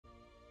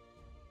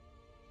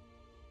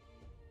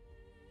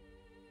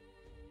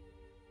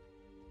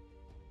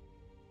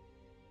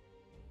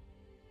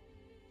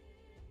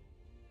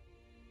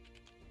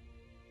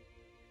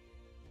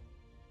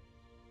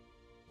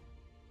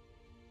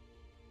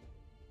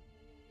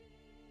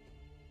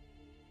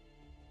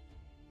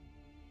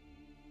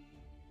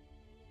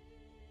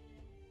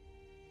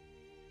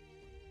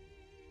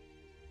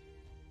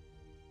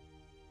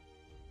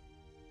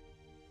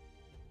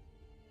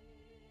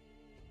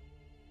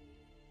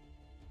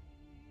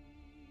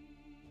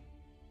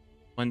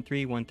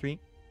1-3, 1-3.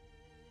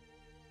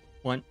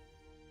 1.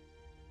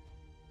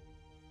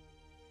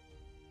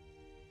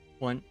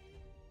 1.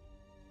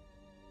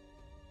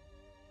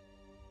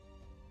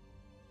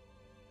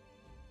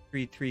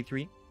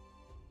 3-3-3.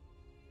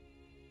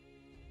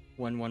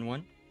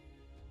 1-1-1.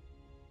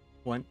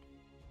 1.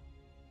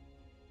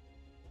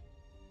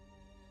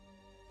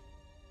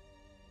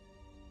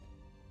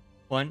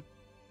 1.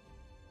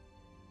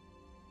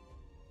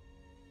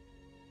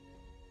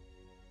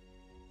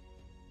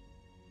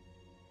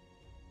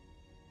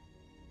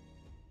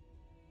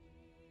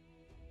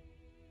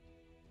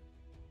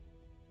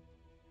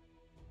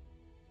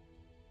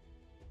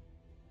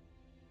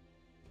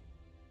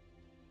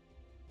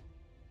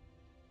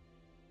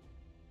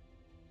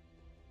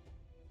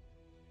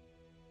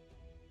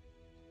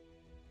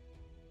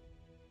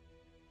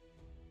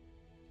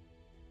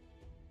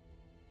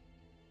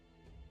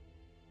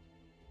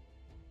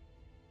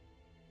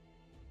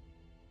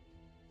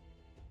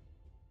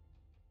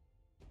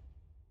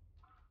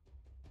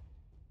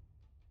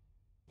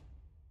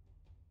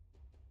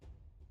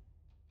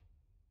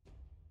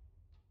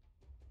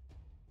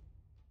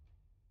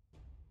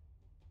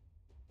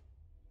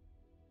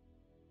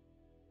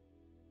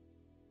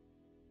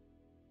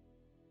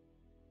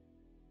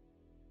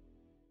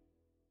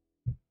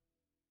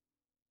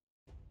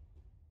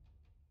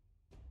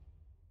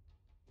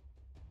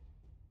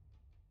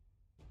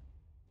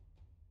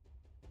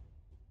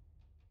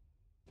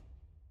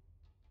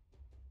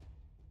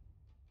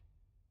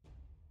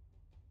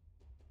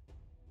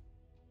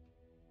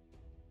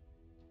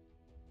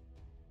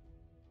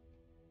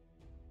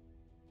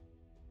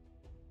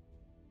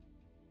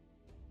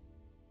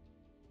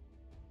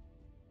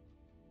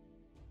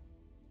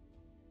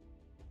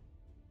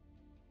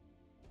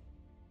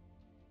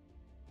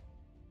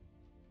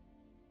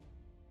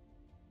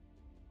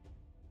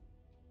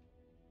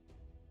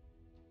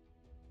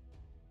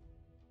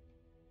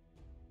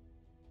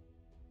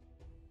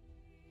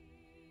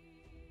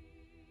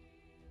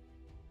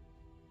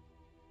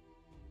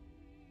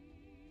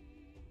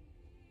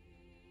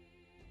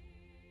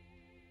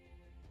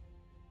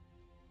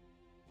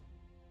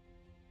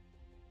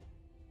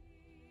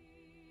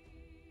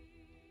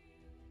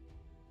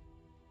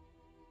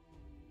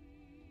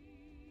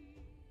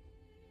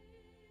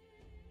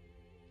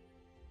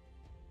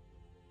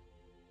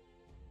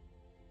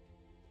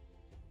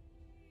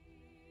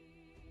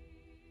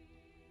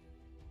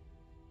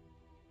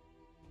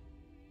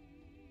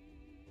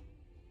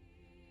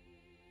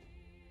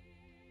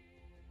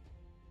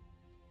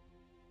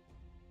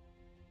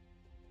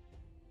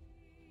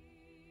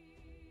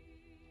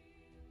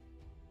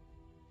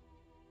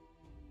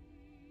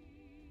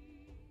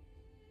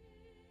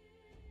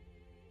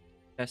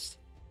 Test.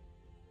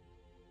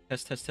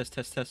 Test, test, test,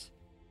 test, test.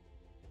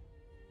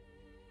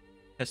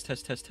 Test,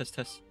 test, test, test,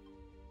 test.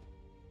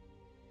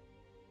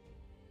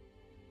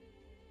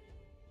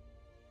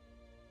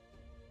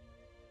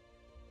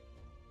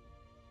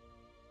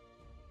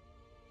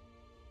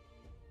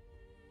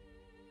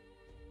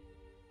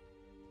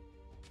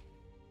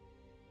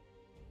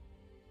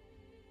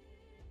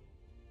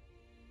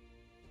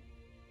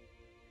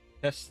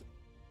 Test.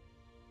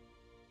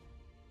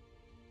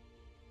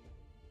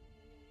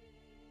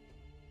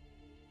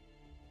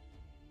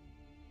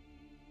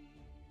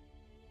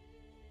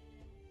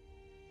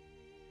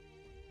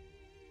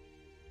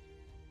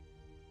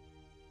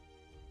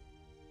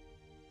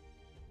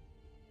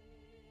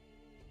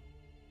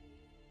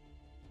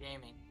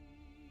 Gaming.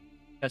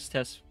 Test,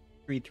 test.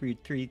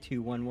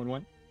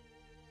 3-3-3-2-1-1-1.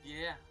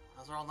 Yeah,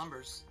 those are all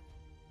numbers.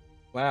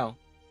 Wow.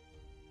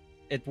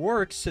 It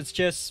works, it's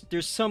just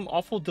there's some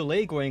awful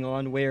delay going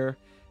on where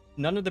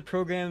none of the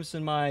programs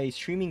in my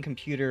streaming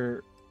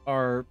computer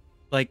are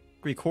like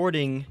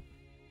recording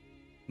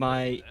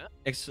my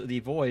the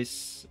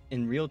voice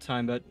in real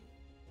time, but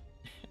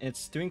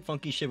it's doing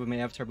funky shit with my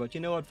avatar. But you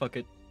know what? Fuck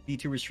it.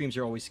 VTuber streams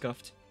are always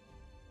scuffed.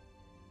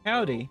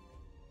 Howdy.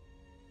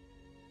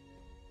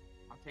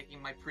 I'm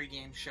taking my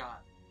pregame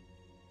shot.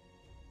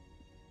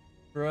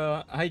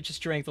 Bruh, I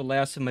just drank the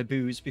last of my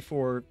booze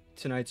before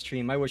tonight's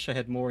stream. I wish I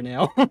had more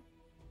now.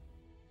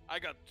 I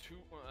got two.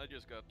 I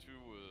just got two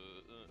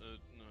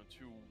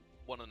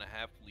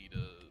 1.5-liter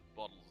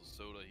bottles of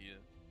soda here.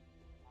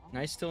 And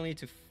I still need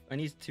to. I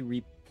need to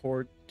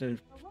report and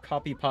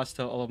copy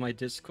pasta all my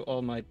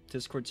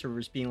Discord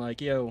servers being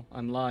like, "Yo,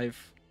 I'm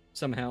live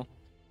somehow."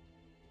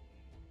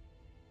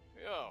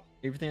 Yeah.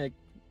 Everything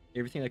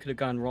that could have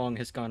gone wrong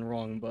has gone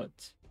wrong, but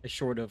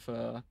short of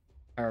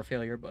our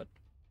failure. But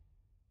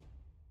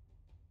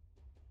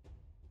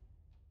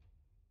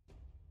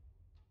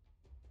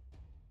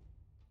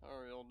How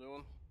are y'all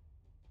doing?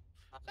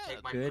 I have to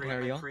take my good. How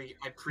are y'all?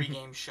 my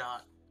pregame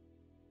shot.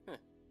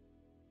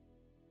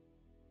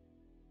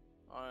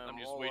 I'm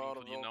just waiting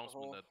for the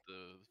announcement that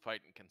the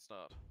fighting can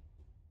start.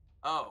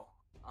 Oh.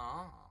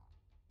 I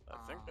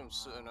think I'm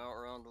sitting out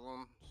around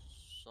one,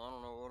 so I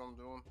don't know what I'm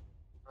doing.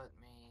 Let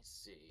me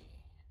see.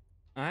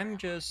 I'm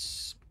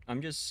just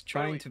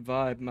trying to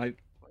vibe.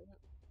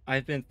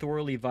 I've been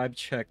thoroughly vibe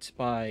checked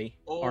by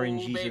Oh,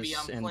 RNGesus baby,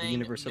 I'm and the playing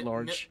universe at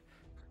large.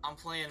 I'm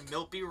playing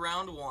Milpy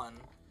round 1.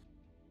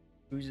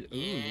 Who's ooh?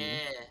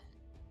 Yeah.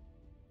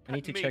 I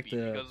need to check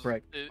the because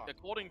break.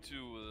 according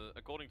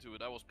to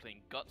it, I was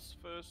playing Guts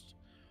first,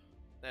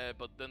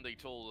 but then they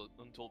told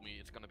me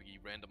it's gonna be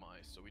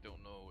randomized, so we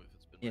don't know if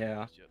it's been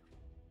randomized yet.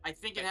 I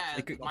think it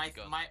has.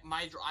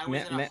 I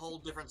was in a whole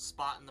different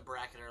spot in the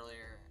bracket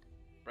earlier.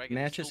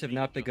 Matches have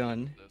not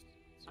begun.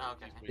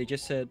 Okay. They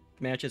just said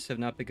matches have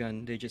not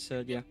begun. They just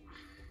said yeah.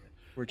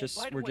 We're just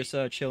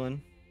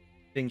chilling,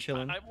 being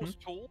chilling. I was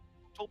told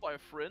by a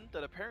friend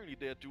that apparently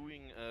they're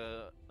doing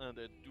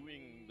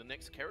the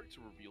next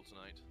character reveal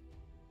tonight.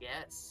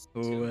 Yes.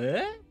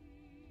 What?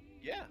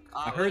 Yeah.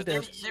 I heard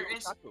there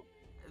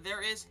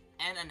is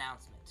an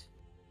announcement.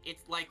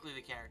 It's likely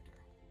the character.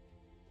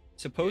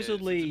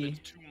 Supposedly. Yeah,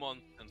 it's been 2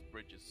 months since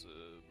Bridges'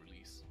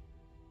 release.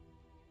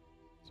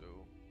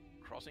 So,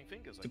 crossing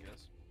fingers, I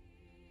guess.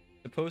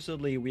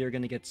 Supposedly, we are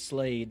gonna get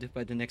slayed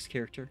by the next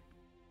character.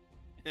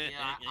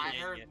 Yeah, I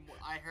heard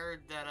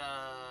that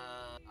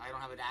I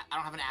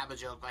don't have an ABBA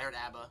joke, but I heard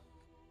ABBA.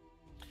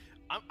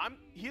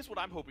 Here's what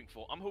I'm hoping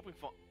for. I'm hoping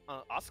for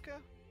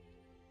Asuka.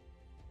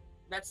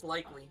 That's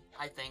likely,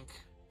 I think.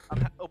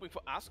 I'm hoping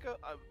for Asuka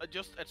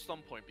just at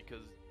some point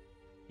because.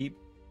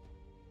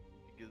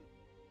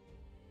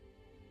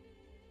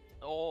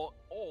 Or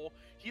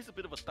here's a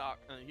bit of a dark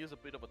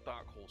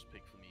horse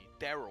pick for me.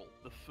 Daryl,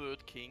 the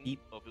third king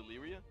of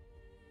Illyria.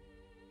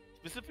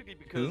 Specifically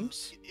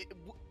because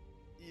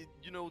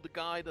you know the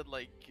guy that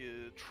like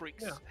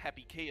tricks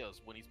Happy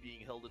Chaos when he's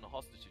being held in a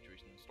hostage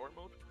situation in story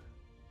mode.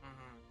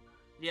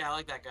 Yeah, I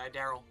like that guy,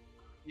 Daryl.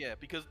 Yeah,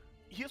 because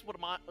here's what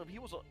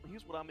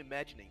I'm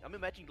imagining. I'm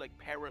imagining like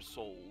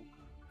Parasol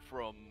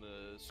from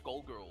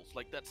Skullgirls,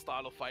 like that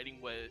style of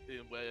fighting where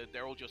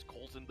Daryl just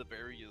calls in the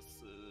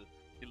various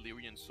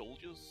Illyrian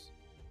soldiers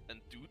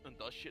and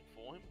does shit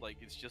for him. Like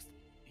it's just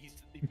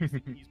he's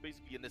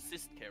basically an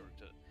assist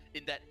character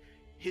in that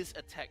his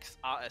attacks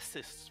are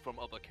assists from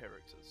other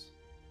characters.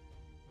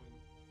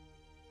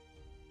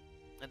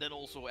 And then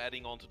also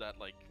adding on to that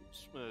like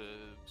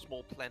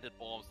small planted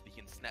bombs that he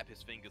can snap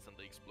his fingers and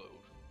they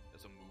explode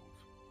as a move.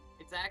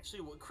 It's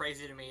actually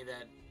crazy to me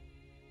that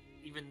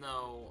even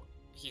though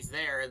he's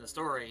there in the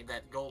story,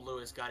 that Gold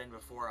Lewis got in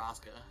before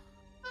Asuka.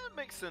 That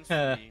makes sense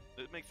to me.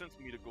 It makes sense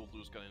to me that Gold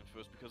Lewis got in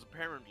first because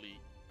apparently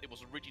it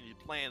was originally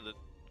planned that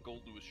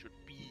Gold Lewis should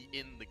be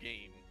in the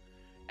game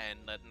and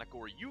that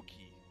Nagore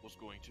Yuki was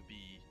going to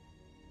be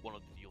one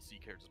of the DLC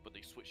characters, but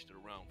they switched it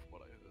around from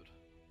what I heard.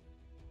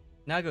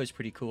 Nago's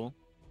pretty cool.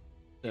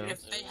 So,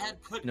 if they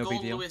had put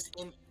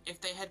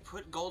if they had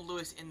put Gold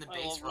Lewis in the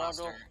base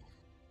roster,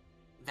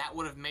 that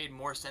would have made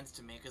more sense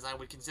to me because I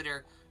would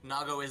consider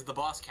Nago is the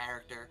boss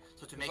character,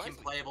 so to make him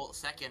playable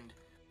second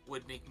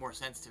would make more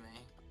sense to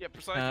me. Yeah,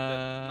 precisely.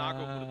 That Nago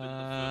would have been the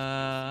first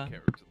DLC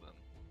character then.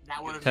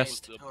 That would have made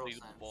total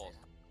sense.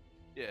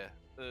 Yeah.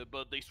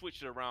 But they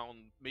switched it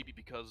around maybe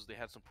because they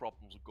had some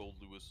problems with Gold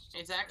Lewis.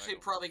 It's actually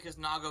probably because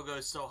Nago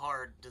goes so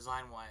hard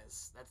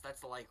design-wise.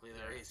 That's likely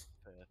the reason.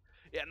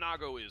 Yeah,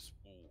 Nago is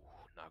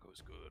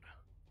good,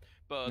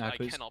 but I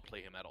cannot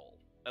play him at all.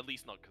 At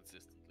least not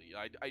consistently.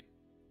 I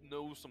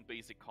know some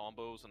basic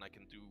combos and I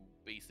can do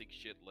basic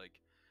shit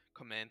like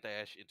command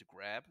dash into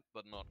grab,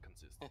 but not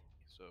consistently.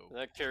 So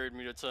that carried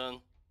me to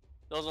 10.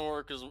 Doesn't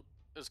work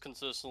as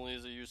consistently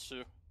as it used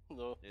to,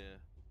 though.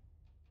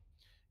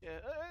 Yeah,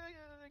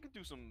 I can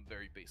do some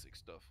very basic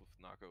stuff with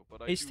Nago,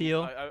 but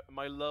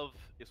my love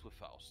is with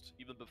Faust.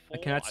 Even before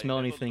I cannot smell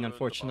anything,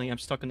 unfortunately. I'm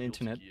stuck on the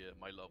internet. Yeah,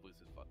 my love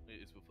is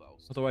with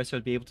Faust. Otherwise,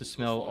 I'd be able to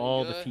smell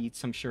all the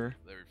feats, I'm sure.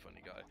 Very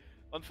funny guy.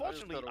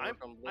 Unfortunately,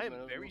 I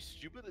am very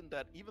stupid in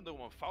that even though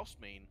I'm a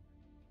Faust main,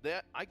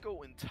 I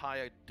go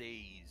entire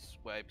days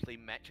where I play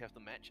match after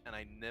match and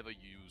I never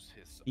use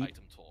his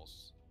item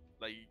toss.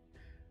 Like,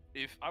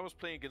 if I was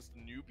playing against a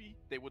newbie,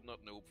 they would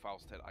not know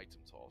Faust had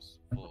item toss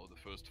for the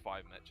first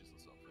 5 matches or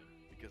something,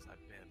 because I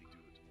barely do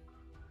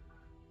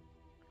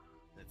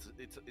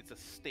it. It's a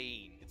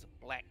stain, it's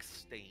a black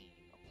stain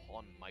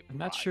upon my pride. I'm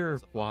not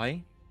sure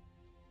why,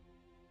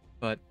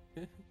 but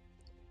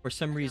for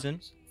some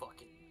reason,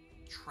 fucking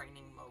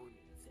training mode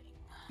thing.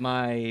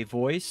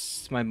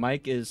 My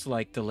mic is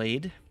like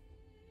delayed.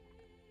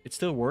 It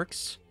still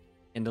works,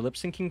 and the lip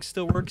syncing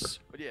still works.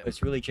 But yeah,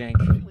 it's really jank.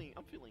 I'm feeling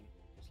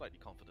slightly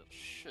confident.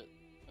 Shit.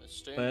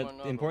 But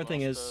the important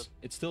thing is,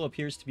 it still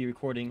appears to be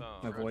recording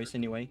my voice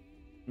anyway,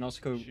 and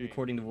also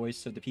recording the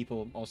voice of the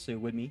people also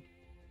with me.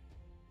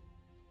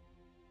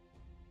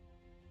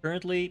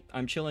 Currently,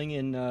 I'm chilling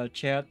in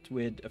chat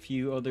with a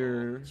few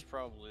other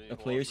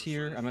players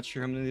here. I'm not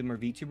sure how many of them are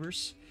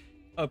VTubers.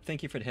 Oh,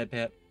 thank you for the head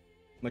pat.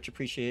 Much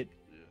appreciate.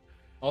 Yeah.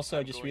 Also,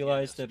 I just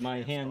realized that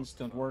my hands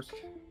don't work.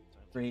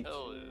 Great.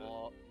 Hell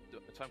yeah.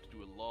 Time to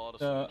do a lot of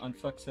stuff.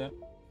 Unfuck that.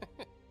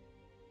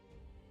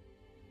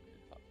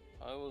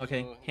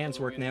 Okay, hands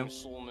work now.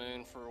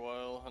 For a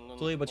while, and then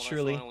slowly but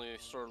surely,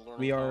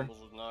 we are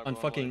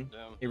unfucking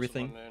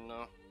everything.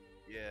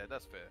 Yeah,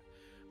 that's fair.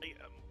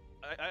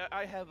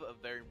 I have a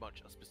very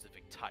much a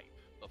specific type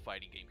of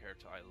fighting game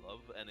character I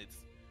love, and it's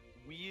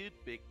weird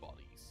big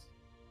bodies.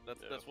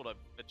 That's what I've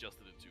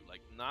adjusted it to.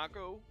 Like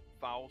Nago,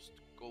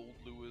 Faust, Gold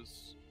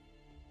Lewis.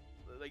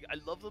 Like I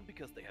love them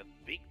because they have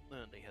big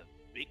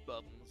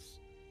buttons.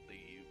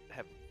 They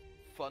have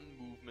fun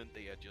movement.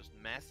 They are just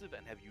massive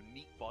and have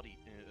unique body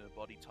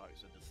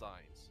types and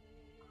designs.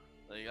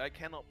 Like I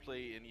cannot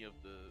play any of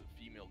the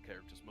female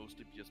characters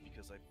mostly just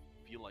because I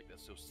feel like they're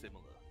so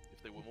similar.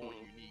 If they were more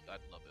unique,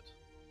 I'd love it.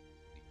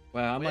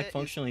 Wow, I'm like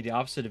functionally the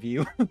opposite of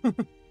you.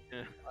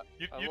 Yeah.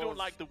 You don't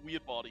like the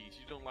weird bodies.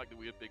 You don't like the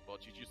weird big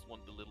bodies. You just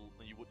want the little.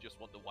 You would just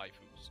want the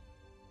waifus.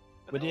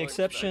 With the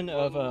exception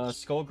of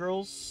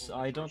Skullgirls,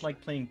 I don't like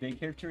playing big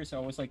characters. I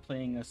always like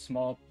playing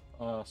small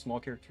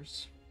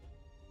characters.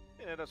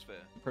 Yeah, that's fair.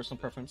 Personal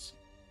preference.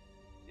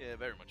 Yeah,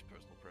 very much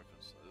personal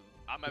preference.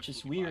 Which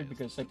is weird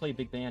because I play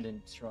big band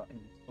in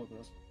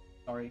Skullgirls.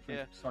 Sorry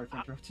for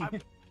interrupting you.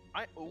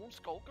 I own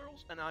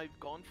Skullgirls and I've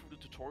gone through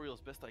the tutorial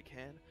as best I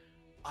can.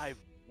 I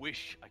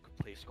wish I could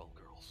play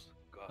Skullgirls.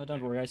 Oh,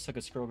 don't worry, I suck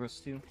at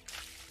Skullgirls too.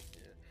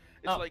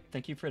 Yeah. It's like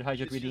thank you for the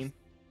hijack redeem.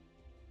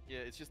 Yeah,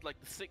 it's just like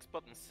the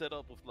 6-button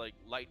setup with like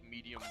light,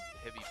 medium,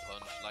 heavy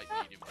punch, light,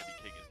 medium, heavy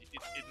kick.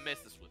 It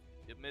messes with me.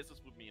 It messes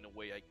with me in a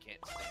way I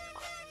can't stand.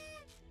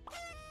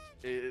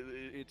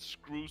 It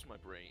screws my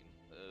brain.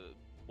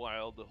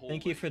 While the whole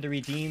thank you for the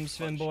redeems,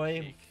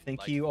 Femboy.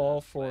 Thank you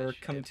all for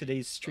coming to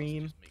today's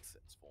stream.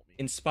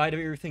 In spite of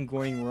everything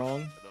going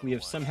wrong, we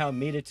have somehow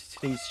made it to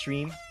today's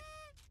stream.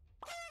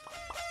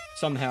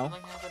 Somehow.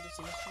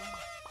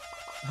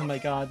 Oh my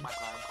god.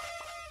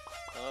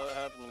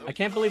 I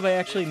can't believe I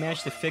actually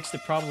managed to fix the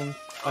problem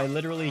by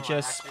literally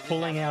just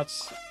pulling out...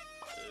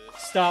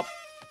 Stop!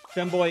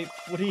 Femboy,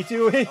 what are you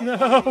doing? No!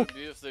 How would it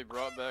be if they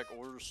brought back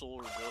Order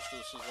Soul or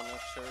Justice as the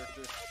next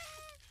character?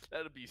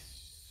 That'd be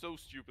so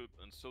stupid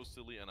and so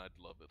silly, and I'd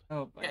love it.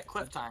 Oh, yeah,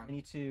 Cliff time. I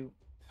need to...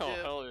 Oh,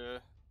 hell yeah.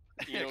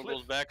 Eno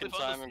goes back in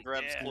time and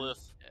grabs Cliff.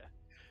 Yeah.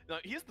 Now,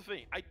 here's the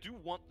thing. I do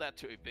want that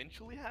to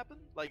eventually happen.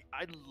 Like,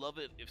 I'd love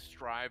it if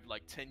Strive,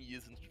 like, 10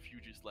 years into the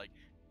future is like,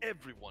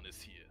 everyone is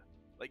here.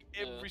 Like,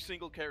 every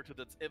single character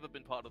that's ever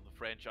been part of the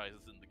franchise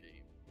is in the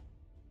game.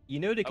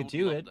 You know they could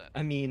do it. That.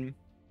 I mean...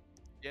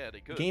 Yeah, they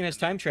could. The game has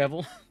time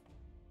travel.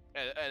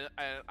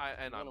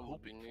 And I'm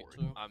hoping for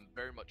it. I'm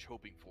very much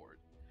hoping for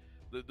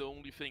it. The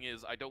only thing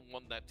is, I don't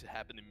want that to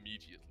happen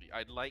immediately.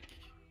 I'd like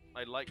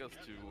us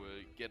to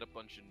get a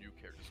bunch of new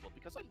characters as well,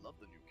 because I love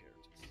the new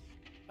characters.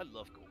 I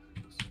love Gold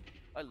Lewis.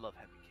 I love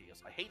Happy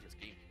Chaos. I hate his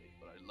gameplay,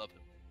 but I love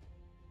him.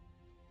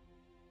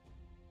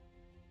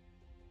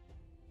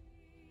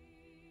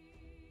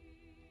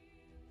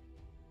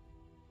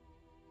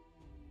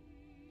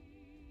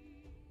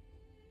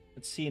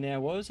 Let's see now.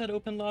 What was that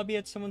open lobby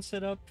that someone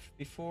set up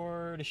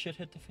before the shit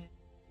hit the fan?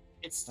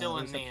 It's still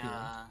in the.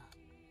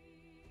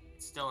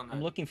 It's still in the.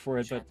 I'm looking for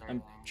it, but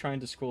I'm trying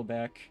to scroll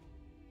back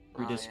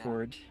through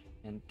Discord,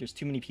 and there's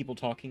too many people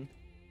talking.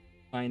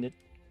 Find it.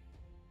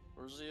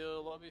 Where's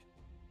the lobby?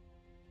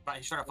 Right,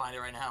 he's trying to find it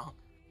right now.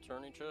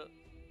 Tourney chat.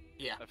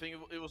 Yeah. I think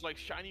it was like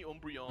Shiny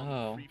Umbreon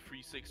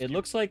 336. It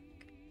looks like.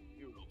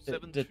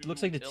 It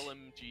looks like the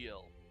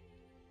LMGL.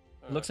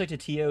 It looks like the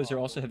TOs are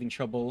also having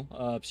trouble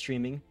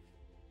streaming.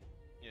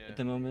 At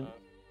the moment.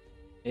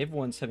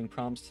 Everyone's having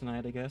problems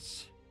tonight, I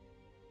guess.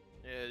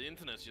 Yeah, the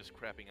internet's just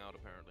crapping out,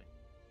 apparently.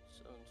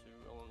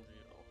 7-2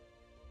 LMGL.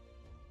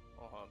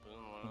 I'll hop in,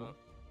 why not?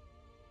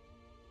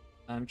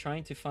 I'm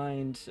trying to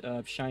find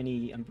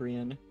Shiny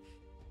Umbreon.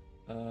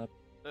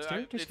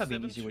 There's probably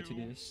an easy way to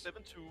do this.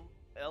 72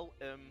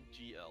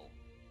 LMGL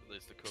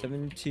is the code.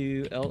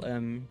 72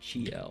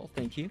 LMGL,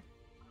 thank you.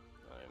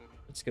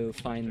 Let's go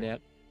find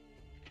that.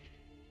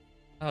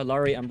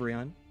 Larry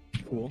Umbreon.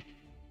 Cool.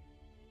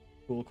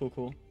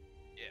 Cool.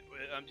 Yeah,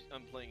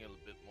 I'm playing a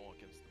little bit more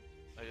against them.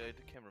 I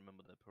can't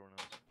remember their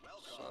pronouns.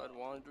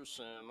 Sidewinder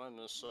Sam, I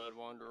miss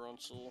Sidewinder on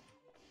Soul.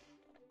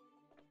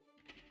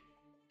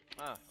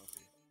 Ah,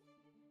 okay.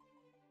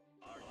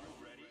 Are you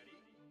ready?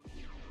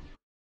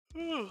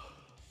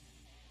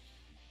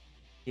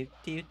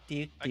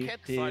 I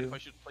can't decide if I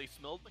should play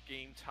Smelt the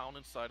Game, Town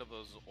Inside of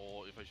Us,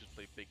 or if I should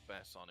play Big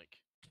Bass Sonic.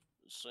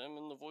 Is Sam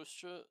in the voice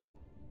chat?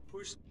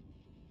 Push.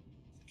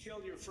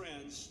 Kill your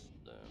friends.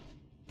 Damn.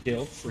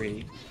 Feel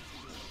free.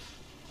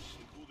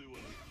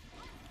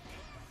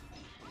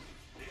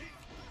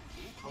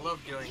 I love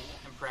doing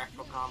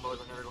impractical combos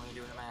I'm never going to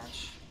do in a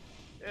match.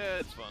 Yeah,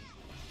 it's fun.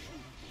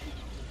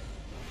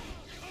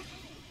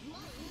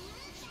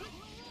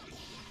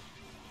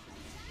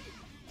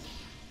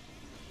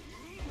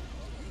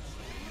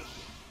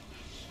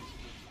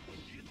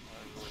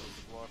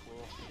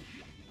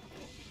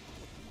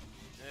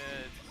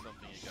 It's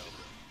something you gotta do.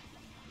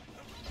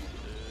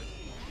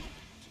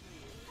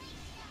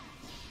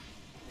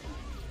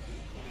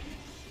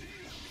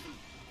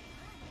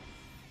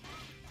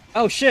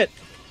 Oh shit!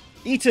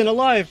 Eaton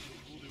alive!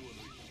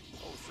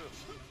 Oh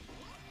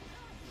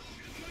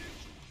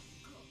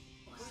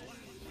shit.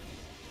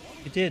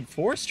 You did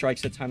 4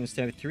 strikes at time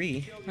instead of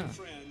 3. Kill your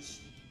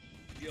friends.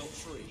 Guilt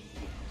free.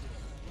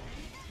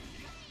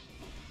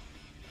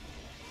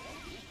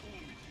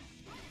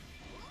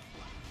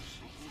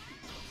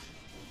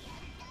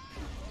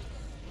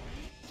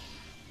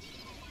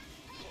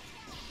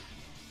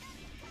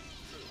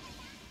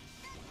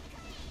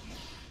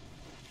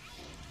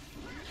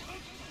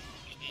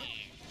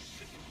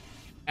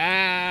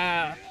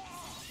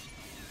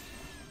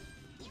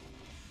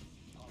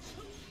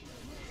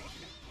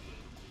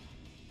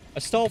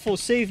 Astolfo,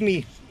 save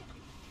me!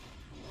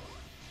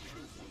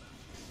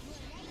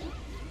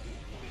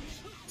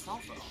 Oh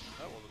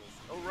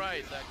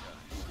right, that guy.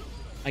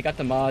 I got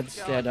the mods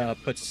that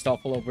puts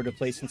Astolfo over the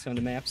place in some of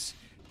the maps.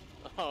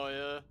 Oh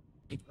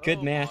yeah.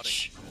 Good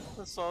match.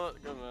 I saw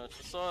it. Good match.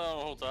 I saw it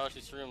on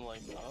Hotashi stream.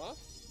 Like, huh?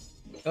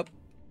 Oh.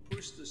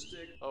 Push the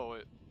stick. Oh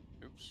wait.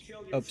 Oops.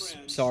 Kill your Oops.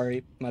 friends.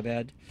 Sorry. My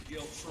bad.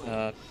 Guilt-free. You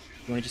want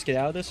to just get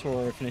out of this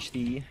or finish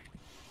the...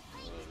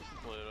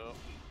 Play it out.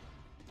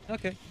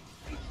 Okay.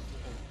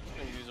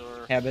 Use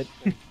our... Habit.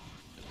 Yeah,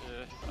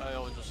 I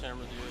always just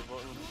hammer the A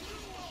button.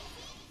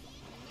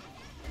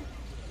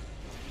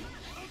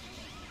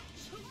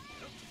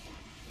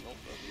 Nope,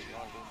 that did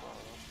not go far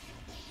enough.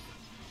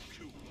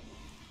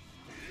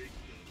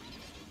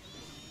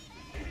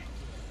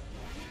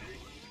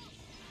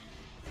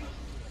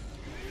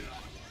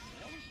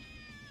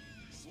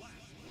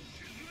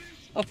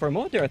 Oh, for a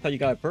moment there, I thought you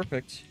got it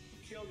perfect.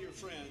 Kill your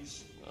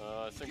friends.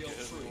 I think you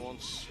hit me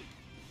once.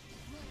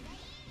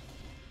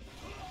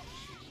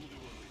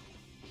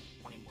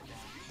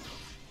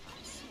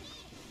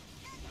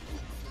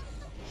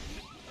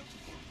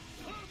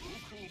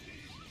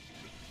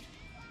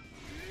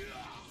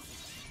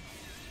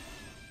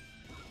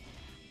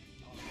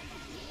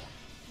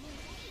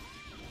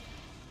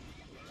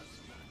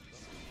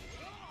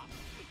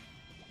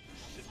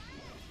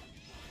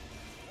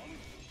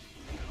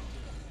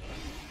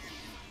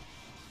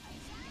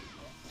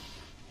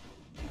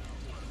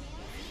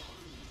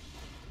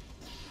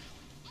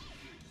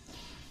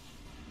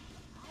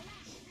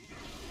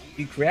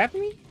 You grabbed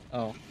me?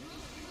 Oh.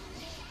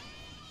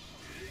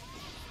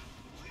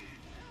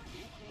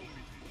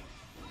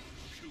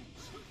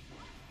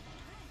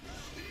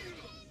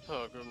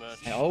 Oh, good match.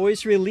 I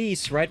always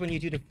release right when you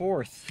do the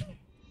fourth.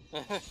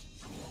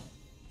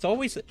 It's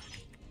always...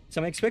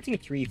 So I'm expecting a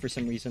 3 for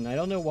some reason. I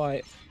don't know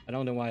why. I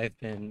don't know why I've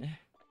been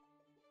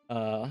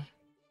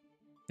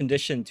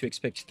conditioned to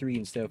expect 3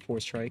 instead of 4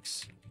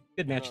 strikes.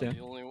 Good match though.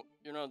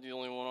 You're not the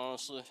only one,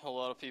 honestly. A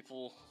lot of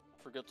people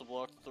forget to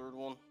block the third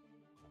one.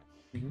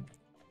 I'm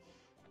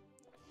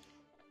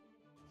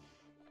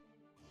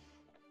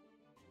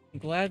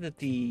glad that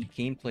the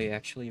gameplay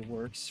actually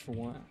works for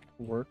one.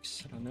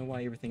 Works. I don't know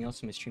why everything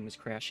else in my stream was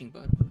crashing,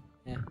 but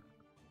yeah.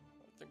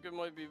 I think it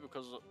might be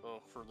because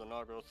for the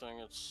Nago thing,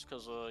 it's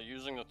because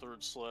using the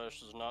third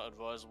slash is not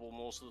advisable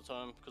most of the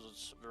time because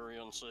it's very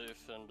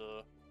unsafe, and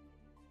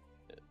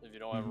if you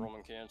don't have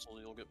Roman cancel,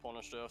 you'll get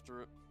punished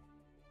after it.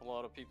 A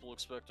lot of people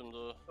expect him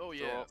to throw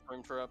out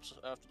frame traps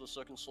after the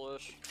second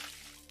slash.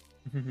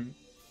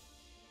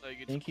 Like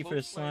it's Thank you for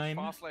the slime.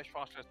 Fast slash,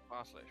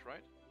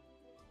 right?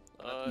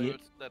 Yeah.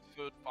 That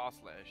third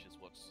fast slash is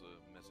what's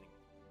missing.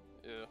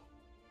 Yeah.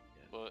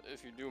 But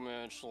if you do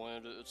manage to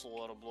land it, it's a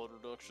lot of blood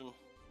reduction.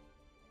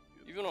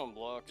 Even on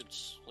block,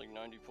 it's like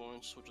 90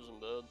 points, which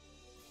isn't bad.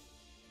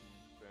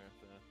 Fair.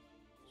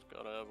 Just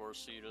gotta have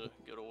RC to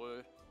get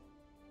away.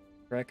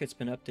 Bracket's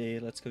been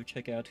updated. Let's go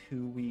check out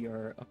who we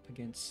are up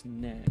against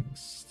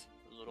next.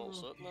 Is it all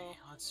set now?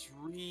 Let's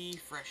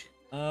refresh it.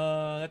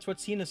 That's what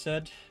Sina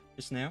said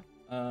just now.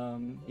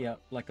 Yeah,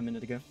 like a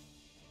minute ago.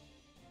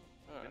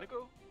 A minute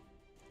ago?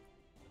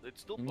 It's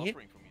still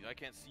buffering for me. I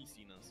can't see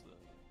Sina's.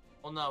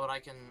 Well, no, but I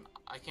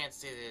can't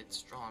see that it's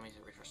strong. Let me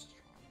refresh the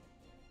stream.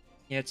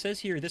 Yeah, it says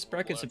here this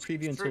bracket's a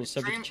preview until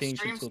subject to change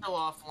Stream's until. still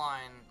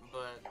offline,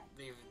 but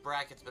the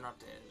bracket's been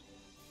updated.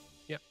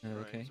 Yep. Oh,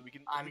 okay. Right, so we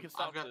can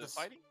start I've got this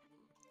fighting?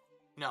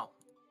 No.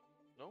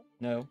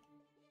 No?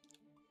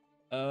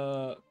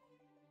 No.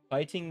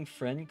 Fighting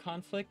friend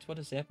conflict? What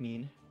does that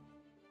mean?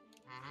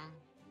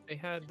 They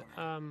had,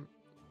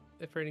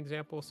 if for an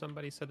example,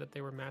 somebody said that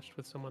they were matched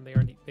with someone they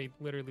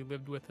literally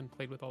lived with and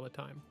played with all the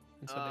time,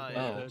 and so they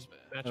wanted to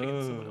match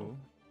against someone else.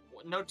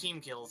 No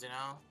team kills, you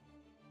know.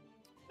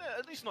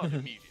 At least not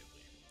immediately.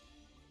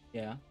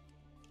 Yeah.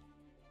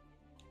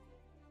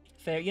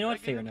 Fair. You know what?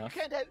 Fair enough.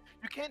 You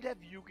can't have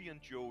Yugi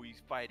and Joey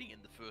fighting in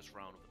the first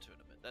round of a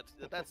tournament.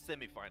 That's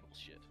semi-final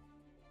shit.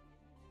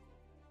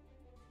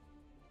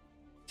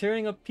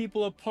 Tearing up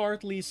people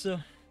apart,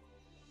 Lisa.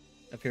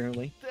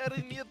 Apparently.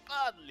 Tearing me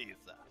apart,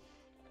 Lisa.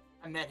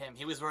 I met him.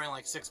 He was wearing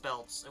like 6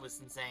 belts. It was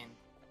insane.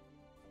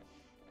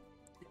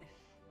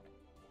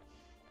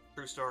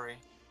 True story.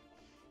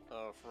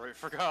 Oh, I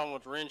forgot how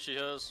much range she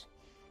has.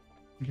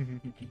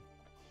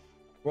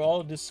 We'll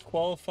all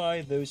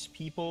disqualify those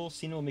people.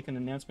 Sina will make an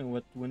announcement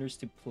what winners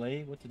to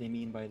play. What do they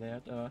mean by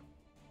that?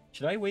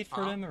 Should I wait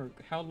for them, or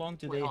how long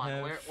do they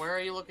have? Where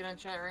are you looking at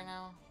chat right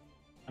now?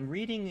 I'm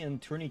reading in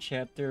TOURNEY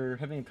chat. They're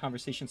having a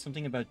conversation,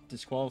 something about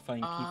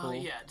disqualifying people.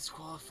 Yeah,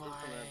 disqualify.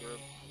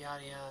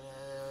 Yada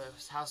yada.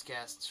 House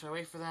guests. Should I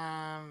wait for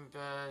them?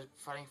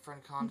 Fighting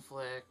friend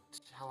conflict.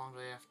 How long do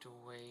I have to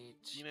wait?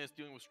 Sina is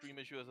dealing with stream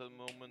issues at the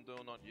moment,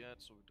 though not yet,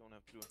 so we don't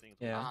have to do anything.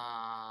 Yeah.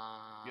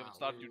 We haven't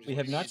started. We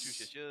have not.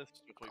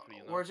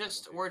 We're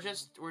just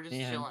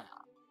chilling out.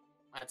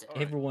 That's it.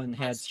 Everyone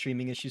had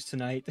streaming issues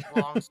tonight.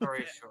 Long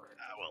story short.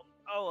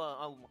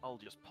 Well, I'll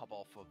just pop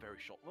off for a very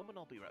short moment.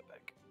 I'll be right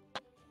back.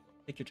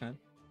 Take your time.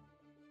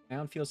 I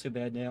don't feel so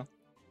bad now.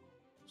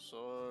 So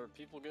are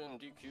people getting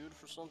DQ'd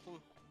for something?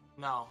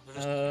 No, they're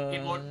just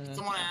people.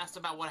 Someone asked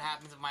about what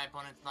happens if my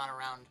opponent's not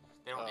around.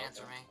 They don't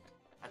answer me.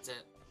 That's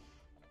it.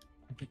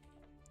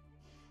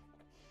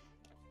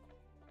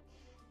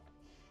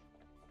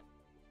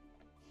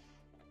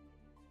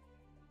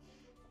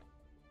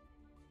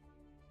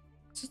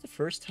 This is the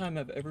first time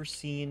I've ever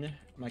seen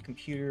my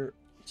computer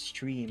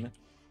stream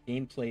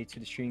gameplay to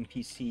the streaming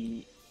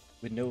PC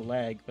with no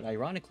lag, but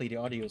ironically the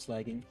audio is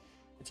lagging.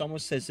 It's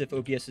almost as if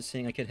OBS is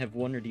saying I could have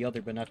one or the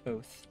other, but not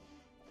both.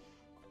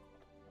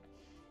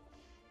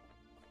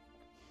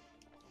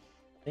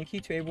 Thank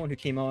you to everyone who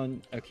came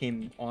on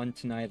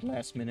tonight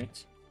last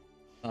minute.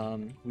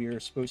 We were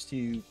supposed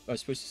to I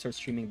was supposed to start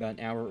streaming about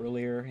an hour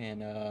earlier,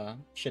 and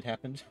shit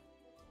happened.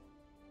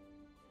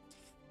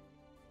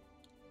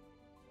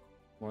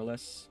 More or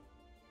less.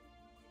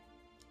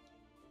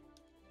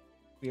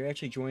 We are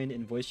actually joined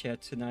in voice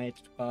chat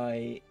tonight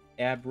by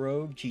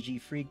Abrogue,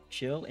 GG Freak,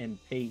 Chill, and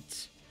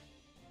Pate.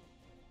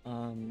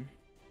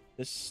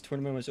 This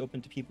tournament was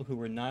open to people who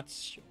were not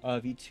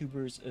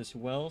VTubers as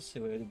well,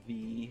 so it would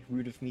be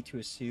rude of me to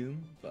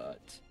assume,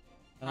 but...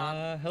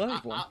 hello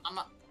everyone.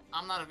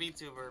 I'm not a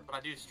VTuber, but I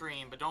do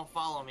stream, but don't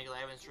follow me because I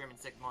haven't streamed in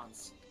 6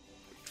 months.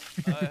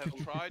 I have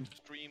tried to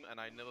stream and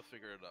I never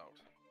figured it out.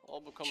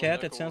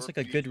 Chat, that sounds like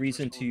a good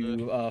reason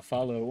to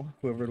follow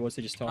whoever it was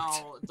that just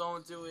talked. No,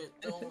 don't do it.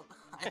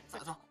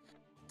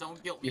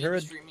 Don't guilt me. You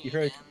heard?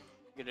 Again.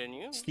 Get in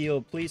you?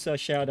 Steel, please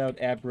shout out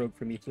Abrogue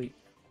for me, please.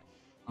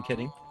 I'm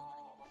kidding.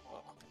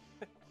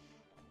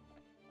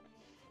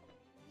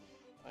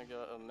 I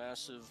got a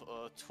massive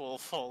 12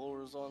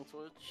 followers on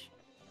Twitch.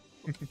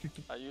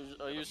 I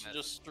used to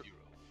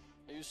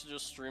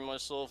just stream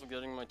myself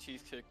getting my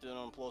teeth kicked in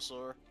on Plus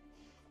R.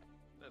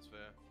 That's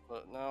fair.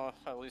 But now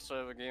at least I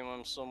have a game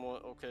I'm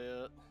somewhat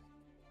okay at.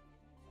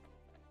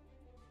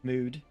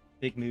 Mood,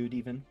 big mood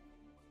even.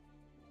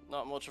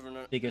 Not much of an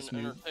Biggest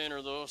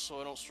entertainer though,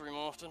 so I don't stream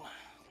often.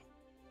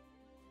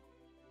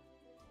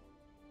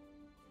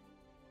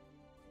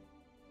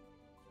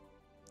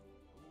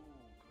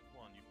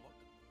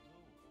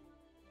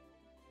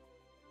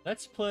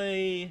 Let's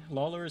play.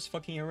 Lawler is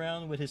fucking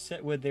around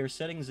with their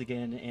settings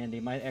again, and they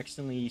might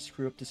accidentally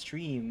screw up the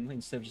stream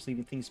instead of just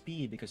leaving things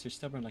be because they're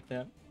stubborn like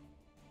that.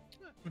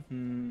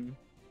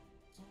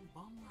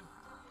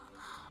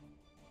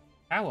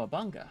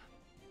 Cowabunga.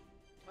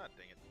 Ah,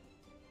 dang it.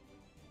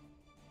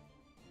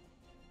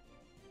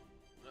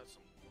 That's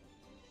some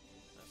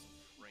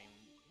frame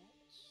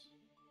quotes.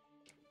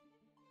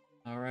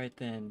 Alright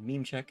then,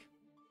 meme check.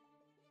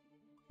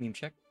 Meme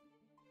check.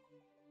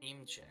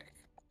 Meme check.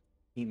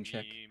 Meme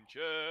check. Meme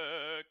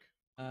check.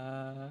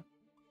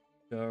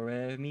 Do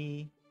re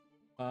mi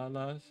fa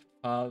la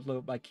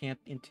I can't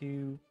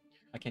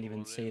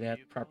even say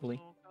that properly.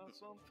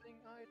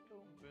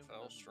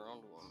 Faust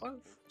round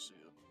one. See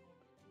ya.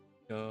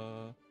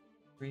 Do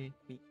re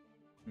mi.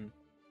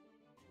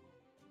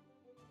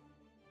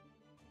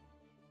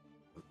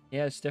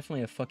 Yeah, it's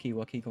definitely a fucky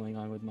wucky going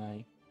on with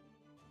my.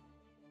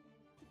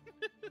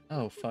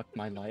 Oh fuck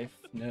my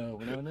life! No.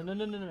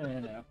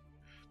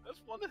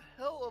 That's one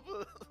hell of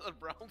a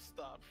round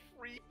start.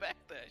 3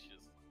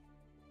 backdashes.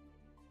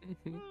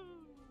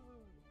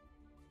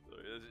 So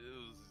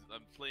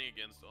I'm playing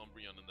against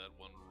Umbreon in that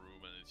one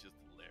room, and it's just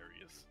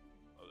hilarious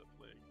how they're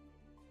playing.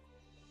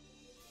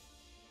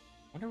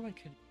 Wonder what I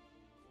could.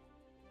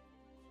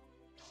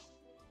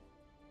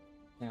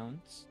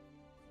 Sounds.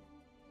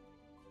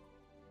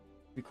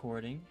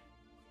 Recording.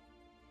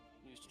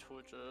 These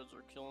Twitch ads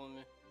are killing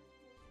me.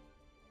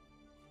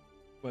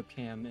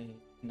 Webcam is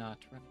not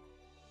right.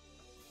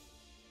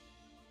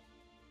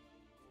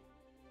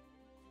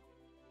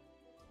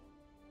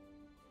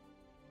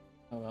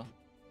 Oh well.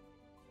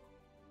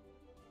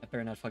 I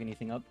better not fuck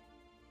anything up.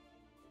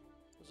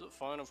 Is it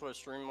fine if I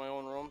stream my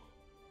own room?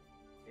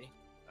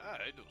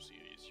 I don't see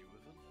an issue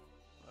with it.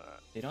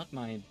 They don't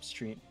mind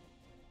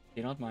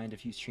They don't mind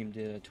if you stream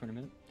the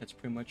tournament. That's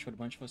pretty much what a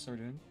bunch of us are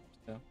doing.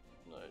 So.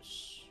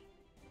 Nice.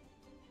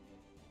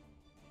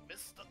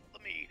 Mr. The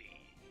Meaty.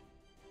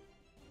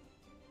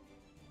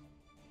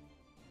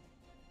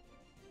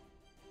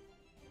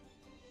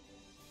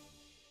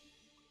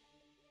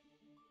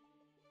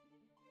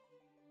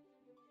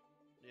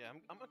 Yeah,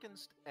 I'm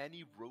against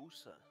Annie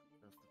Rosa.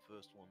 That's the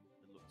first one,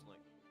 it looks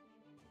like.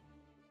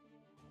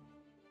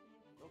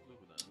 No clue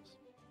who that is.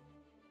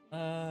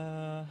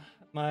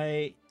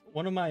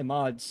 One of my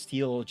mods,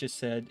 Steel, just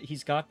said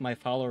he's got my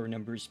follower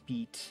numbers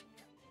beat.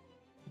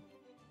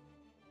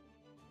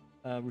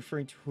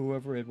 Referring to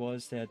whoever it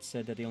was that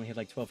said that they only had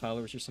like 12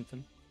 followers or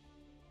something.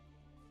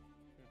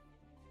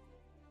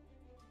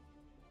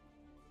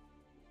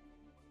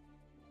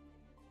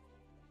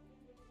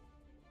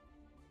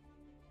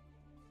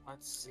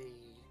 Let's see.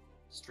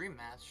 Stream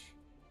match.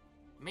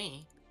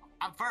 Me?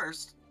 I'm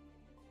first.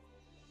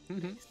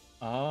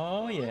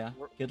 Oh yeah.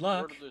 Good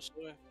luck. Where did they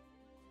say?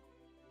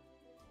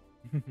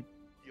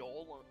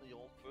 Y'all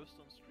first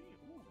on stream.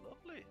 Ooh,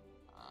 lovely.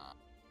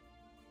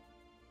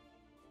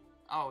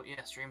 Oh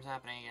yeah, stream's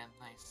happening again.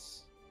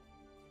 Nice.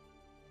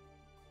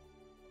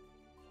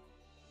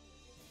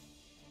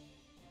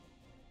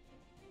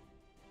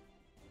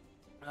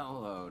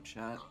 Hello,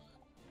 chat.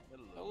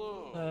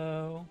 Hello.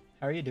 Hello.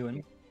 How are you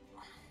doing?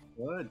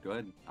 Good,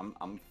 good.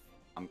 I'm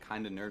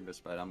kind of nervous,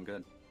 but I'm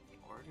good.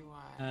 Or do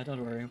I?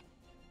 Don't worry.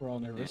 We're all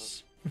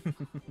nervous.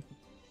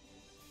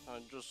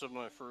 I just did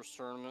my first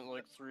tournament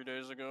like 3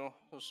 days ago.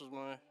 This is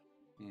my...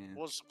 Yeah.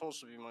 Was supposed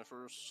to be my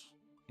first.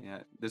 Yeah,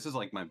 this is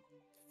like my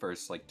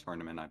first like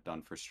tournament I've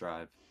done for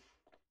Strive.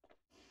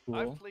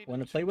 Cool.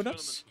 Want to play with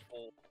us?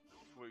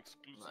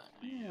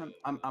 Yeah,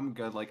 I'm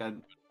good. Like I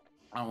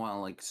don't want to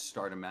like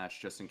start a match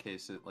just in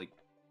case it like.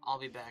 I'll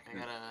be back. I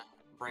gotta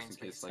brain just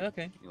in case, space. like,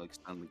 Okay. you like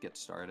suddenly get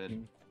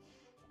started.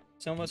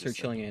 Some of us are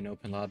chilling in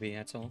open lobby.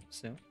 That's all.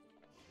 So.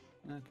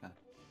 Okay.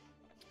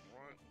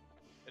 Alright.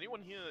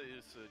 Anyone here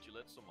is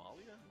Gillette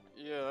Somalia?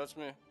 Yeah, that's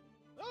me.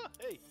 Ah,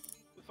 hey,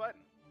 we're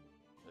fighting.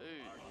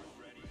 Hey.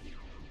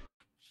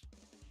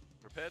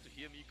 Prepare to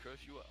hear me curse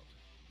you out,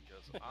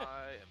 because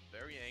I am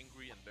very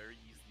angry and very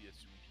easily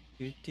assume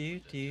people.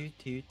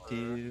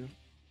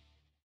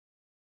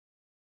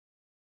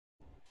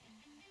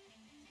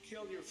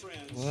 Kill your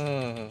friends.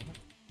 Whoa.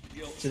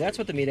 So that's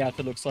what the main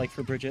outfit looks like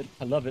for Bridget.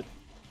 I love it.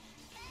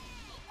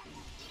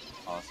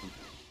 Awesome.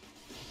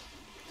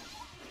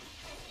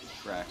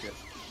 Crack it.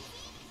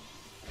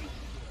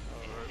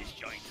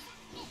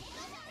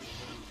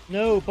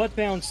 No, butt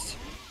bounced.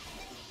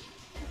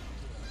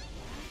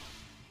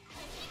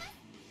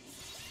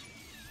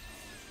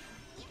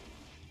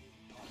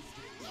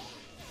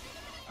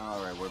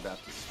 Alright, we're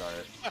about to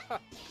start.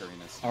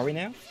 Karina's. Are we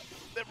now?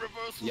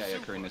 Yeah,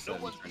 Karina said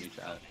in Trinity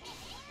chat.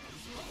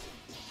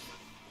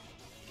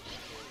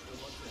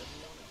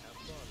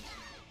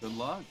 Good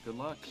luck, good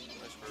luck.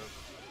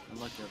 Good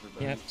luck to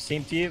everybody. Yeah,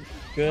 same to you.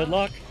 Good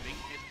luck.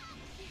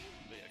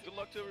 Yeah, good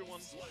luck to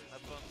everyone.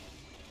 Have fun.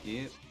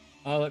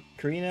 Yep.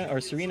 Karina or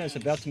Serena is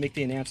about to make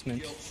the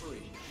announcement.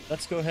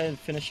 Let's go ahead and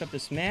finish up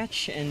this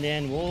match, and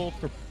then we'll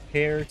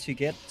prepare to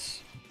get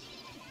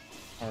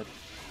our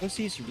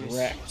pussies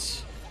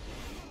wrecked.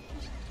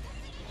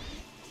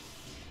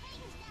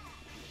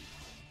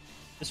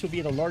 This will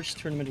be the largest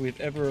tournament we've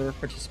ever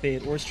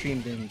participated or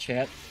streamed in,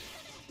 chat.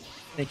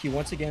 Thank you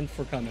once again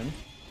for coming.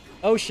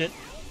 Oh shit.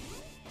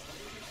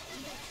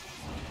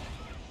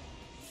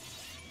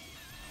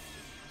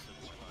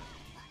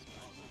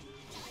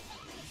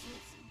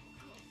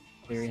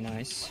 Very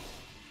nice.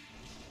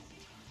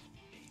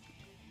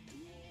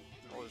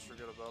 Always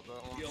forget about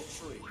that one.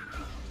 Guilt-free.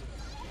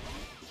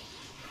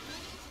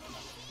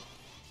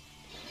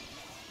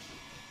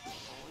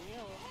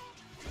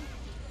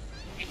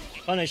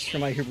 Punished for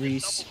my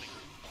hubris.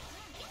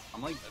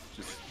 I'm like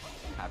just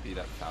happy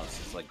that Faust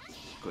is like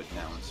good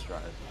now in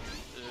Strive.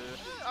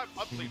 Yeah,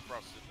 I played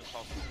Frost in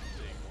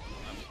day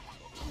one.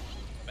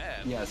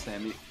 Bad. Yeah,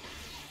 Sammy.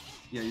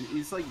 Yeah,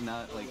 he's like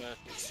not like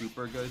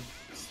super good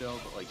still,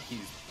 but like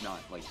he's not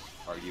like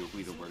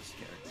arguably the worst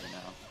character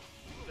now.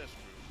 That's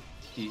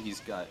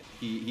true.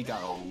 He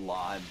got a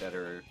lot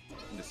better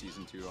in the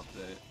season 2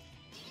 update.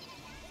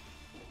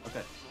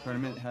 Okay,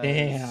 tournament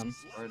has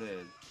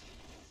started.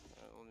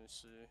 Let me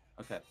see.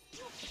 Okay,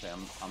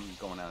 I'm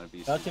going out of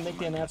BC. About to make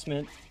the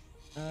announcement.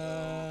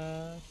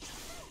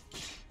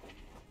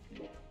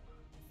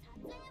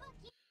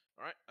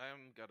 Alright,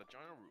 I'm gotta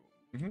join a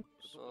room.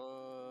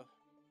 So,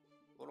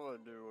 what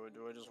do?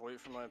 Do I just wait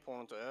for my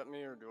opponent to at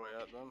me, or do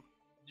I at them?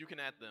 You can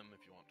add them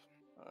if you want.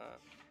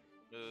 Alright.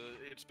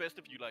 It's best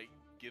if you like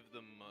give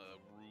them a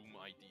room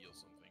ID or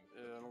something.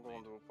 Yeah, I'm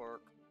going to a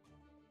park.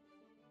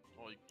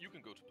 Or you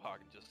can go to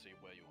park and just say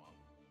where you are.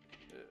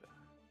 Yeah.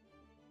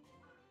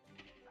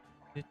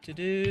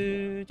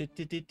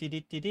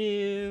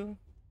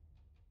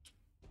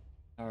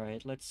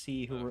 Alright, let's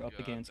see who we're up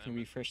against. Can we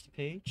refresh the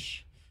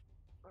page?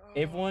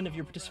 Everyone, if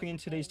you're participating in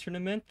today's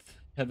tournament,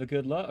 have a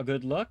good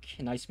luck.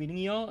 Nice meeting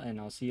y'all, and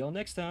I'll see y'all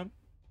next time.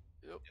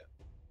 Yep.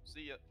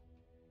 See ya.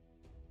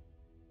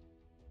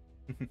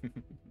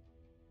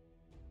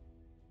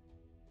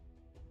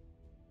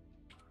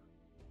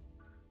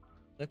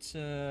 Let's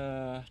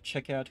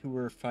check out who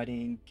we're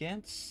fighting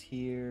against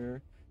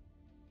here.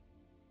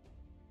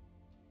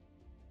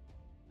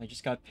 I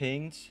just got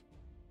pinged.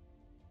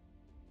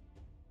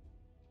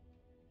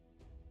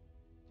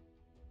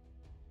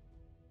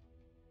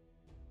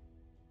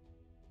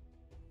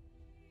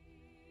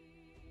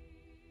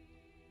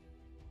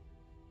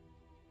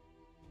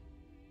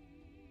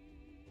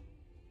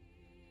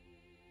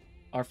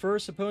 Our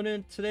first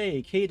opponent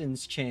today,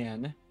 Cadence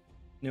Chan.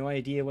 No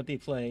idea what they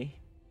play.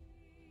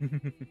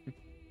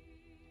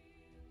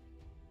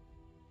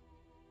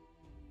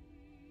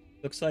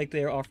 Looks like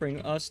they're offering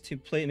us to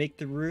make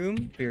the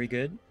room. Very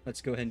good.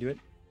 Let's go ahead and do it.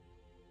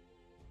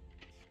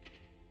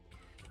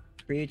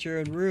 Create your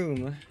own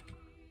room.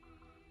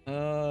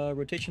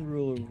 Rotation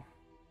rule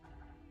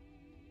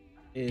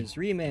is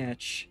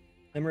rematch.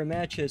 Number of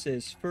matches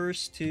is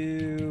first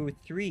to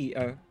 3.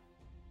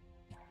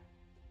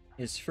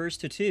 Is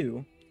first to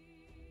 2.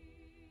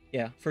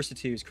 Yeah, first to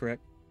 2 is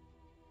correct.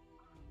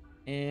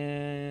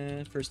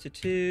 And first to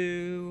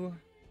 2.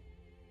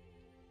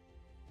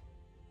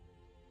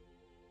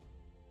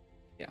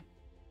 Yeah.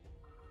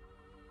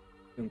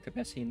 Room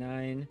capacity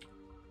 9.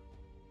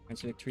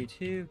 Pacific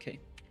 3-2. Okay.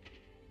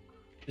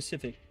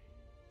 Pacific.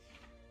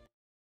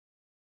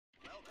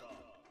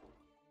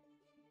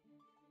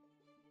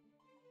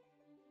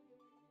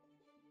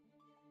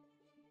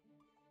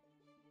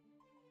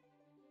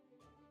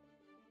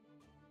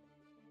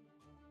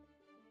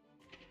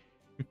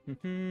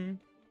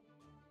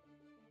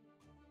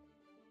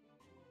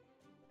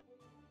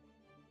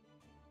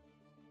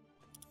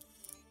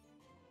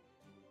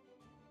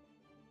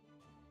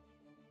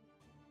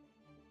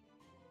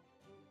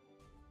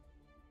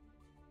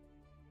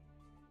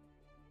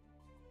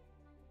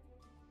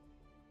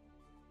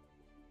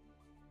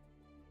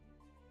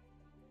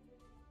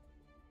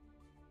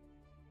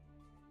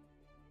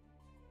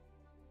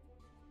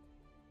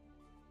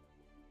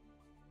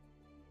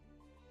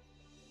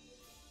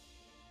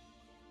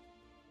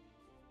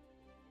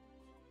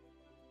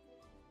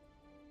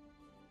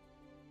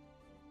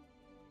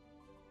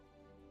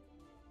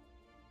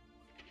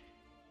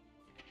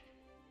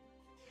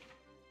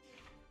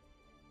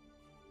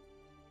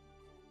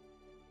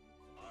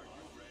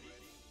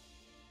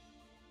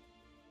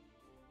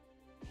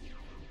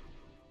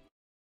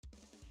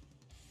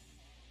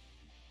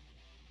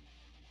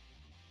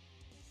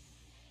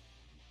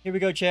 Here we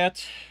go,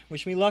 chat.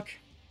 Wish me luck.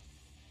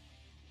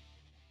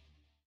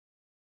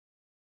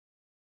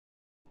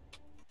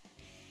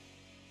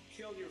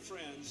 Kill your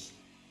friends,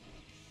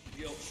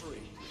 guilt-free.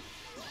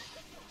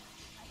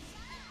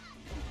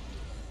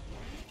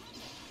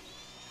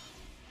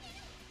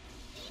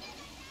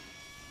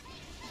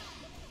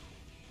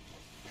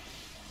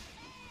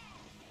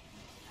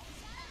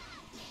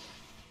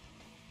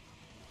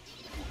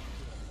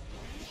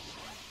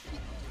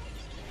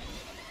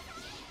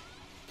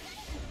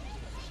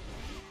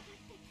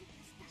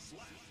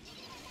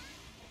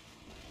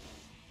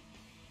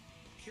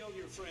 Kill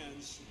your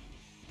friends,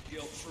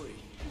 guilt-free.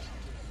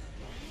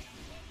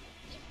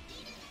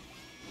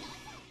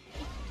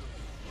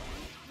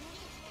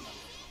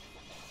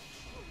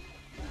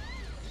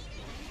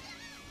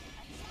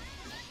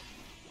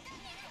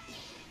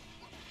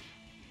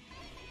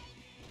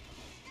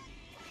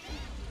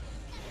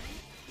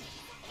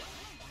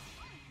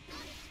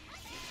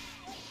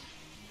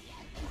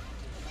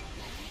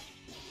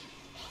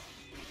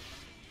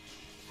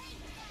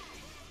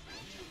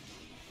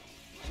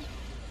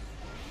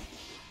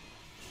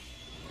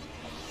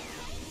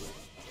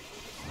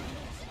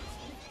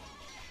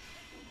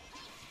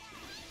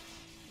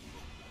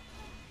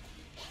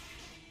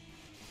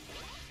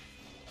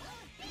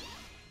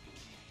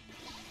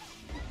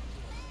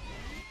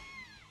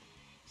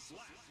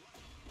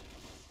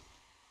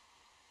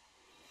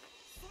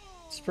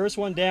 It's first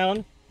one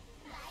down.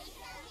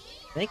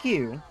 Thank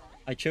you.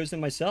 I chose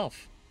them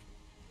myself.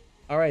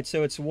 Alright,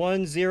 so it's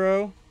 1-0.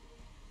 A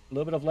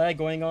little bit of lag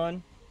going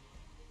on.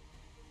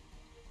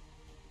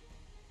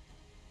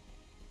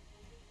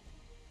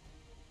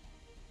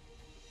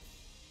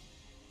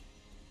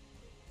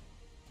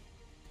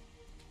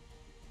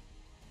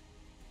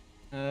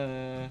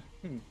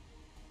 Hmm.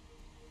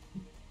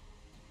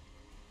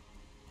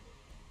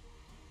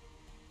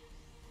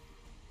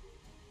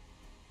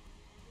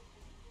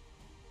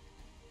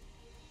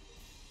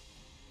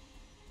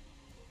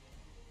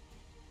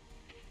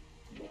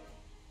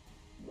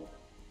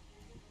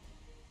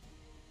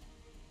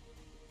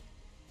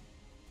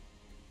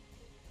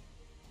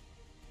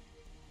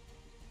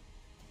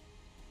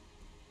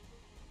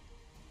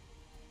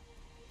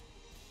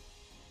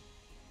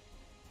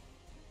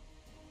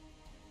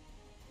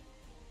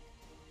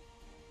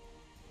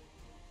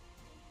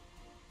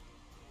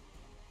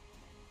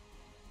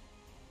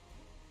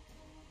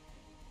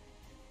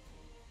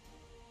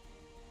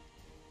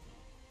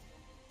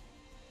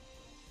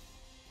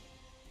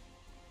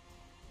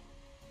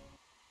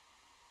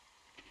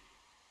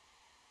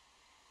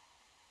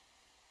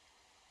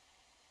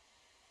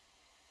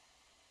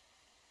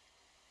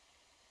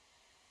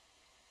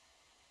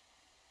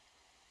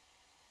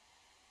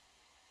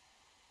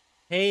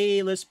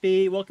 Hey,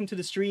 Lispy, welcome to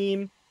the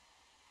stream.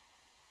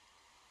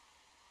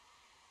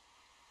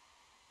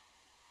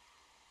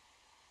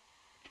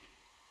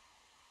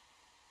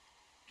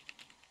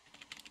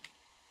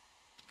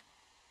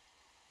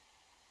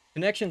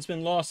 Connection's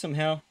been lost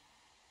somehow.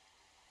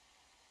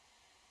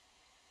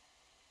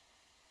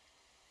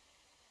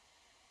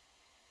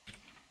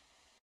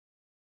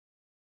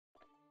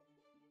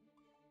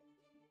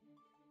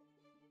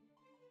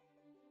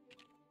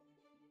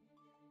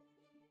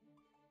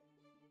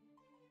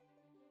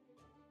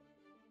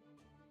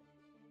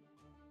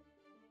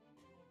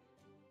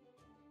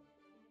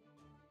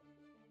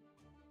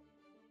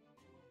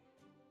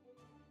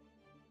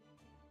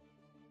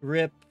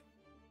 Rip.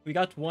 We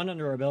got one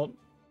under our belt.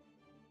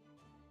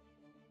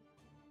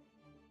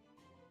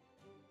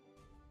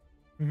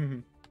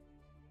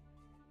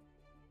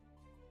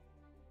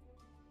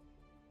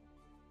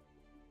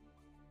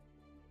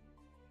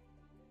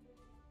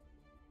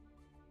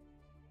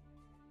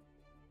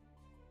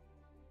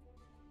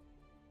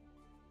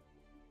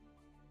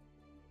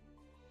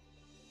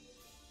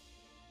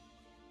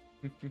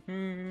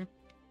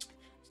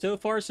 So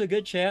far, so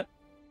good, chat.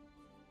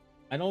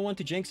 I don't want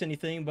to jinx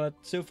anything, but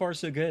so far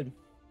so good.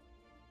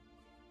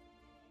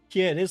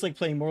 Yeah, it is like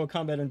playing Mortal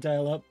Kombat on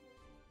dial-up.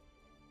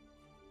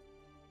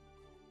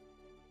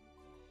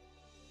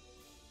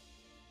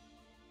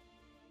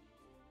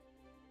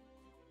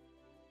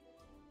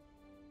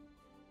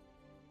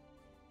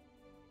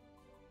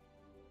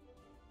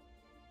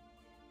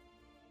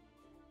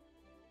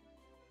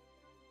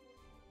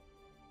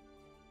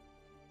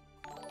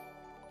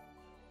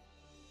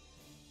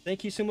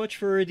 Thank you so much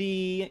for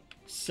the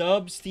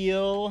sub,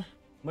 Steel.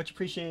 Much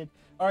appreciated.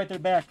 Alright, they're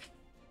back.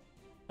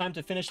 Time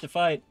to finish the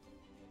fight.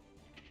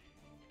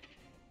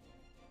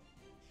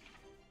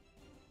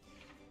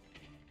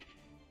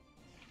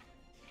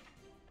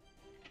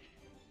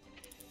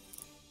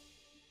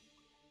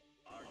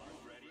 Are you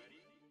ready?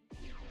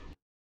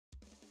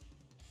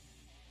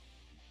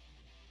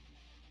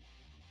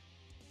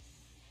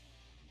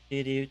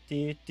 Do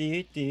do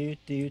do do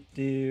do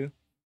do.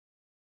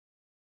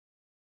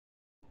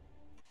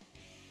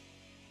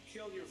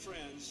 Kill your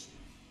friends.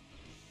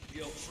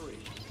 Guilt-free.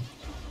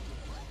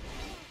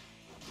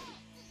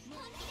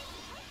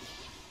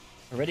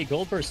 Already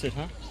gold bursted,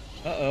 huh?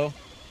 Uh-oh.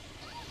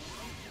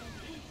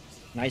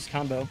 Nice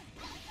combo.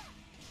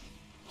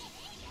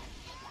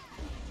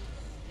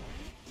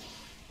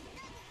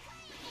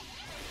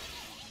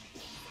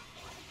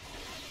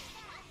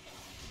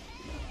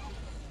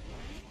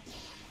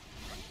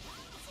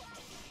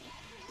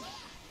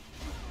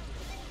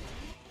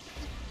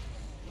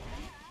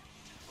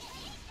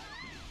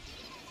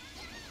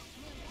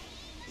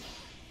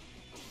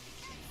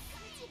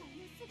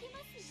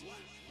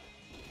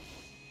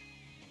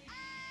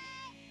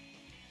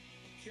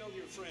 Kill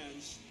your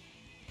friends.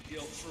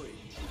 Guilt-free.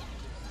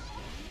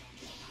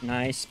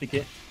 Nice,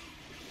 begin.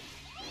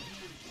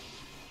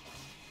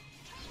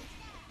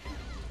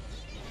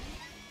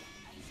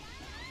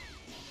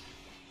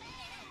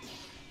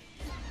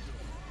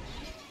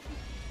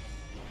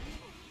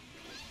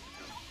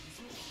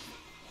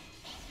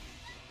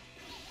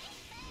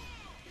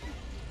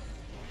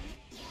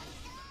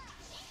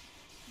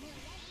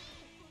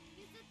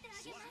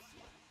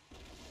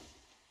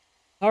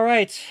 All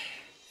right.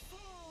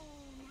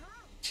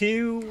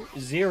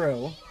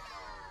 2-0.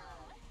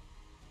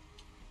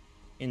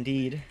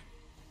 Indeed.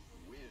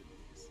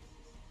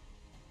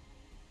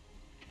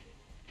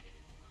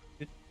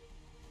 Good.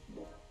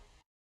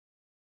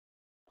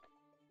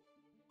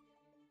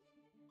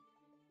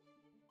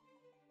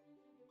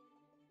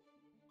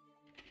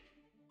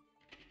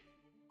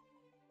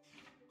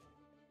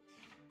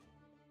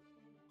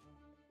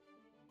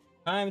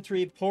 Time to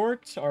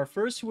report our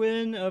first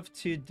win of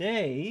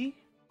today.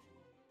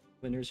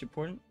 Winners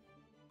report.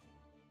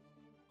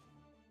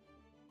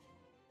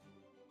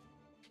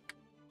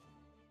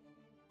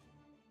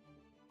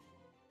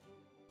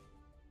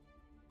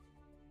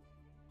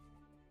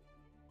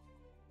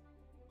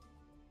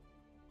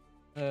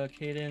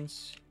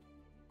 Cadence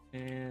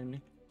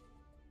and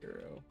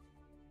Hero.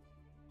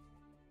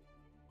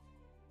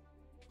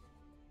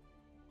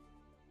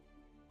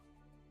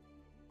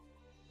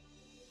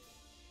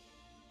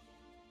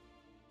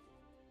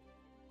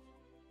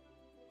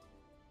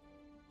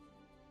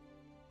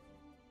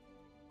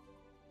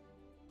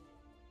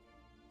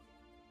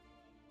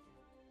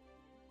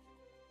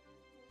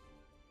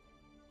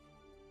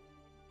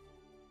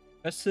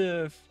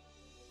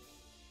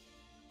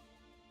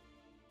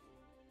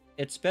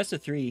 It's best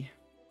of 3,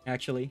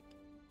 actually.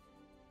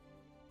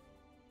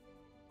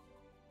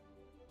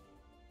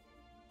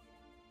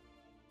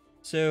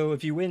 So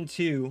if you win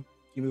 2,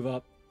 you move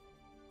up.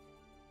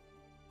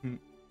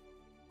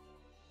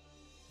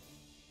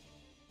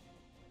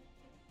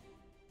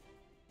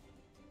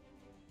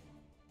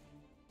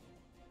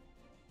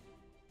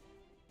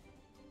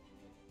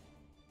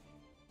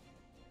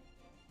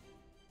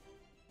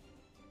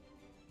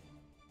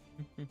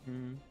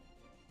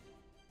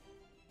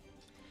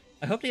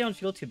 I hope they don't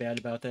feel too bad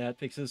about that,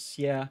 because,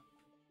 yeah.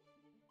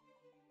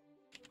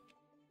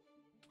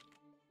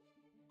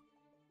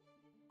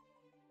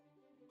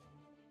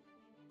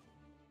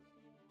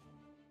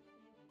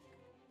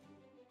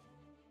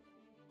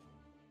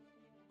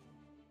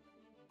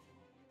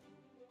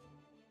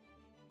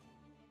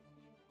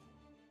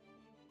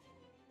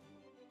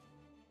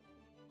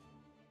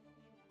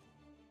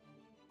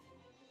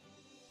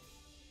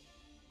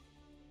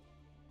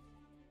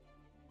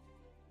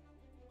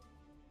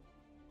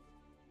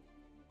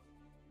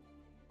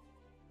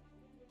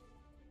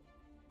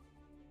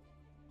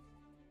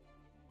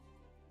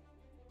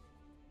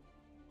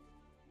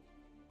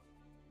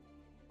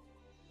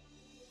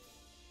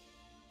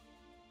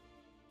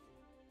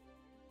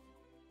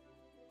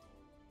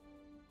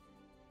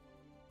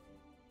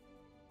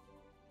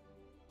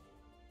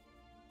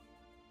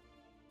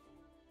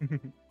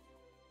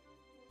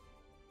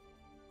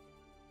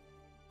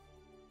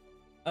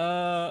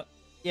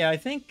 Yeah, I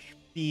think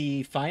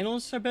the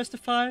finals are best of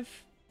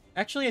 5.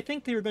 Actually, I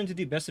think they were going to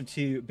do best of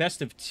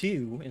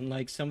 2 in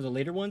like some of the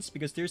later ones,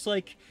 because there's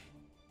like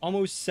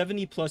almost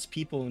 70 plus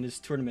people in this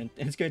tournament,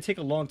 and it's going to take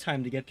a long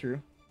time to get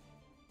through.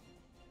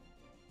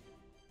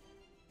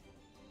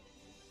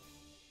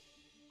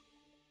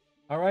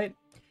 Alright.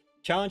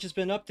 Challenge has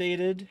been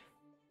updated.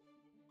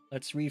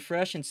 Let's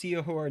refresh and see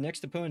who our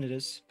next opponent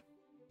is.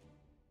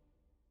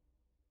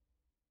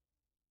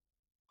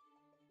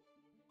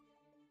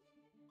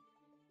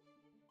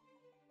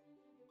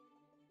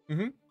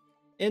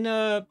 In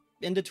the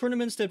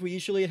tournaments that we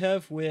usually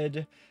have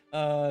with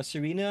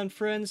Serena and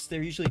friends,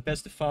 they're usually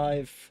best of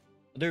 5.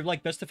 They're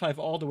like best of 5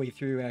 all the way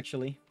through,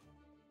 actually.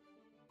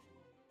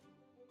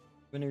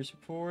 Winners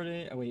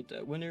reported. Oh wait,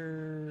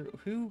 winner.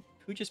 Who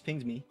just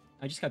pinged me?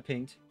 I just got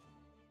pinged.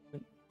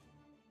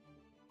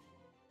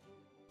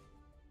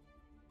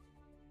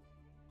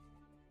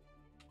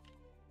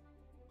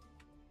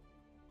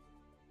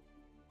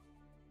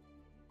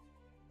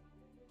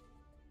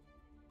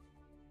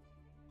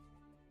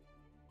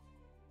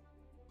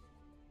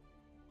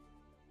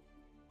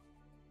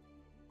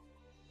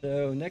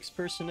 So next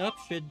person up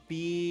should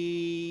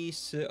be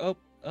up.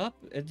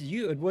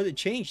 It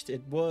changed.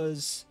 It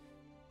was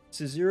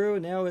Zero.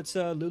 Now it's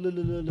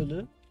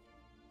Lulz.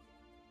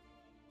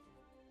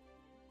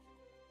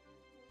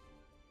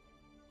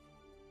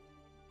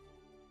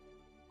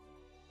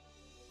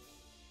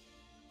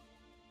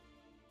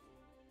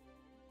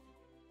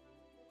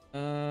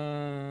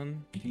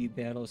 View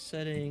battle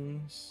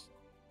settings.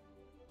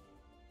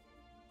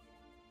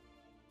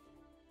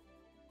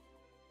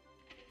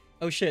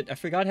 Oh shit, I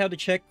forgot how to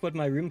check what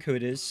my room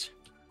code is.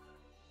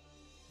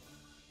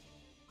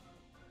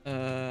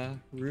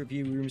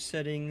 Review room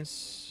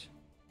settings.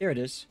 There it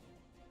is.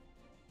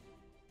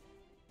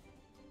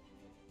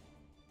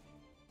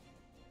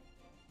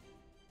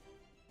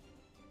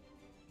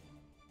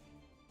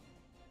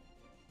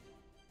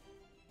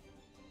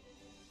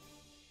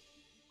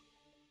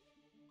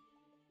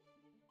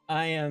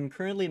 I am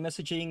currently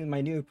messaging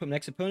my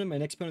next opponent. My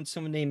next opponent is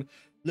someone named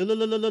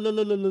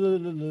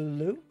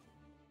Lulu,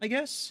 I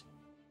guess.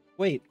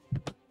 Wait.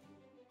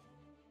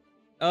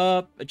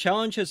 A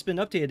challenge has been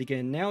updated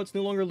again. Now it's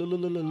no longer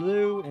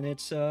Lulu, and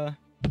it's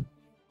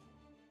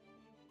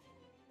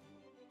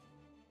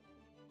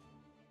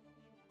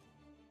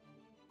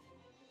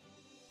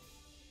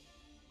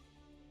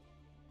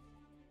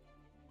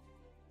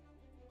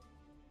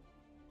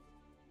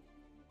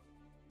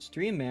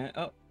Stream man.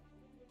 Oh.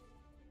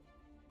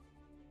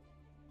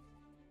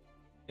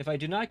 If I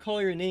do not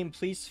call your name,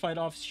 please fight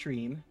off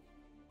stream.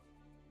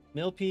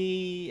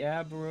 Milpy,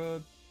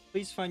 Abra,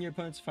 please find your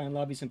opponents, find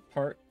lobbies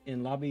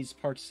in lobbies,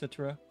 parts,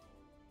 etc.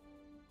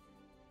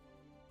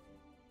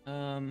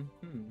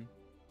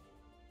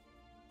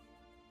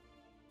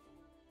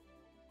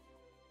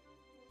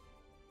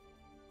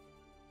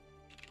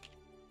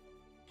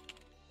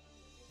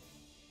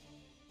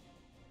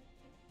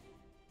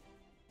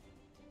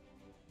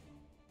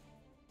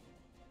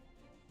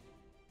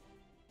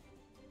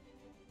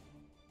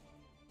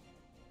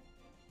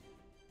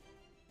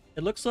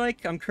 It looks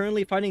like I'm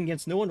currently fighting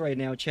against no one right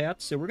now,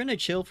 chat, so we're gonna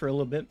chill for a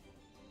little bit.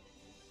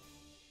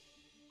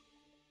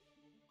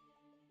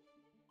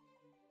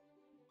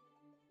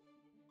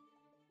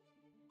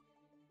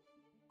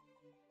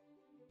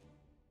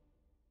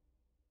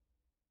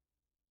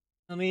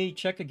 Let me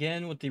check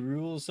again what the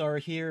rules are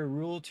here.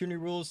 Tourney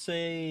rules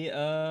say,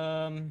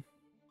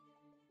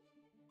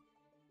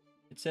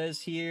 it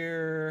says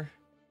here...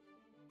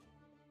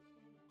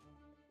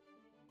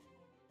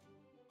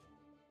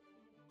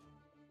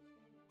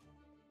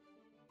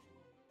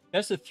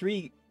 Best of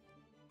 3...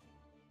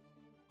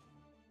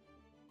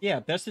 Yeah,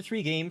 best of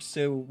 3 games,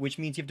 so which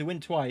means you have to win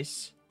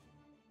twice.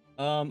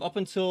 Up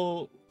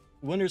until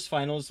winners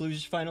finals,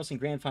 losers finals, and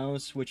grand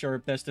finals, which are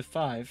best of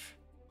 5.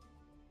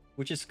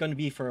 Which is going to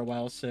be for a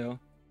while, so...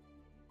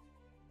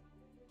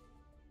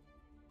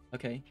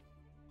 Okay.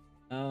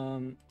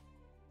 No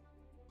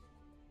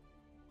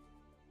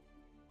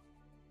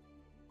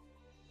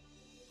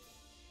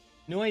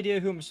idea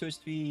who I'm supposed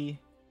to be...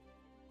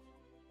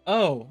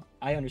 Oh,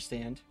 I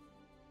understand.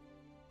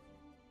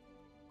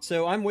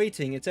 So I'm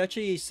waiting. It's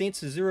actually Saint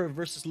Zero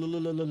versus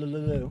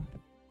Lulu.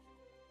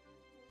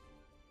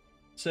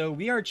 So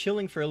we are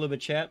chilling for a little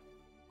bit, chat.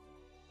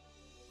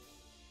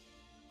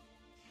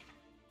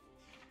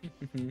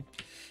 In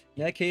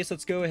that case,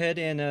 let's go ahead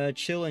and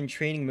chill in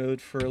training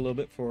mode for a little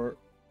bit for...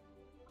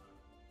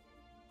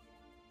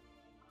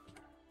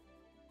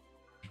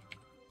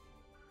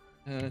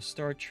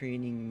 start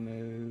training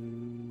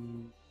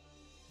mode...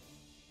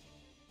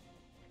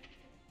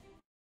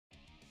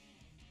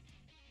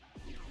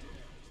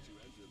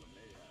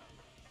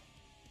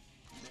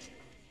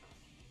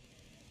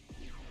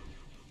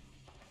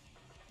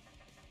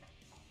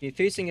 You're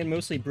facing in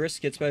mostly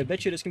briskets, but I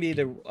bet you there's gonna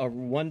be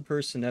one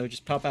person that would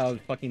just pop out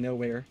of fucking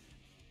nowhere.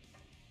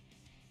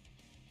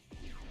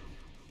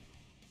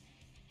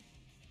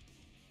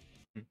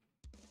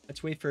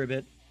 Let's wait for a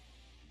bit.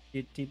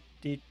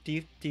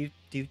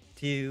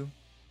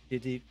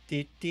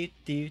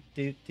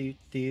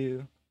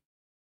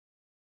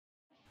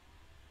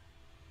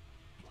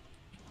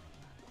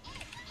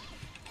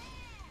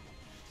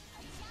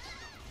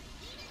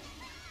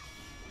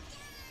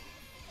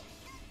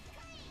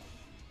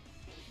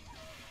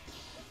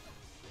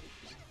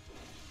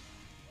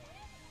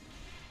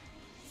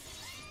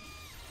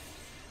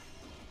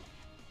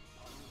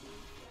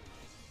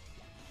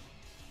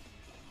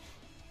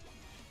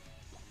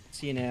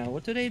 see now.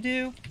 What do they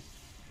do?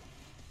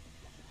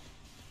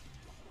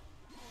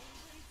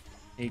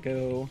 They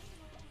go...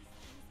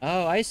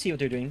 Oh, I see what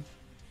they're doing.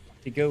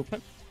 They go...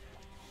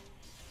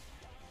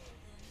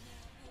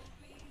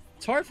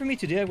 It's hard for me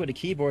to do that with a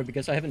keyboard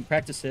because I haven't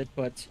practiced it,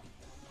 but...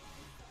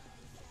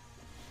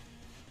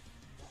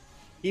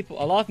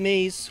 A lot of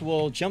Maze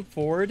will jump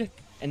forward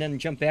and then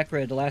jump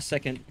backward at the last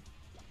second.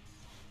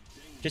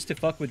 Just to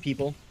fuck with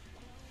people.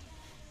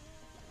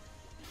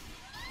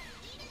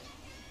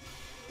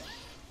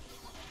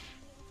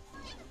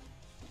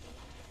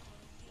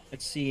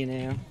 Let's see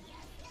now.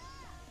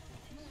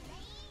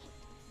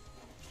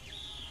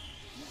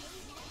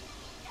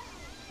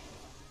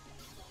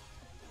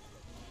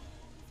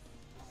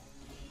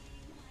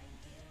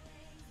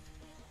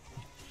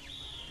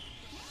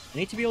 I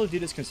need to be able to do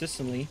this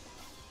consistently.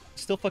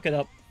 Still fuck it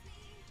up.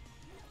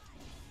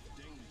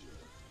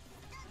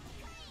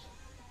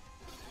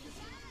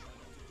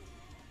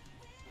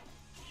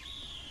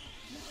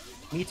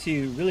 Need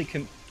to really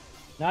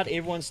not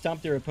everyone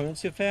stomp their opponent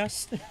so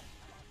fast.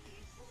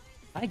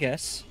 I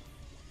guess.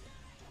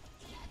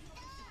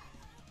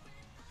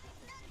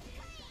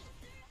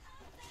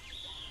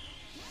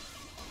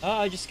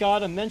 I just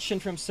got a mention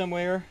from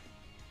somewhere.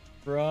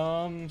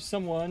 From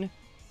someone.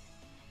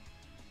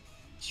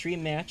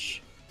 Stream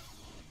match.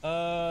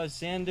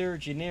 Xander,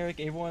 generic,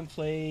 everyone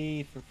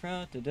play for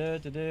front,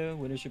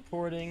 winners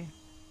reporting.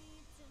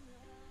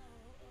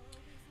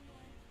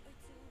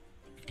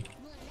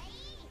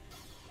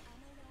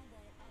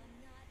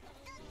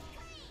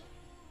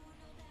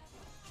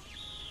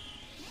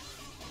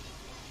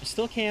 I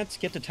still can't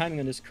get the timing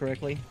on this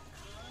correctly.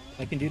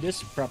 I can do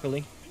this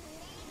properly.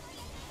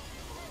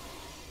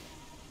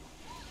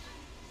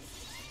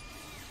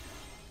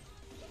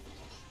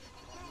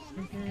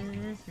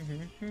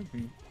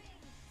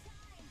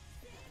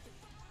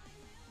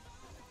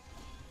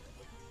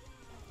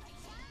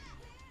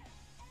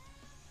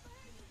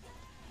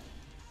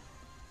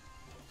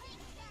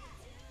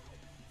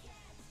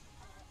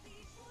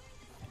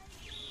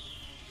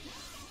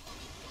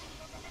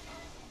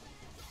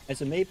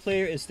 As a Mei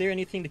player, is there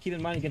anything to keep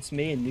in mind against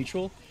Mei in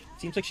neutral?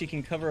 Seems like she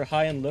can cover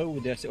high and low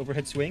with this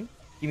overhead swing.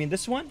 You mean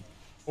this one?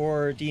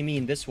 Or do you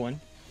mean this one?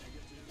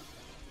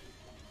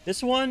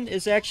 This one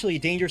is actually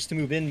dangerous to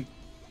move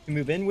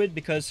in with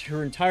because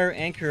her entire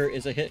anchor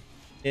is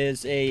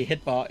a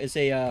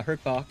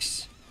hurt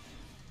box.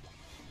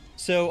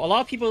 So a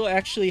lot of people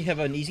actually have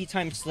an easy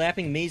time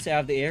slapping Meis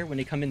out of the air when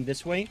they come in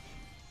this way,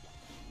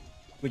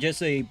 with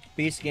just a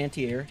basic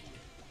anti-air.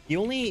 The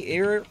only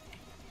air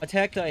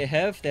attack that I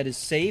have that is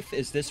safe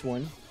is this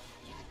one.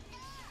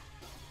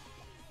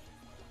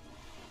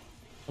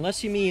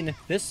 Unless you mean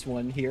this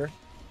one here.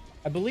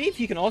 I believe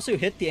you can also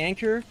hit the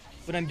anchor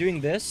when I'm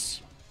doing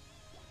this.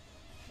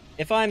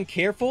 If I'm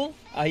careful,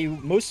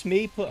 most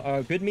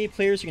good Mei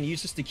players are going to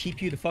use this to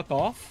keep you the fuck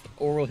off,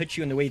 or will hit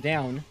you on the way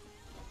down,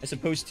 as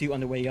opposed to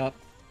on the way up.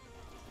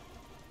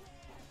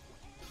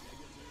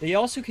 They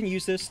also can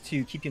use this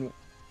to keep you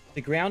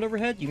the ground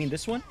overhead. You mean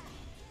this one?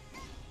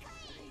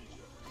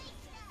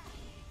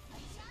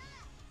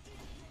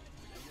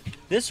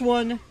 This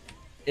one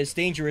is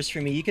dangerous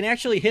for me. You can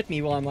actually hit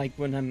me while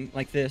when I'm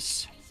like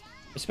this,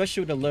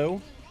 especially with a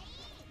low.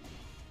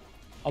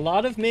 A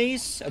lot of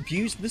Meis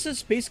abuse. This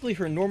is basically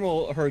her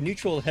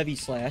neutral heavy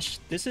slash.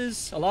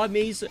 A lot of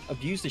Meis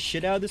abuse the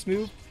shit out of this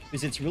move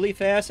because it's really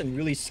fast and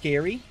really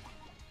scary.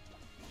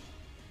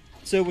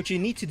 So what you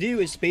need to do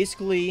is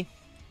basically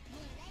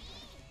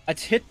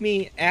hit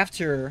me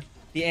after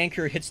the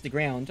anchor hits the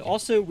ground.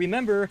 Also,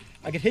 remember,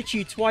 I could hit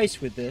you twice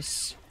with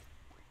this.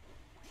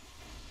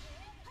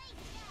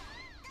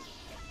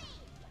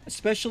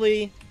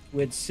 Especially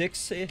with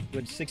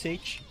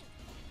 6H.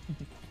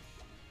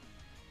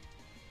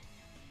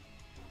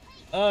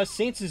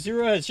 Saints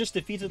Zero has just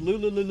defeated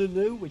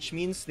Lulu, which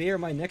means they are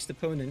my next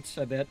opponent,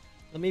 I bet.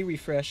 Let me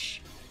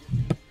refresh.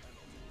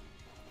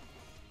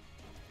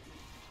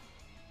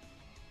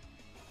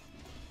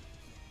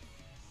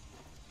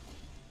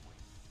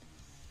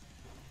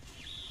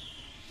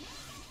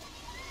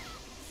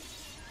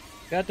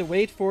 Got to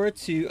wait for it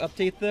to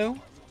update, though.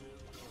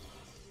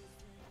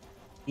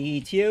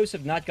 The TOs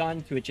have not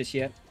gone to it just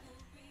yet.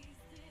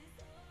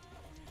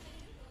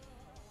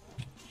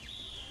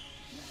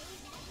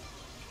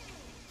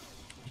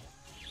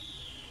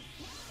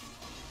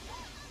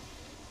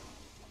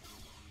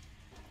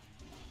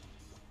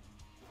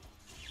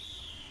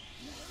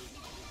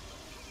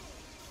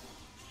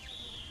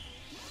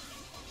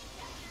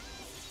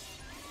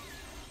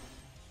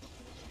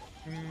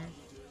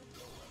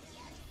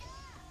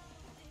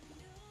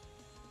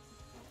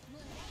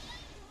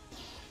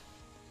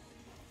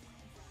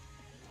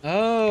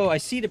 Oh, I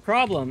see the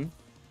problem.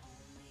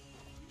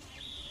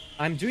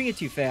 I'm doing it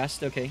too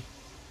fast. Okay.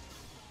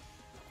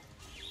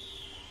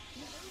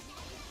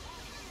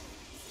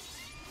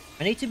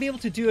 I need to be able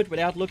to do it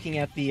without looking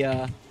at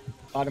the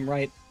bottom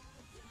right.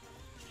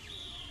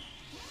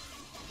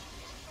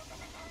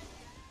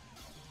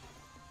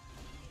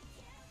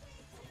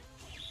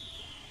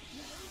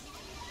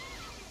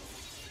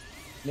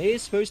 May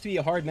is supposed to be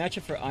a hard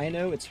matchup for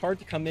Ino. It's hard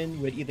to come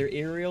in with either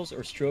aerials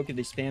or stroke if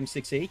they spam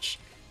 6H.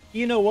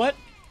 You know what?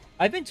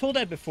 I've been told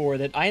that before,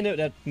 that Ino,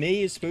 that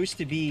May is supposed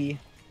to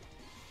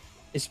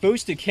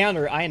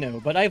counter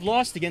Ino, but I've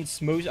lost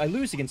against most, I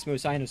lose against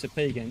most Inos I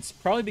play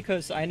against. Probably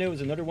because Ino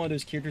is another one of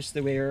those characters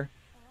where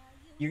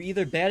you're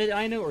either bad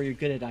at Ino or you're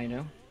good at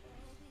Ino.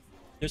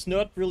 There's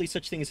not really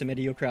such thing as a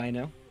mediocre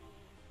Ino.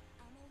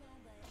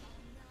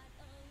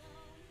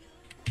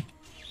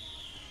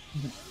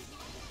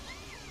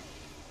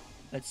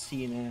 Let's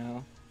see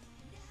now.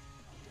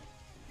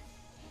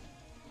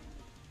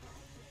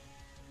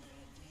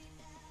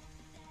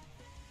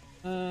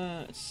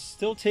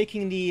 Still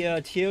taking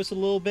the TOs a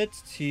little bit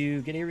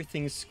to get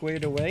everything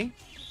squared away.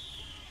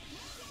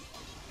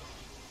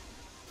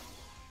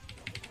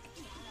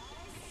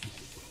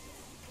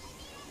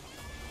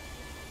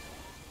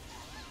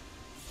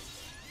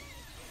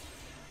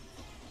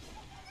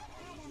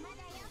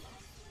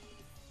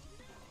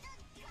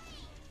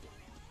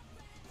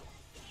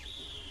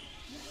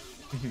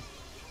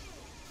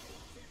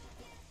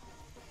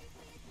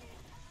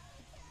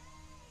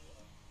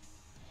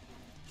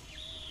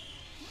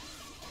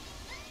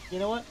 You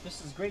know what?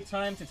 This is a great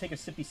time to take a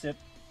sippy sip.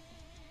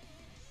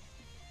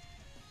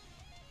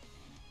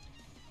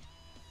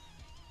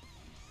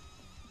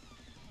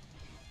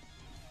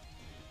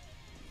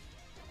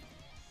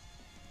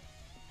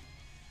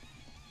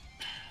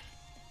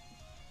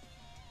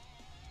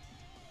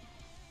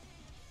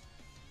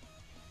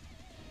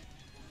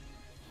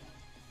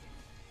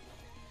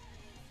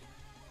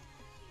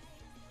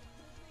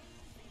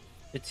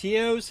 The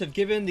TOs have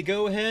given the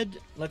go-ahead.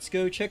 Let's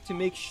go check to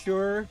make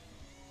sure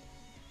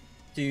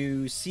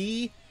to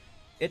see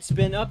it's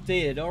been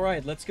updated.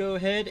 Alright, let's go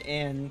ahead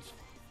and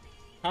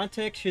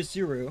contact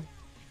Shizuru.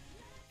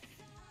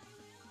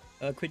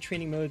 Quit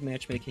training mode,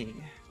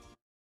 matchmaking.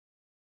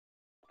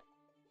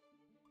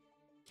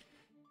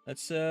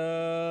 Let's,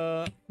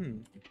 edit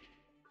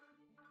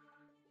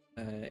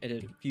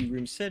a few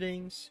room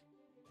settings.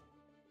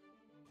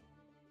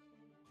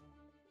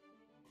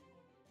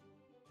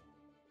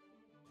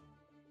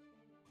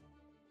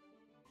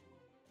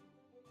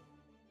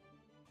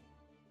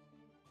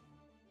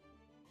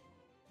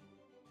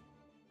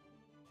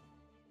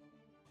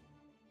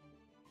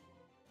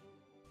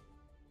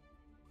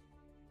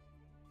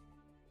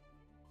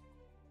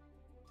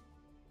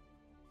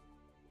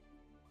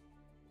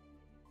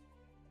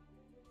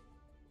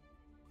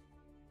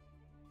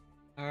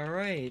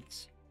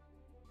 Alright.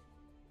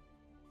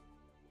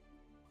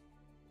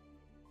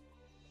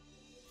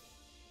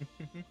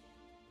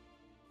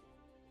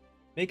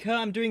 Mika,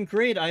 I'm doing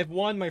great. I've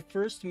won my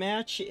first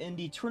match in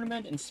the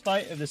tournament in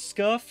spite of the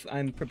scuff.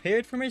 I'm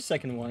prepared for my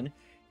second one.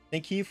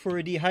 Thank you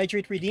for the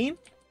Hydrate Redeem.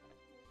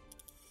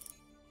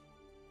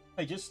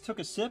 I just took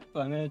a sip.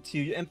 I'm going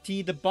to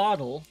empty the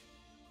bottle.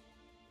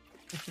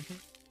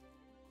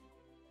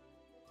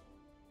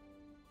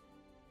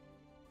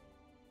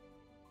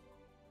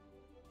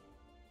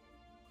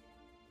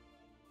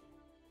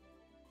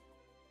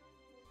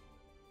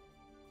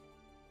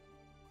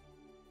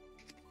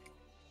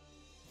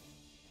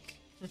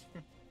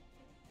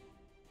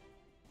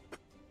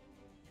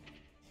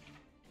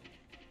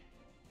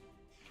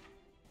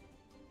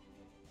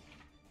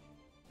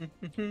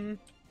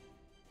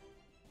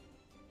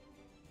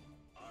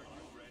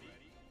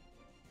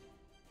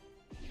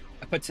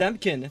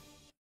 Potemkin.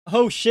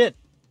 Oh shit.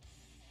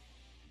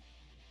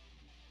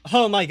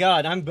 Oh my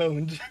god, I'm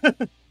boned.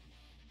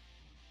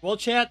 Well,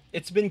 chat,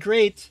 it's been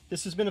great.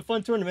 This has been a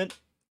fun tournament.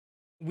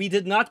 We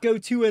did not go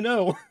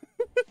 2-0.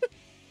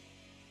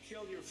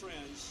 Kill your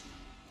friends.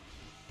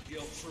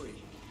 Guilt-free.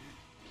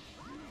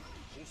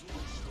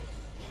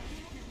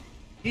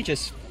 He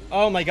just...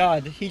 Oh my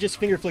god, he just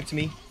finger flicked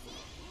me.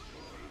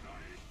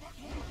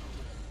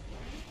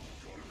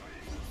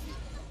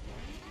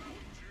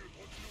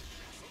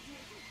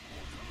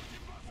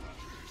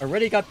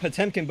 Already got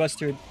Potemkin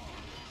busted.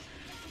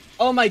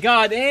 Oh my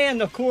god,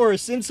 and of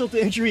course, insult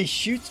to injury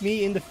shoots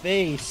me in the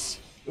face.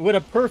 With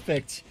a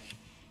perfect.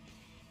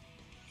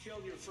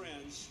 Kill your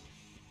friends.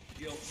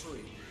 Guilt-free.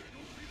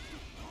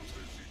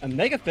 A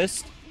Mega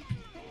Fist.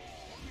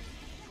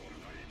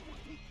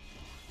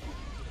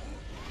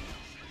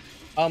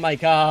 Oh my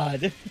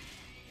god.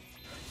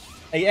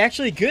 A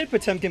actually good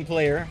Potemkin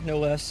player, no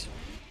less.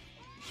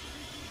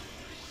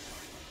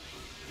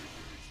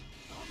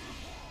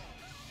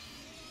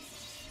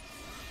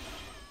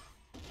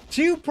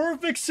 Two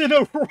perfects in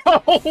a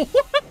row!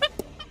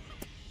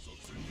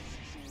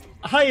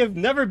 I have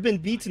never been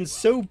beaten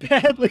so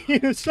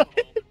badly.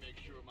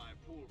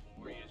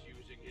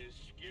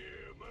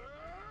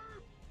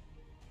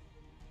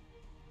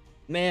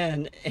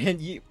 Man, and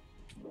you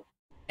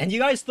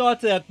guys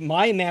thought that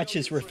my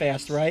matches were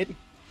fast, right?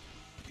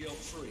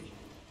 Guilt-free.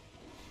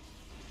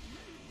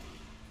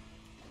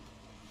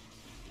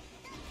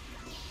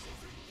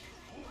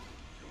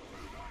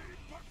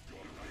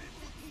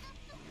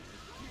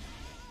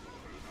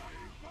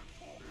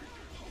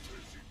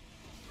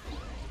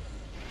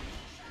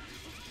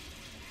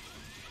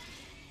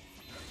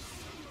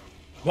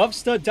 Buff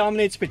Stud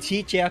dominates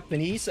Petite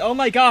Japanese. Oh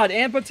my god,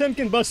 and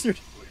Potemkin Buster.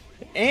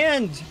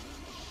 And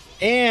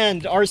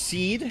our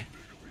seed.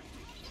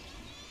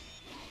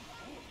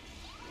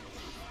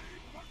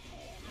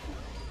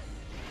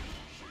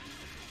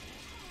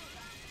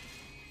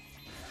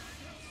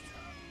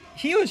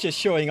 He was just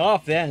showing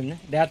off then,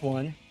 that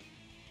one.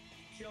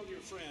 Kill your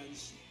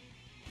friends,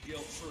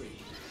 guilt-free.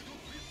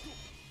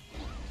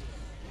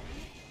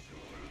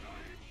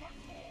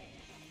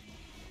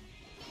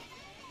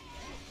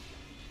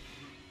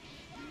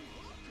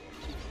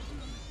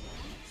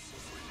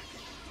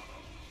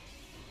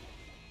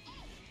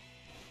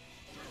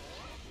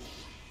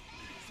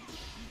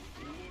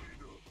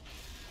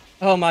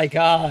 Oh my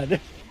god.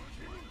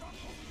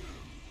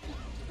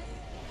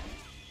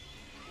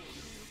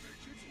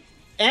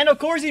 And of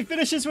course he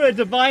finishes with a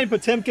Divine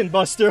Potemkin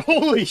Buster.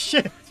 Holy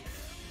shit.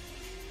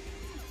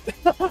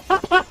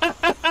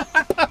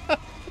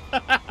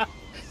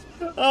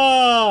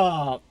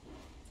 Oh.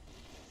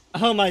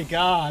 Oh my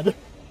god.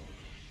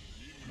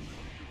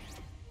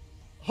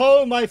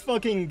 Oh my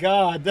fucking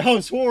god. That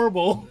was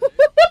horrible.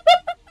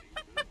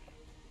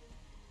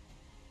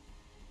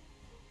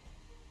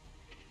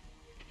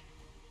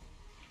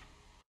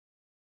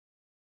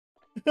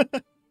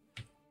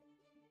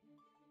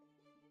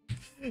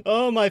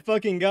 Oh my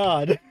fucking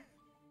god.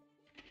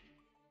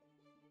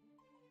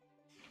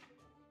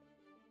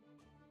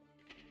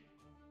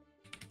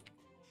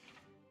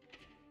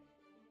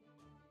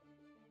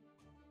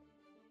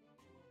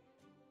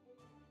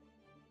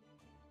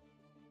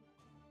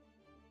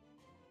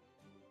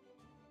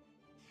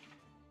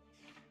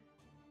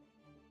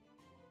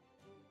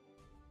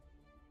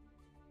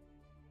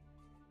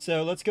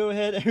 So let's go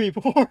ahead and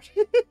report.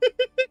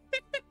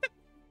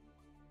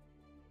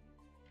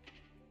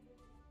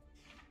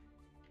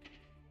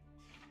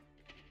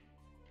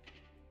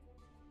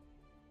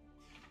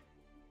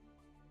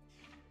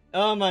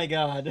 Oh my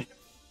god.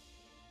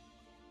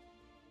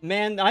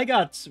 Man, I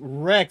got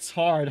wrecked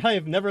hard. I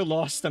have never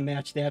lost a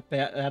match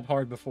that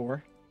hard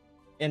before.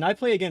 And I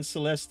play against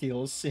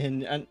Celestials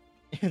in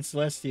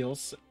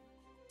Celestials.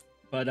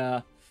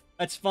 But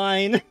that's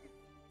fine.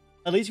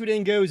 At least we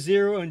didn't go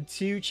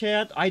 0-2,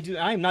 chat.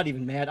 I'm not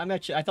even mad. I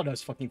thought that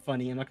was fucking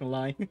funny, I'm not gonna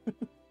lie.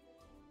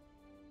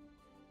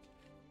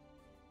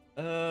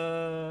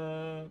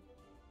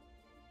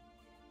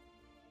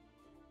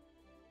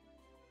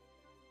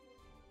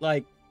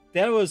 Like,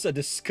 that was a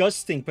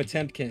disgusting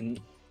Potemkin.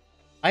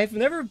 I've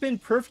never been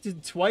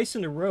perfected twice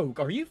in a row.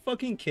 Are you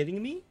fucking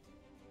kidding me?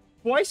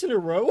 Twice in a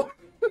row?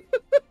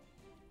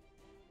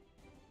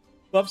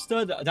 Buff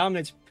Stud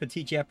dominates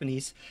Petite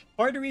Japanese.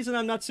 Part of the reason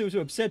I'm not so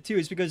upset too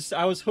is because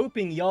I was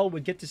hoping y'all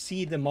would get to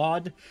see the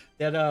mod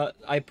that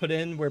I put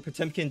in where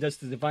Potemkin does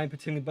the Divine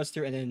Potemkin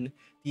Buster and then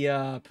the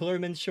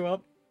Pillarmen show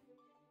up.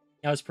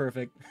 That was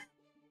perfect.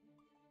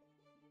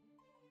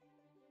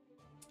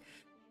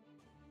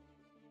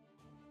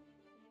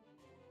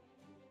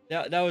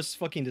 That was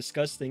fucking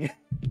disgusting.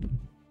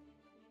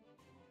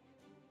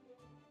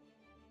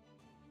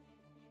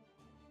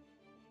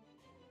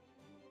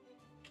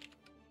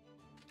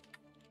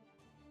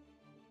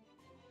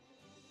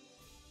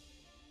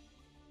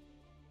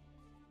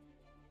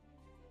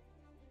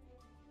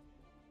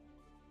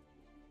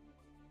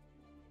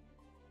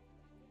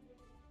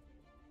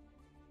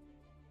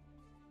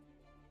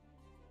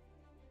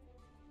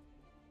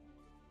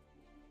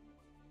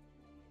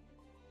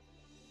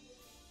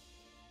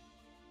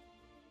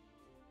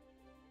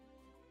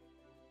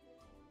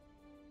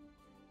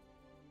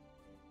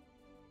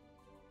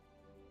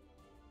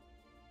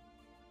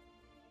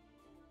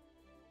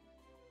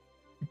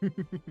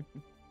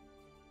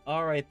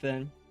 Alright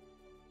then.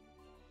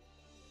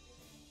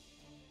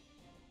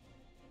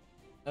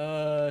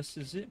 This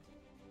is it.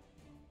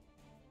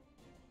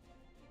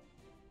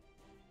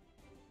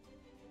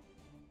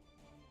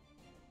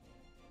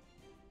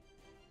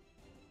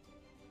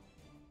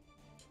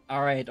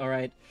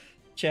 Alright.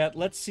 Chat,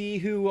 let's see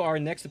who our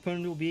next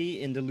opponent will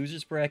be in the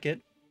loser's bracket.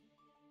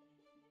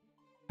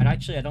 And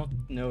actually, I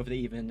don't know if they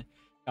even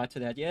got to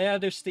that. Yeah,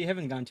 they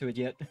haven't gone to it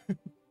yet.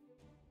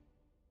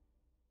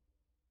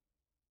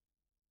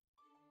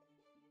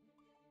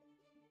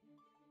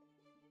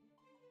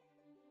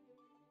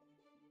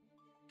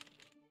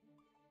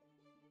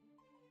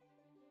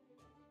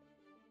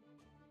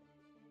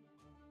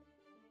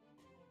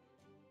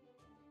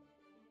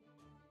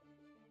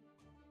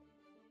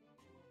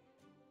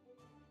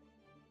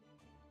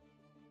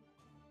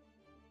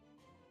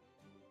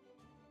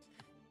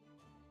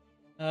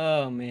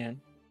 Oh,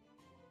 man.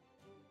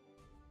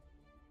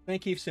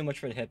 Thank you so much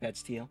for the headpad,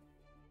 Steel.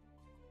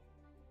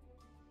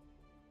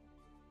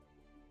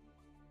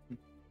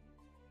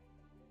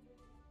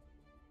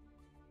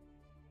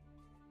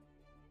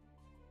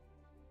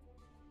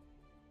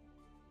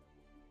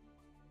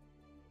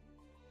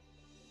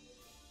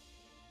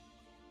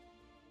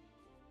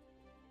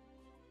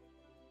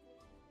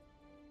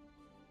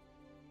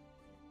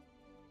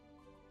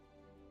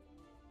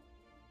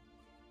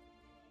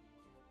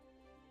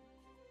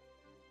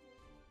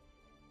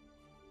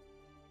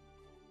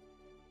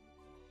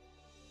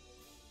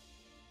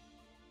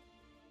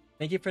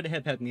 Thank you for the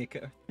head pack,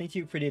 Mika. Thank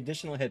you for the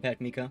additional head pack,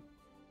 Mika.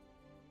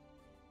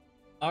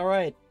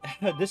 Alright,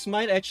 this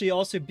might actually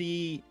also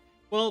be...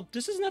 Well,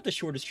 this is not the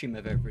shortest stream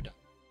I've ever done.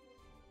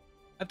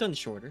 I've done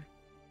shorter.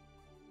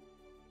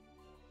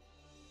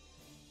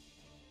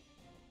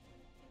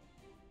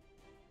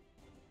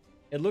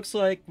 It looks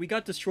like we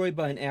got destroyed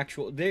by an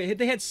actual...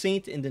 They had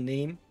Saint in the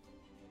name.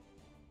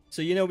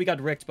 So, you know, we got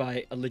wrecked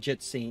by a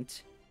legit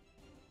Saint.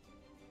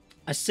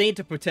 A Saint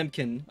of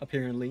Potemkin,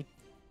 apparently.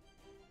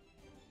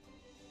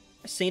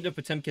 A Saint of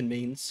Potemkin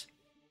mains.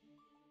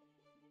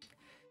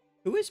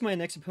 Who is my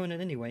next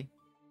opponent anyway?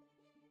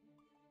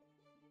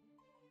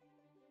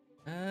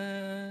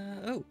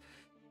 Oh.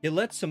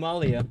 Gillette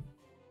Somalia.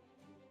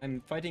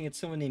 I'm fighting at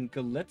someone named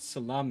Gillette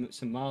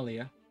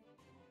Somalia.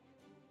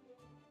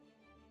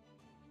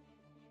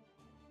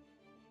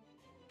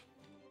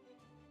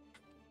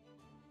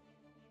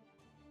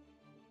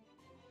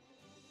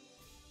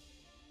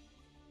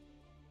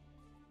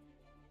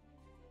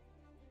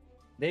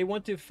 They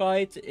want to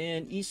fight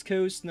in East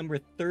Coast number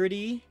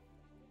 30.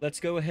 Let's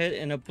go ahead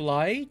and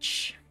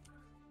oblige.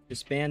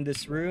 Just ban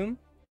this room.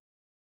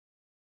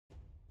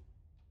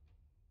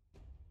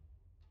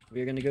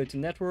 We're gonna go to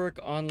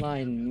network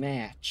online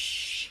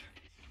match.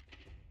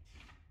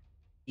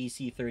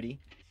 EC30.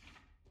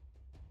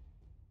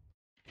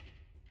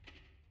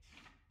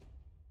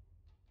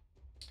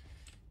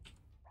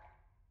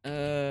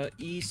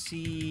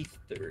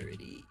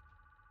 EC30.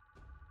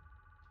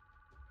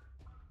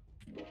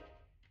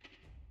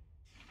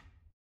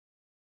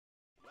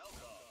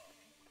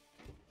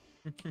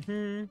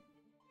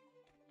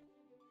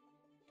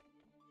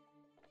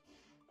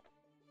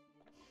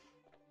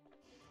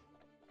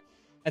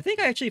 I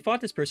think I actually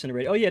fought this person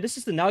already. Oh yeah, this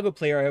is the Nago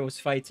player I was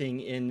fighting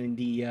in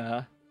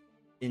the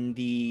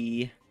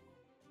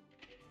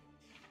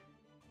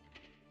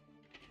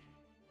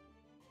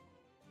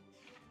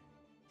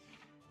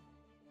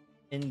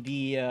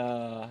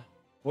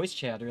voice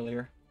chat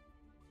earlier.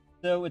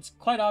 So it's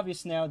quite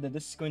obvious now that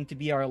this is going to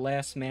be our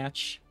last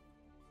match.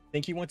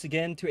 Thank you once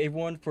again to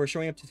everyone for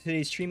showing up to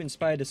today's stream in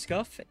spite of the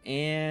scuff,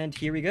 and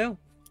here we go.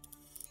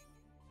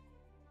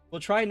 We'll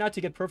try not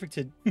to get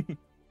perfected.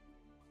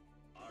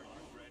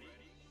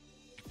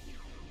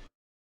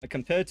 A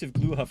competitive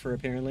glue huffer,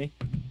 apparently.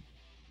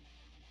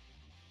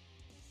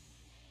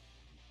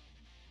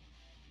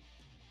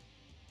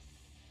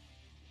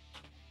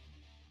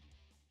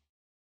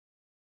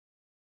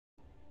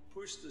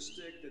 Push the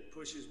stick that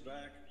pushes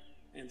back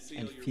and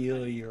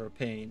feel, your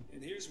pain.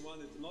 And here's one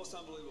that the most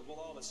unbelievable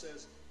all that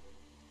says,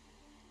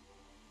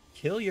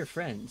 kill your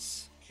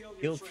friends.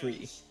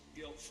 Guilt-free.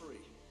 Guilt-free.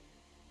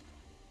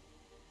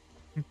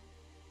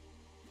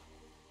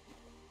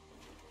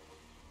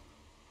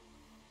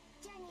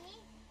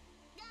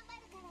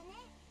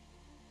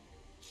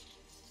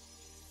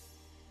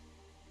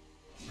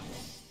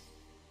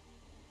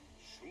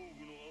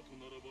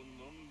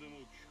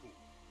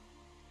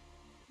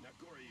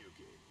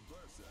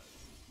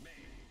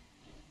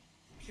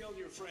 Kill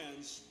your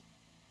friends,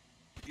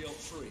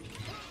 guilt-free.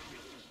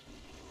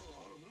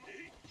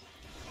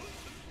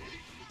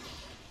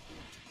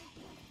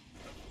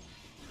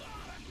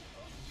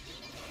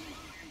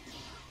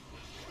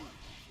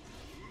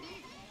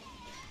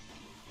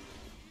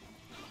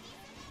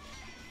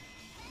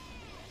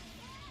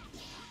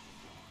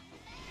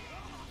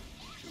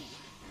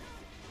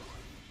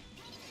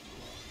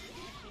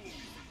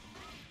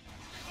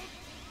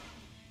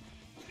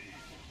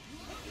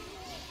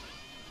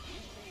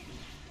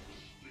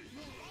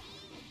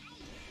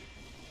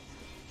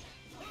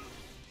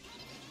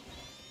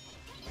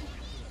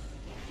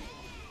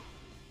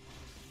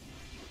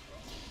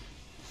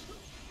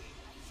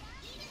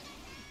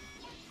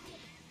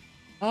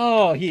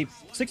 Oh, he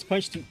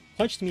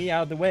punched me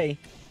out of the way.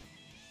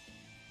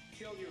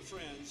 Kill your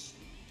friends,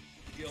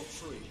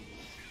 guilt-free.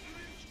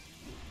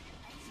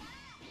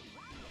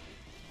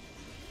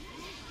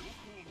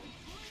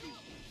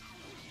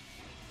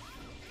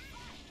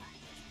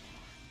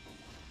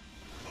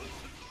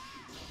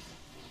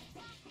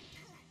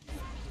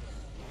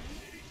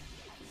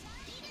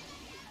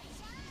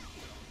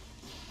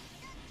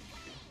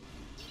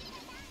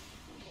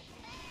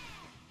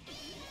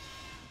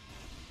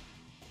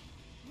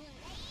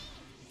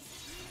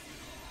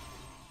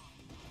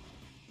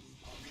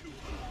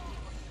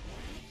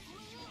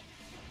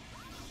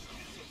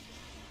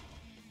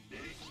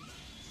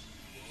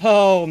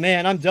 Oh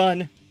man, I'm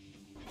done.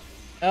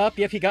 Up,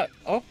 yep, he got.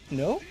 Oh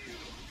no,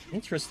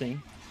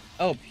 interesting.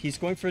 Oh, he's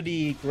going for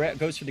the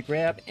goes for the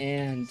grab,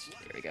 and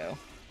there we go.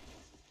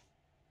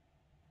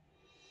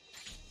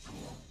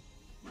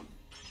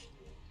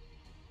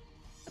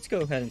 Let's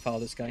go ahead and follow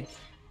this guy.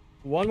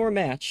 One more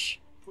match.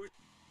 If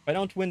I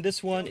don't win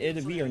this one,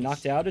 we are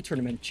knocked out of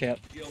tournament, chat.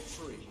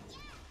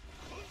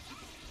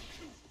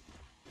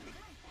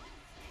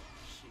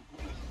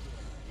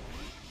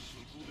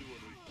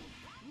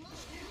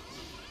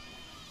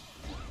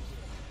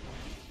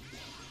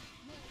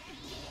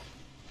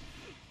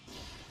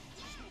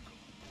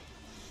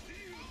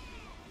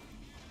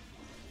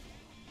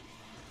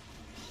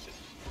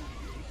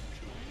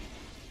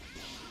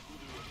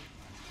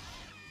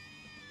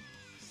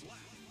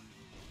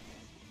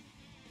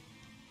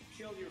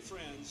 Kill your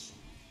friends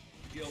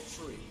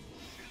guilt-free.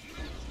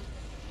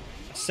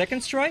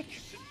 Second strike?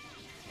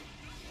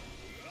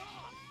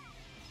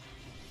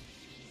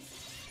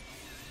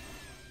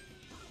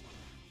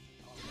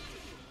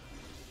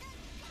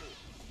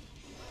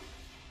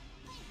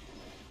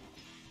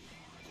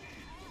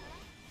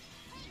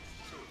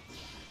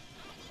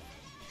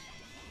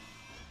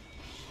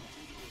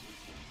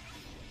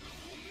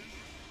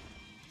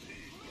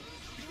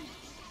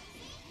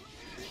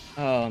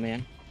 Oh,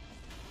 man.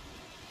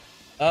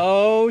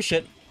 Oh,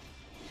 shit.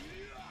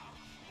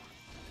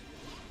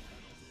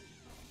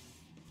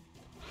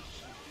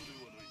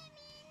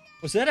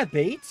 Was that a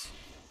bait?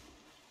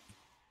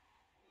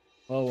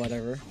 Oh,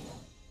 whatever.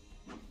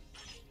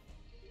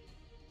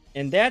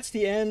 And that's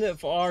the end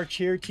of our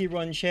charity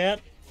run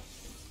chat.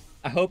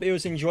 I hope it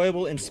was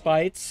enjoyable in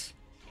spite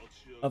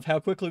of how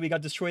quickly we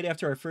got destroyed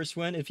after our first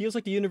win. It feels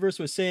like the universe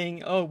was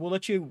saying, "Oh, we'll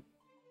let you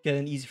get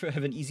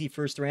have an easy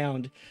first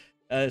round,"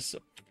 as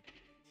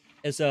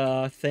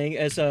a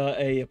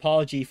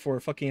apology for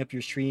fucking up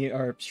your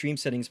stream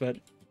settings, but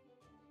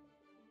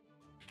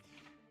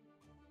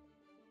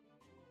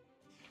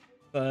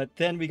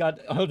then we got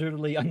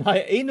utterly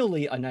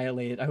anally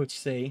annihilated, I would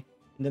say,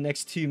 in the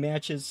next two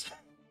matches.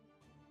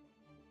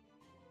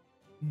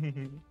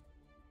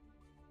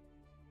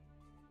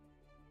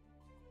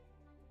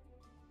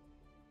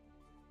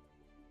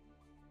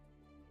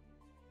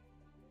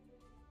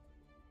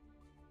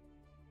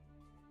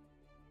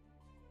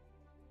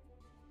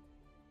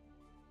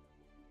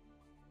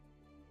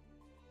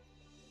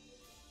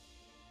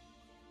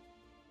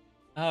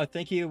 Oh,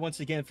 thank you once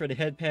again for the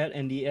head pat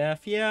and the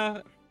F.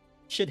 Yeah,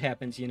 shit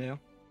happens, you know.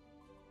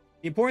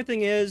 The important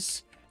thing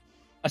is,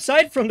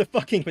 aside from the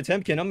fucking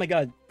Potemkin, oh my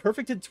god,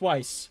 perfected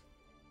twice.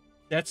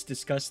 That's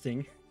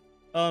disgusting.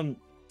 Thank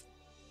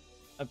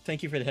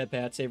you for the head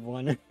pats,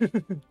 everyone.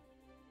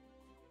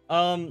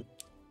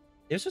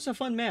 This was a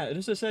fun match.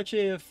 This was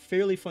actually a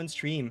fairly fun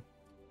stream.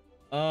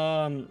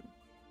 In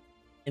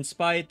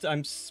spite,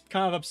 I'm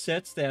kind of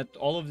upset that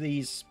all of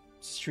these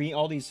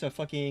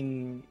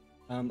fucking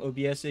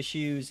OBS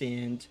issues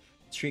and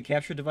stream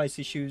capture device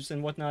issues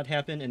and whatnot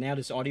happened, and now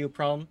this audio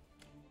problem.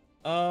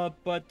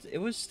 But it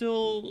was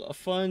still a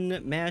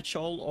fun match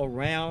all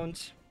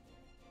around.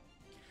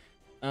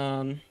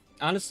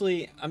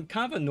 Honestly, I'm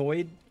kind of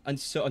annoyed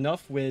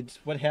enough with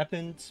what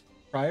happened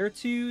prior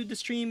to the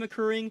stream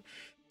occurring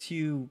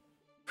to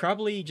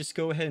probably just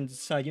go ahead and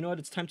decide, you know what,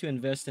 it's time to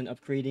invest in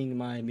upgrading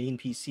my main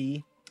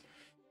PC.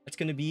 It's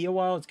gonna be a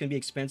while, it's gonna be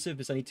expensive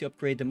because I need to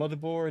upgrade the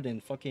motherboard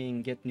and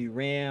fucking get new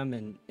RAM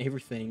and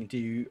everything,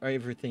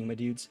 my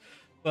dudes.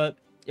 But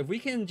if we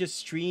can just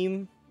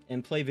stream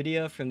and play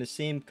video from the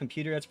same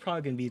computer, that's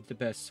probably gonna be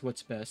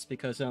what's best,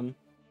 because dual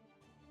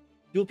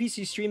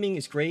PC streaming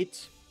is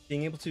great.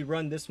 Being able to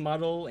run this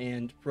model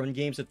and run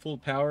games at full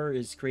power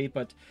is great,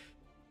 but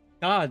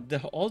god,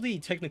 all the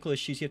technical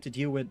issues you have to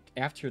deal with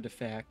after the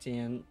fact,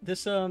 and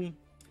this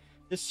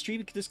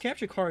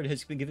capture card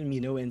has been giving me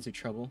no ends of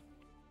trouble.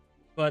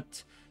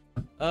 But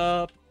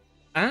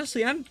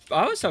honestly, I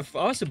was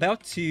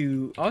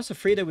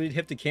afraid I would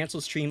have to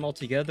cancel stream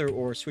altogether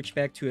or switch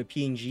back to a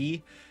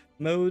PNG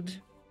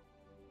mode.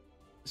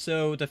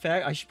 So the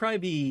fact, I should probably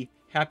be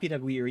happy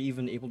that we are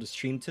even able to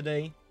stream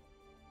today.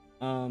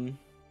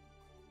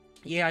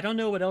 Yeah, I don't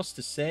know what else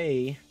to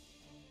say.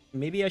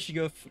 Maybe I should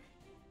go.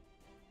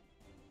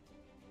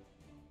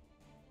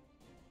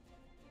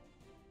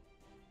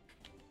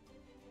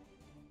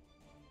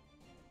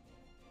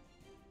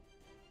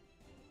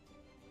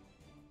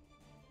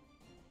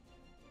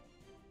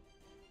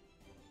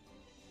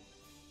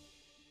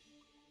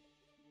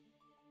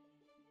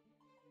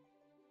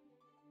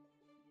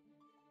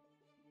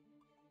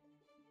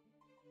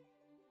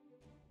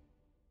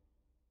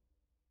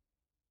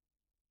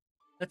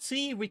 Let's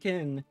see if we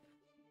can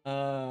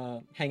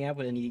hang out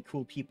with any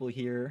cool people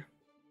here.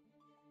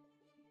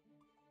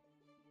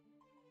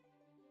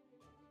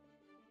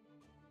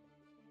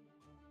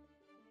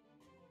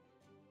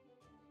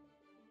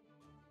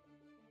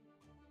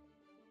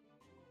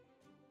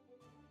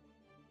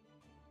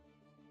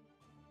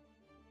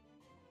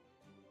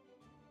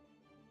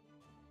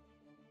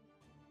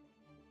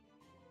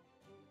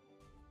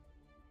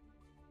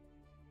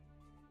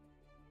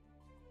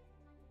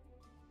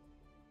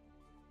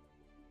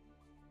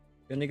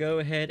 Gonna go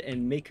ahead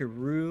and make a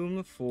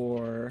room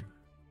for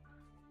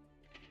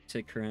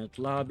exit current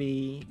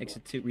lobby,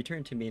 exit to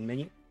return to main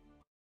menu.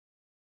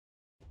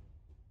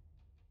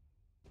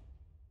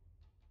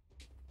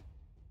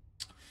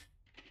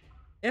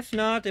 If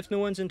not, if no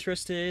one's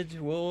interested,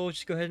 we'll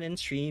just go ahead and end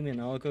stream and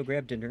I'll go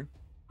grab dinner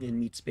in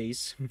meat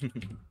space.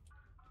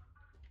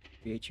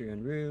 Create your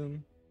own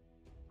room.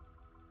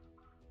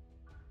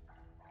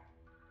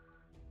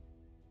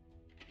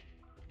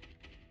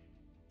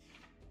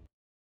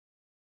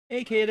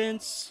 Hey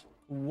Cadence,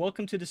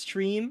 welcome to the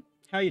stream.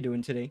 How you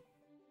doing today?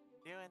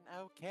 Doing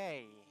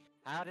okay.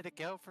 How did it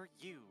go for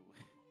you?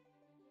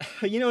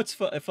 You know, it's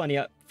funny.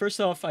 First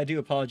off, I do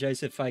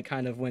apologize if I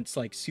kind of went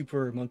like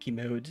super monkey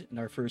mode in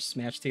our first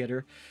match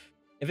together.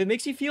 If it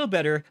makes you feel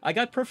better, I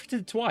got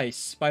perfected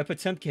twice by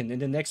Potemkin in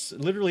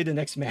literally the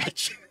next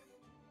match.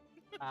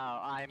 Oh,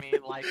 I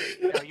mean, like,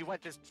 you know, you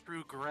went just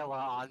true gorilla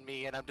on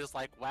me, and I'm just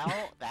like,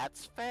 well,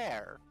 that's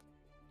fair.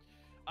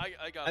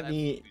 I got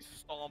absolutely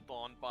stomped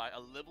on by a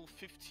level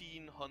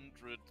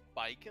 1500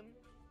 Baiken,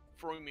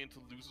 throwing me into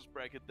losers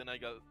bracket. Then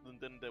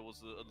there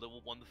was a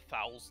level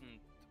 1000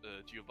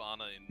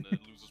 Giovanna in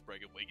losers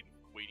bracket waiting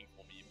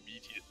for me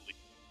immediately.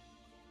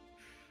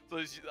 So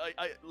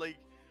I like,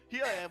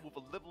 here I am with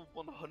a level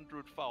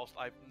 100 Faust.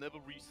 I've never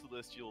reached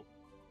Celestial,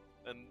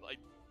 and I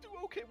do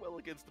okay well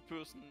against a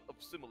person of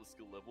similar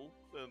skill level,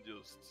 and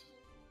just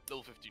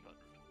level 1500.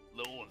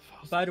 Level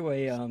 1000. By the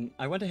way,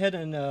 I went ahead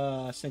and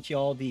sent you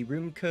all the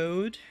room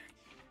code.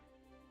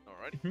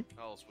 Alright,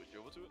 I'll switch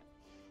over to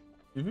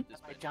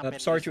it.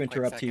 Sorry to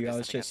interrupt you. I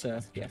was just yeah.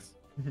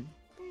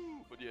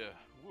 But yeah,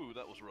 woo,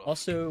 that was rough.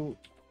 Also,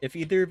 if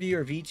either of you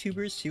are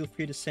VTubers, feel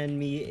free to send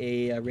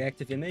me a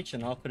reactive image,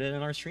 and I'll put it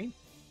in our stream.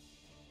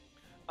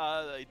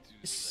 They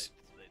don't.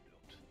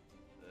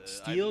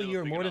 Steel,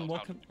 you're more than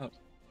welcome. Oh.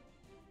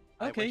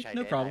 Okay,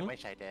 no problem. I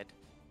wish I did.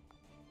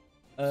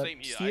 Same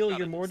here. Steel,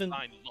 you're more than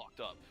locked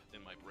up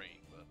in my brain,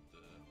 but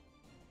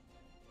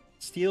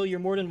Steel, you're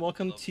more than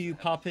welcome to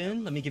pop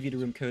in. Let me give you the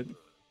room code.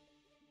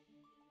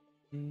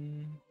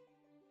 Hold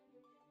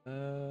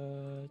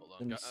on,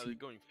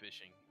 going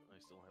fishing. I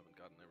still haven't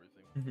gotten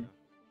everything.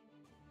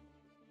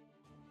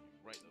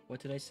 Right. What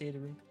did I say to the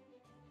room?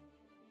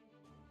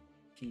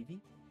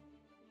 TV.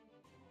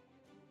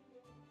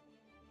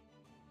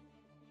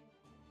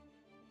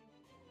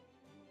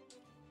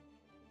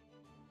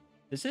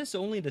 This is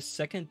only the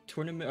second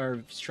tournament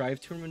or Strive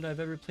tournament I've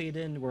ever played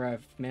in where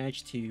I've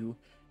managed to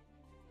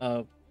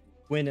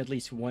win at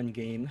least one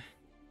game.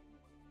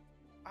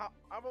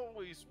 I've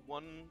always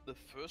won the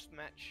first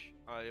match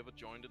I ever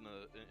joined in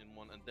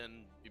one, and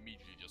then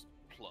immediately just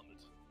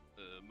plummet.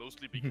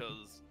 Mostly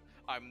because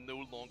I'm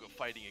no longer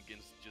fighting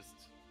against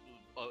just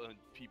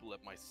people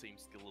at my same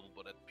skill level,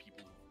 but at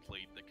people who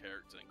played the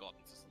character and got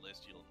into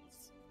Celestial in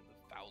the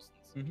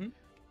thousands.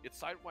 It's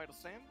Sidewinder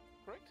Sam,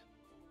 correct?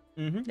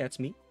 That's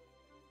me.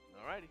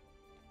 Alrighty.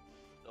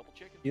 Double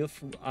checking.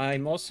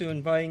 I'm also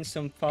inviting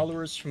some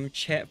followers from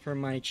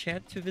my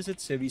chat to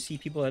visit, so if you see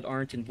people that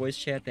aren't in voice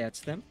chat, that's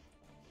them.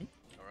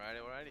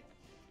 Alrighty.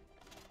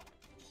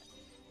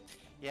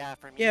 Yeah,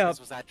 for me, this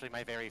was actually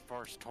my very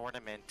first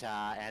tournament,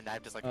 and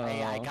I'm just like,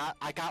 hey, I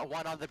got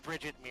one on the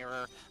Bridget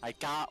mirror. I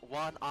got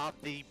one on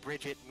the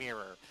Bridget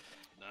mirror.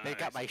 Nice. They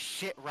got my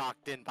shit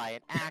rocked in by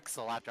an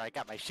Axel after I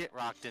got my shit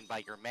rocked in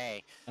by your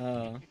May.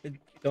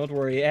 Don't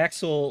worry,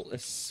 Axel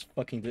is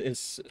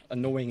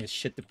annoying as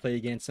shit to play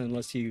against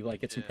unless you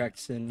like get some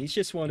practice in. He's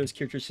just one of those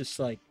characters, just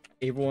like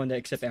everyone that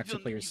except Axel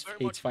players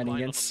hates fighting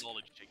against.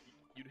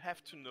 You'd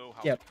have to know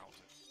how to count it,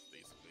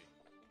 basically.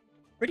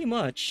 Pretty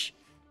much.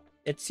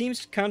 It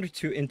seems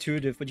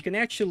counterintuitive, but you can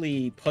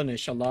actually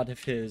punish a lot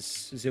of his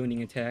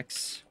zoning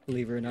attacks,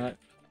 believe it or not.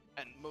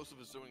 And most of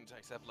his zoning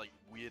attacks have like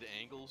weird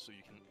angles,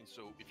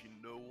 so if you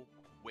know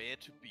where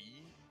to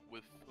be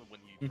with when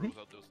he throws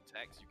out those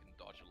attacks, you can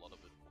dodge a lot of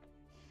it.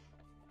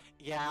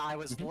 Yeah, I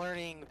was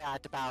learning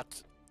that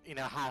about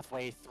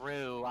halfway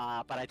through,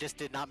 but I just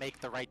did not make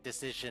the right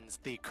decisions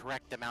the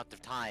correct amount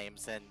of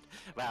times, and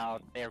well,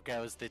 there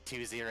goes the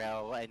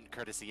 2-0 and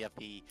courtesy of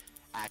the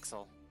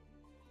Axel.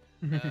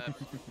 Are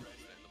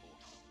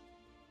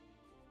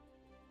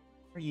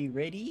you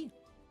ready?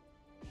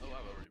 Oh, I'm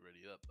already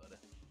ready up, buddy.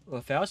 Well,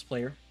 a Faust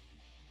player.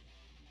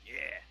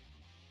 Yeah.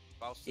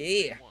 Faust.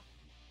 Yeah.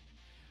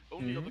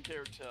 Only other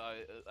character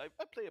I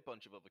play a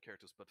bunch of other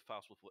characters, but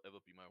Faust will forever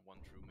be my one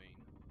true main.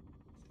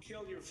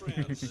 Kill your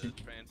friends.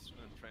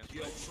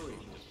 Guilt free.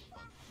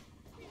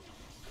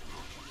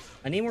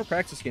 I need more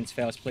practice against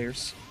Faust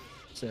players,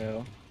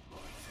 so.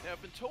 Yeah,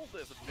 I've been told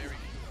there's a very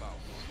few Faust.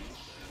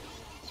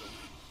 So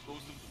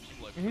most of the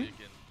people I play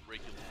against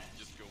regularly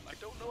just go, I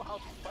don't know how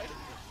to fight against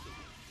them.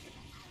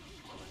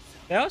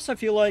 Faust, I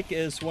feel like,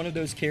 is one of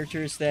those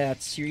characters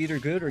that's you're either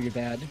good or you're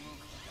bad.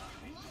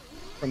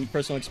 From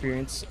personal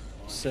experience,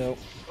 so.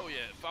 Oh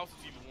yeah, Faust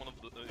is even one of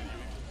the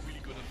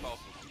really good and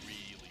Faust is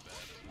really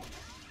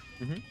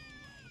bad.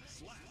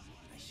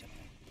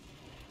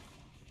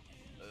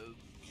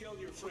 Kill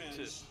your friends.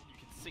 You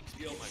can 6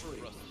 kill my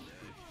thrust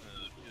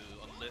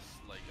unless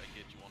like I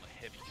get you on a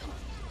heavy count.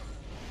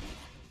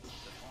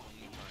 That's the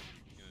only time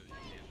you can't.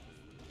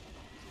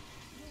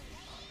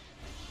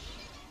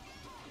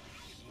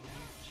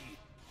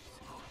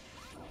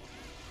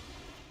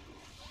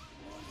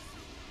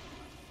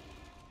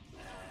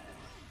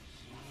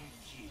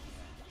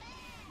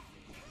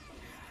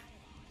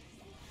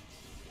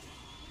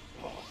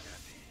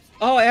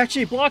 Oh, I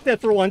actually blocked that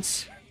for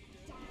once.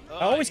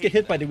 I always get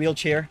hit by the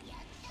wheelchair.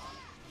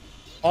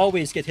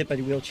 Always get hit by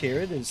the wheelchair.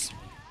 It is.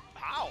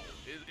 How?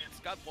 It's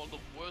got one of the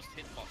worst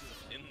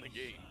hitboxes in the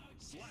game.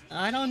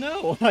 I don't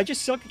know. I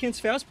just suck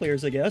against Faust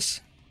players, I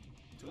guess.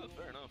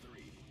 Fair enough.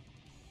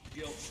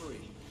 Guilt free.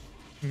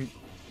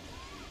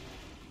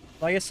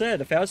 Like I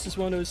said, Faust is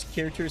one of those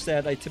characters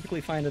that I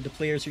typically find that the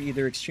players are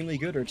either extremely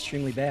good or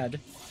extremely bad.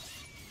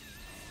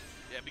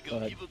 Yeah, because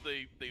but... either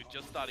they're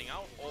just starting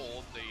out,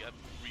 or they have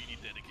really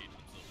dedicated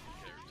themselves to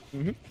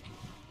the character.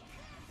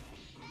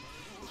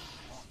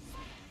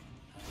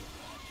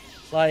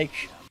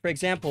 Like, for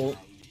example,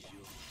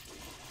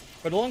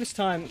 for the longest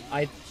time,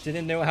 I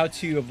didn't know how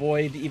to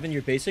avoid even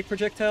your basic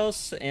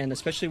projectiles, and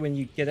especially when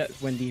you get it,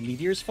 when the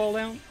meteors fall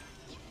down.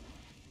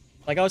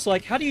 Like, I was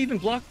like, how do you even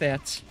block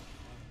that?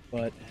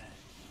 But...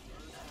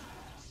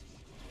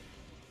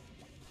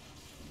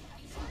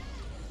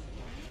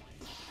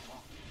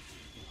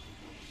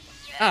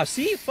 Ah,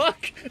 see?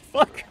 Fuck!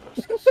 Fuck!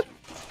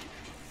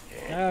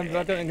 I'm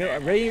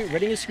ready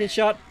to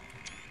screenshot.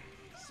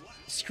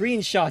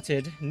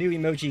 Screenshotted. New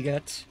emoji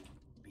get.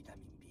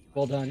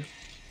 Well done.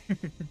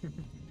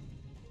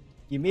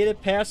 You made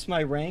it past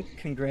my rank.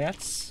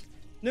 Congrats.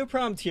 No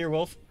problem,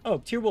 Tierwolf. Oh,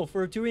 Tierwolf,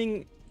 we're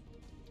doing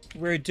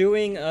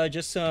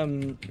just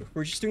some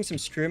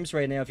scrims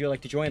right now if you'd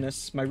like to join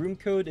us. My room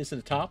code is at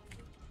the top.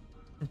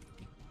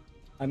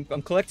 I'm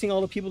collecting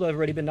all the people that have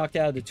already been knocked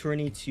out of the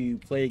tourney to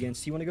play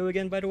against. Do you want to go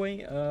again, by the way?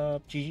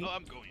 GG? Oh,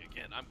 I'm going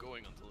again. I'm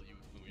going until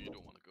you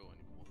don't want to go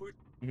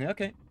anymore.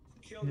 Okay.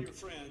 Kill your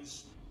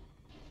friends.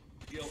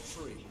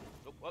 Guilt-free.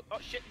 Oh,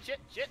 shit.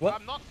 What?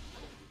 I'm not.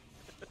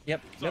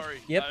 Yep. Sorry.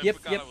 Yep.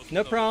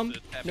 No problem.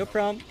 No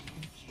problem.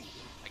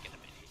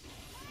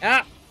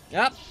 Ah!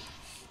 Yep.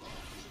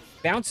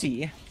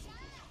 Bouncy.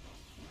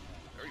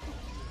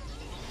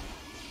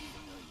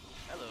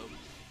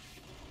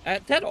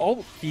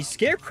 Hello. The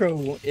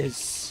scarecrow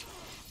is...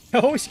 I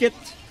always get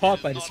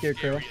caught by the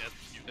scarecrow. As scary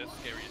as you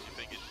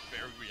think. It's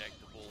very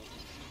reactable,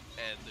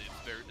 and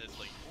it's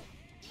like...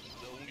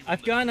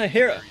 I've gotten a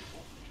hair...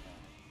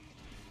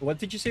 What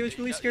did you say was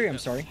really scary? I'm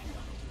sorry.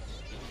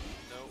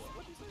 No,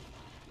 what did you say?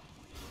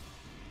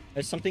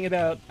 There's something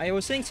about... I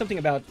was saying something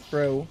about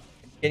Fro.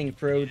 Getting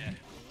Froed.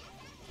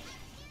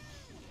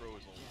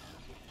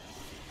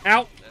 Yeah.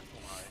 Ow!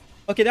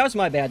 Okay, that was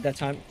my bad that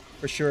time,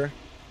 for sure.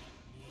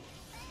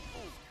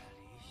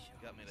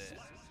 Got me there.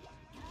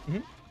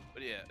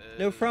 But yeah,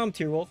 no problem,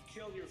 Tierwolf.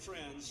 Kill your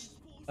friends.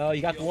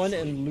 You got 1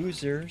 in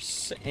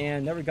losers,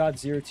 and never got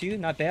 0-2.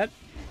 Not bad.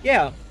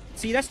 Yeah,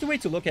 see, that's the way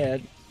to look at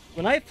it.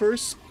 When I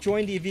first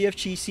joined the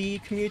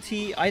VFGC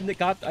community, I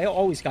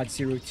always got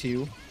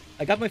 0-2.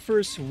 I got my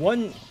first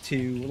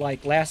 1-2,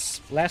 like,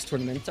 last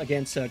tournament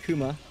against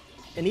Kuma.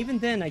 And even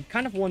then, I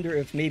kind of wonder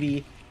if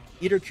maybe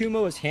either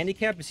Kuma was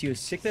handicapped because he was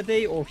sick that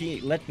day, or he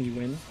let me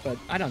win, but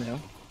I don't know.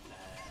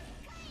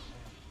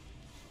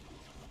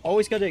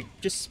 Always gotta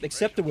just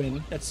accept the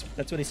win. That's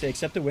what they say,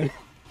 accept the win.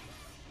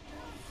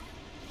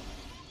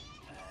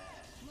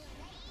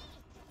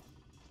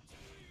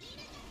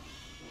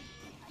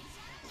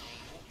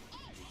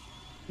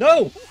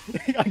 No!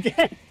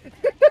 Again!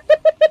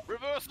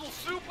 Reversal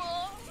super!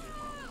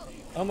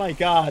 Oh my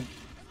god.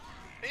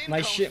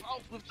 My shit.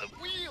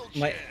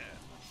 My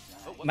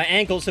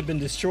ankles have been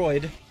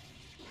destroyed. Yeah,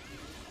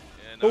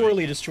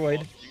 Thoroughly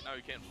destroyed. Now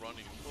you can't run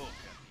anymore. Oh,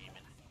 god damn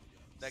it.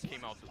 That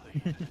came out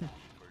today.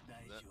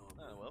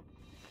 Oh, well.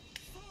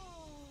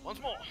 Once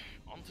more.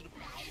 Onto the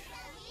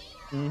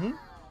beach.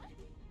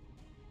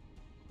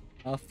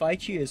 I'll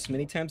fight you as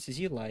many times as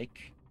you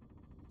like.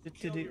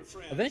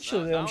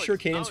 Eventually, though, I'm sure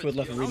Cadence would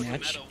love a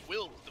rematch.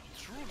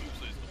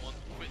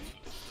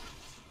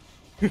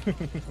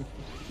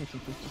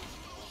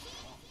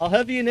 I'll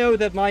have you know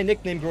that my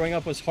nickname growing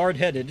up was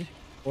hard-headed,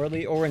 or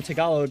in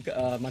Tagalog,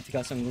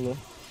 Matigasang Ngulo.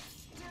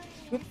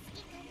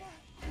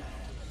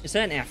 Is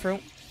that an afro?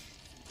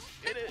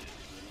 It is.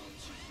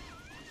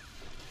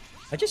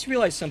 I just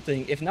realized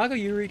something. If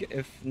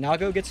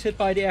Nago gets hit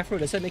by the afro,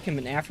 does that make him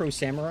an afro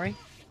samurai?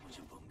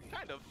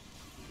 Kind of.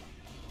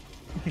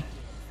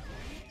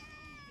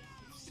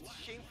 It's a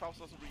shame Faust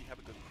doesn't really have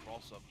a good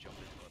cross-up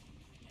jumping, but...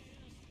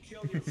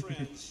 Kill your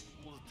friends.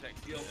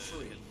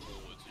 Guilt-free.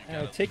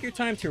 Take your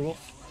time, Tierwolf.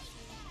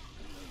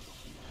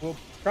 I'll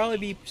probably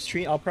be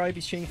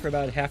streaming for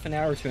about half an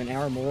hour to an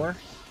hour more.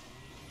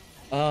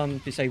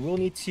 Because I will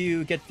need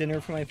to get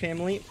dinner for my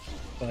family.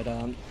 But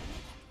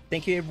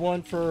thank you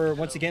everyone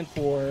once again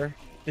for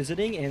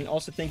visiting, and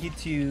also thank you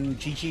to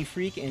GG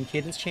Freak and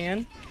Cadence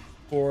Chan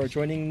for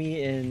joining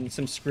me in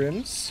some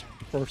scrims,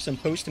 for some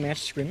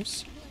post-match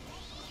scrims.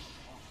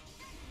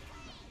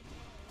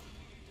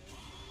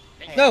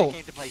 Hey, no! I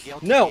came to play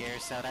Guilty No! here,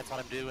 so that's what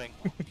I'm doing.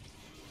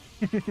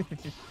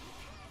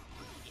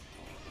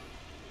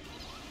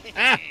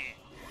 Ah!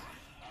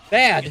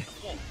 Bad! Ooh,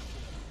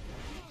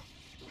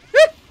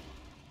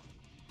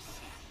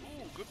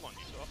 good one,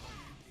 you saw.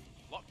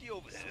 Lucky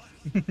overhead.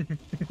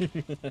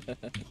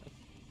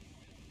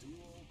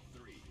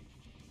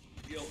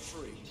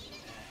 Guilt-free.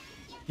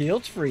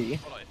 Guilt-free? I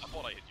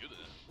thought I hit you there.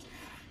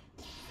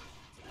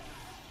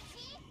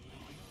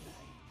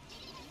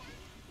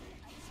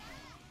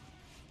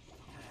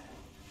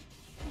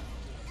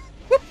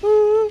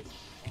 Woohoo!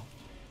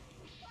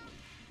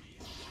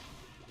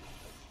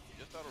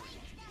 Just out of reach.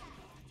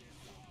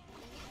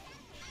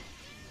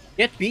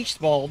 Get beach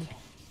balled. No,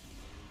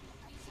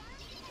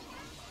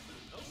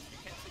 you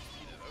can't 6 it.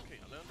 Okay,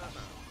 I learned that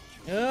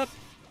now. Yep.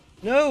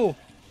 No!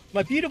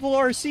 My beautiful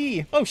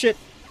RC! Oh shit!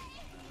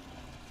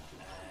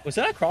 Was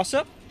that a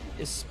cross-up?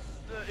 It's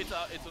an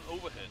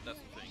overhead, that's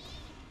the thing.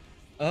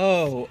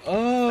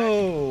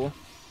 Oh.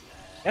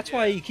 That's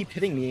why you keep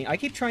hitting me. I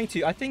keep trying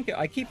to... I think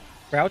I keep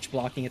crouch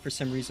blocking it for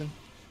some reason.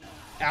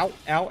 Ow.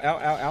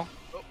 Oh,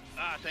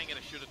 dang it,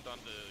 I should have done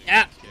the...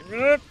 Ah!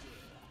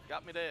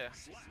 Got me there.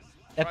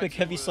 Epic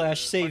heavy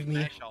slash, save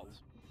me.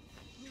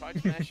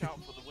 Tried to mash out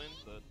for the win,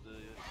 but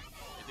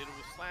I did it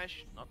with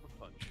slash, not with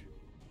punch.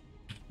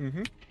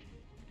 Mm-hmm.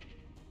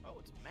 Oh,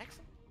 it's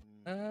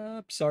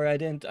maximum? Sorry, I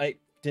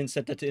didn't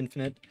set that to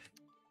infinite.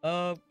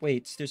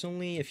 Wait, there's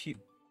only a few...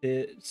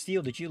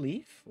 Steel, did you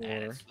leave?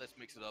 Or... Let's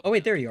mix it up. Oh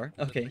wait, there you are.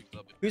 Okay.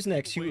 Who's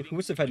next? Who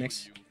wants to fight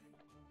next?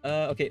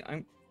 Okay,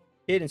 I'm...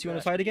 Cadence, you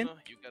want to fight again?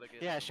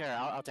 Yeah, sure,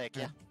 I'll take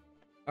you.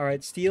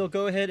 Alright, Steel,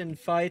 go ahead and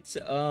fight,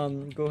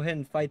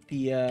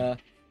 the,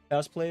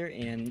 Faust player,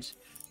 and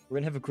we're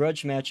gonna have a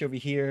grudge match over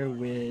here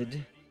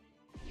with...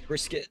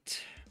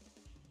 Brisket.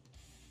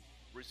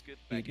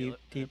 Bagels.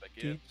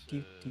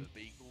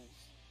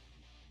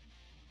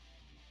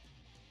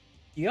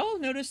 Y'all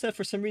notice that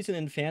for some reason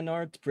in fan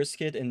art,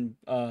 Brisket and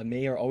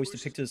May are always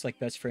depicted as like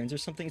best friends or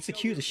something? It's the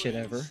cutest shit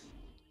ever.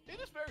 It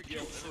is very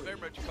cute, and it very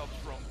much comes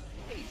from,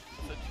 hey,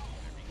 such a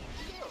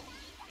very girl.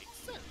 Makes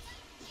sense.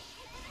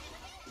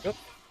 Yep.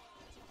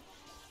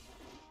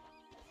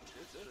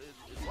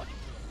 It's lucky.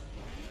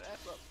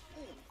 Ass up.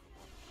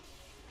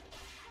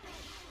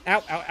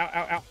 Ow, ow, ow,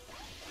 ow, ow.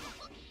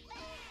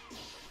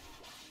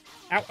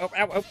 Ow, ow,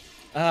 ow, ow.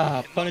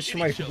 Ah, punish for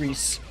my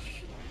grease.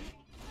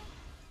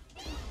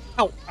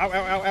 Ow, ow, ow,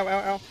 ow, ow,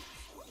 ow, ow.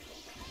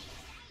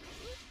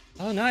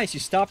 Oh, nice. You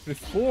stopped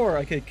before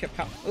I could...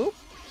 Oh.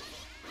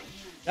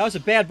 That was a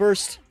bad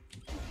burst.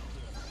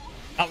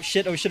 Oh,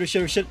 shit. Oh, shit. Oh,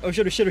 shit. Oh, shit. Oh,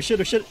 shit. Oh, shit. Oh, shit.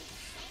 Oh, shit.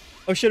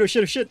 Oh, shit. Oh,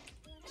 shit. Oh, shit.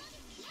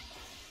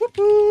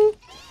 Whoopoo.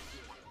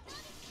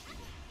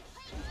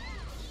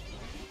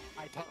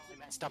 I totally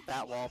messed up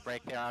that wall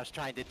break there. I was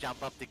trying to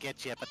jump up to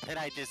get you, but then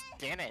I just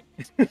didn't.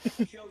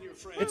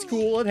 It's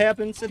cool. It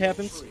happens. It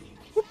happens.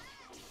 Whoop.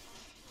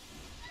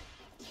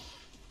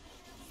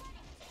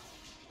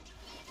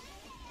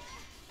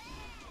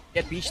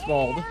 Get beach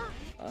balled.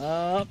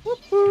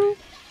 Whoop-hoo.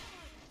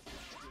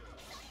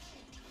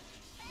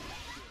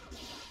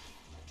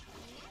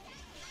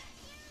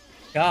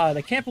 God,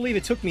 I can't believe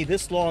it took me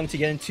this long to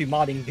get into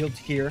modding Guild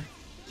Gear.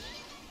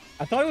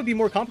 I thought it would be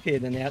more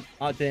complicated than that,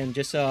 than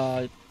just,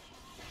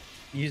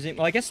 using...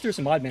 Well, I guess there's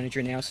a mod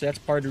manager now, so that's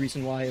part of the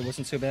reason why it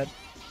wasn't so bad.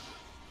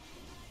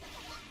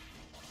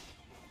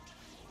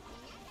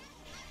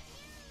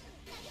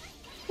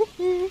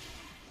 Woo-hoo.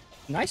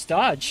 Nice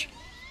dodge.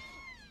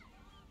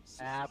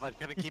 But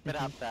gonna keep it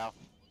up, though.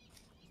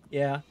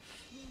 Yeah.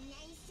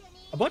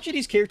 A bunch of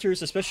these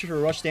characters, especially for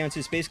rush downs,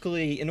 is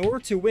basically, in order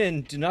to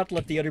win, do not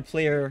let the other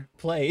player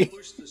play.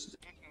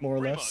 More or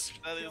less.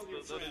 That is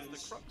the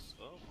crux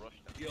of rush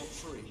down.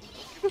 Guilt-free.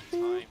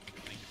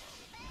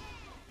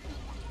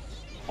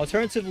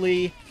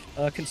 Alternatively,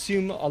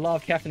 consume a lot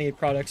of caffeinated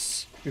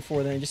products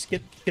before then, just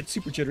get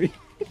super jittery.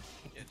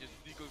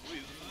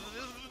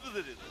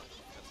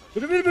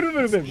 Eat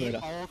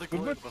all the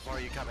good before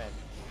you come in.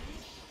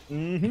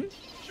 Mm-hmm.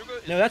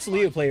 No, that's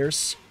Leo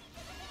players.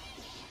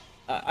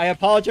 I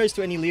apologize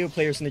to any Leo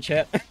players in the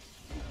chat. No,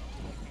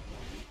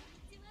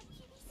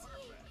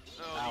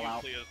 Leo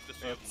players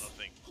deserve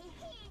nothing.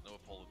 No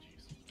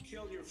apologies.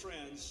 Kill your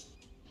friends.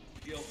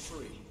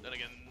 Guilt-free. Then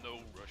again, no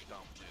rush down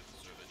players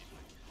deserve anything.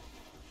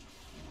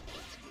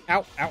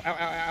 Ow, ow, ow,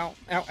 ow,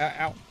 ow, ow,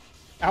 ow,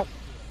 ow.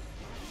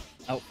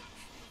 Ow.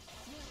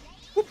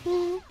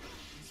 Whoop-hoo.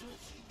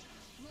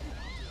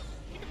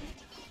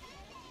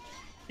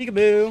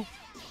 Peekaboo.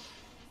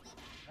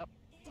 Dang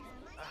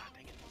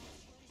it.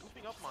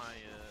 Goofing up my,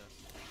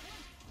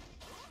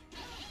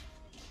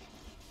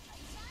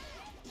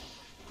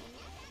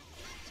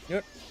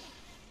 Yep.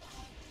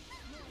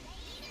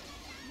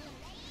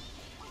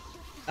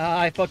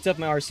 I fucked up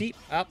my RC.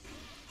 Up.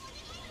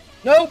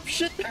 Nope,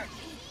 shit. That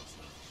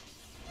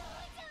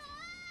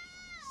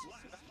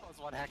was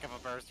one heck of a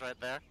burst right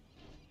there.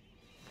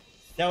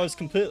 That was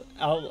complete.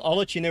 I'll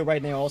let you know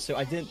right now. Also,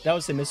 I didn't. That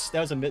was a miss.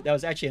 That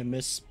was actually a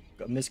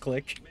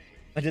misclick.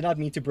 I did not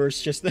mean to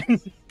burst just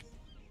then.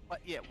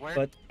 But yeah, it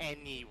worked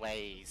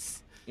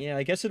anyways. Yeah,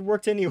 I guess it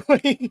worked anyway.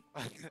 You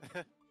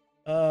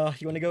want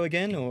to go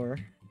again or?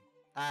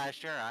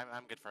 Sure.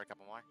 I'm good for a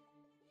couple more.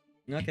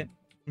 Okay.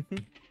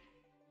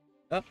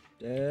 Up.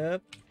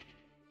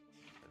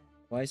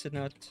 Why is it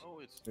not? oh,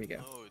 it's, There we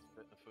go. Oh, it's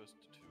the first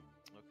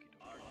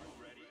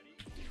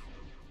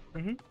two.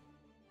 Okay.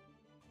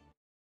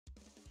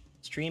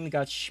 Stream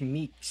got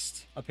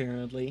schmeexed,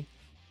 apparently.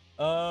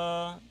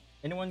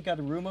 Anyone got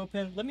a room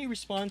open? Let me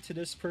respond to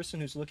this person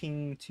who's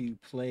looking to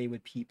play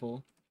with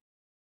people.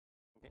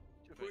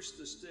 Push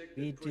the stick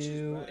We that pushes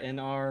do, back and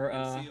our,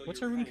 and feel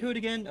what's your our room pain. code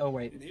again? Oh,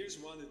 wait. And here's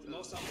one that the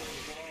most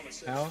unbelievable of all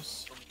is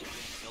House,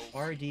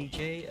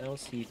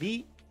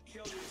 RDJLCV.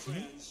 kill your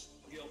friends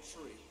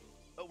guilt-free.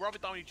 Oh,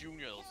 Robert Downey Jr.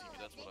 LCV,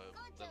 that's what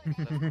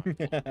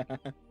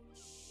I...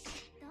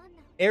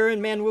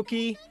 Aaron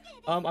Manwookie,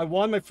 I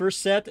won my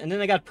first set, and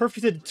then I got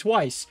perfected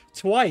twice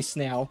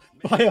now,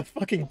 by a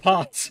fucking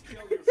pot.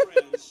 Kill your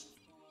friends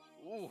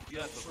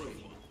that's a rough one.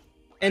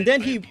 And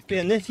then he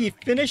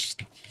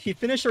finished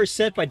our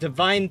set by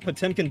divine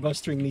Potemkin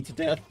bustering me to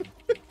death.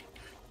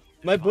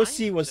 My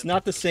bussy was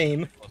not the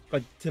same,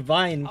 but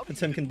divine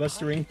Potemkin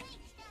bustering.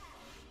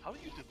 How do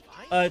you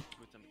define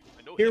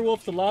Here,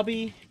 Wolf, the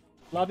lobby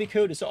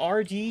code is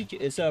RD,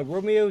 is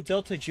Romeo,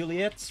 Delta,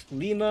 Juliet,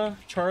 Lima,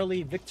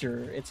 Charlie,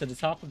 Victor. It's at the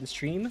top of the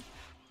stream.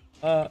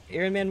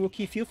 Iron Man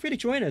Wookie, feel free to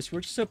join us.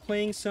 We're just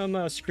playing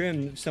some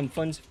scrim, some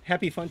fun,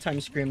 happy fun time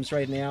scrims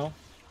right now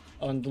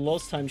on the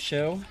Lulz Time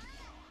show.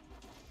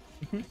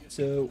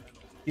 So,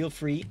 feel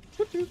free.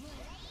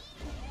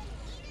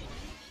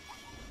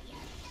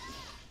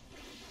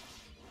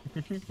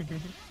 I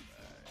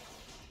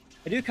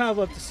do kind of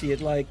love to see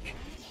it, like,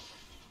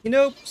 you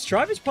know,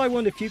 Strive is probably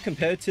one of the few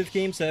competitive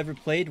games I ever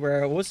played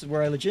where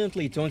I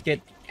legitimately don't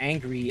get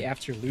angry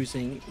after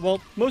losing.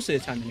 Well, most of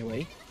the time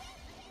anyway.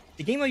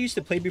 The game I used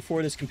to play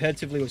before this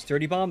competitively was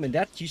Dirty Bomb, and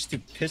that used to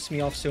piss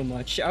me off so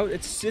much.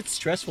 It's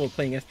stressful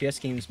playing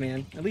FPS games,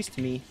 man. At least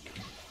to me.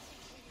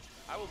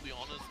 I will be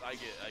honest, I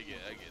get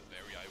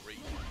very irate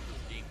in this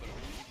game, but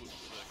only with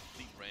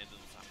complete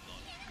randoms I'm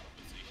not in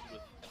conversation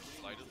with at the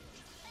slightest,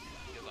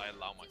 because I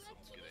allow myself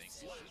to get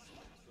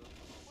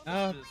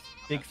angry.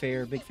 Big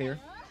fair, big fair.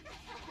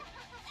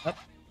 Up.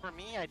 For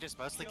me, I just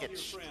mostly get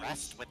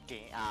stressed with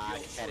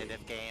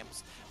competitive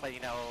games, but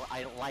you know,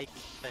 I like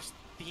the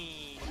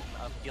theme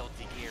of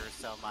Guilty Gear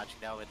so much.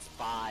 You know, it's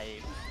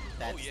vibe.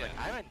 That's like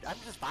I'm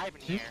just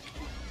vibing here.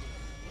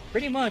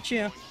 Pretty much,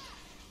 yeah.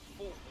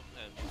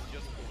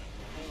 Just going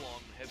full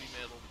on heavy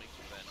metal mixed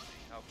with fantasy.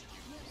 How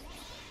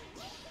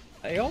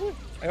could you?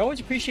 I always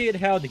appreciate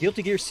how the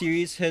Guilty Gear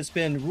series has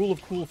been rule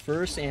of cool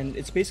first, and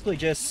it's basically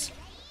just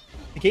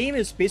the game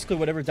is basically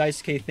whatever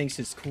Daisuke thinks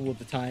is cool at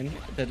the time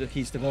that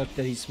he's developed,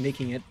 that he's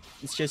making it.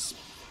 It's just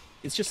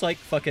like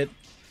fuck it,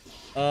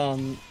 or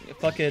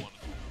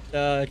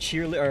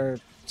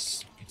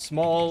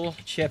small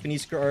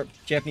Japanese girl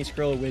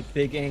with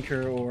big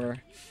anchor, or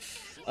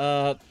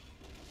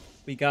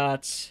we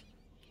got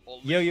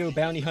Yo-Yo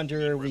Bounty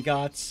Hunter, we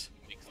got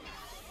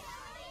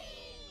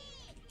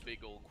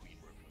big old Queen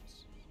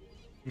reference,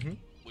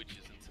 which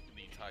is in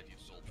the entirety of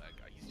Soulback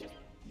guy. He's just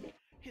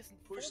his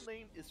full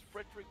name is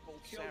Frederick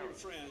Bolsara.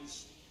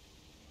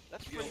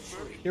 That's Freddie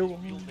Mercury's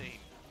real name.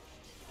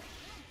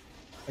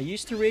 I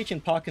used to rage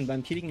in Pokken, but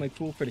I'm keeping my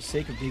cool for the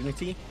sake of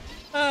dignity.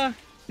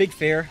 Big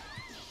fair.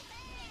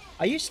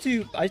 I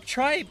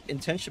try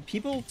intention.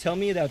 People tell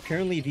me that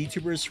apparently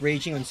VTubers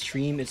raging on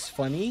stream is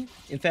funny.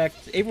 In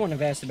fact, everyone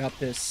I've asked about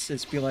this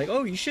is be like,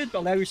 oh, you should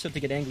allow yourself to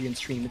get angry on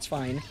stream. It's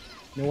fine.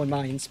 No one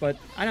minds. But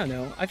I don't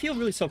know. I feel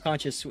really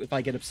self-conscious if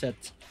I get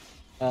upset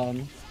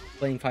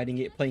playing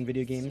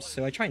video games,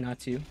 so I try not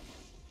to.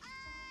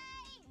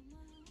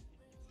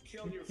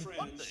 Kill your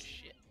friends.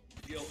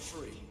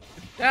 Guilt-free.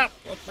 Ow!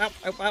 Ow!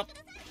 Ow! Ow!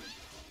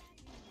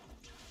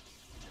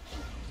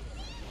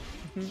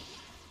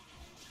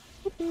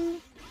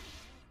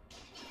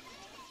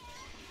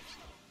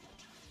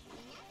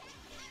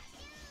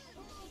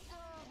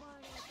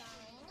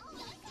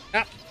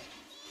 Ah.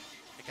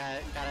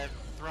 I gotta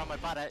throw my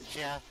butt at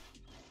ya.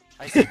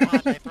 I see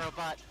butt, I throw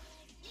butt.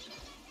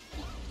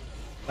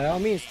 By all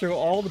means, throw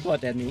all the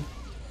butt at me.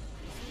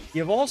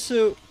 You're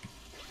also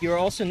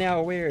now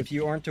aware, if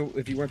you weren't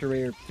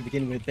aware to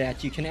begin with,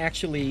 that you can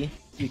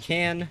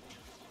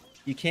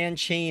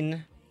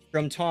chain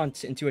from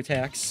taunt into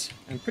attacks.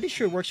 I'm pretty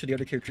sure it works for the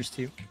other characters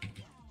too.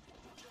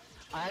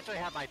 I actually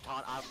had my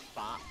taunt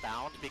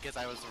bound because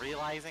I was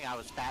realizing I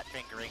was fat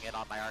fingering it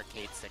on my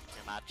arcade stick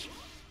too much.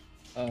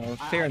 Oh,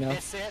 fair enough. I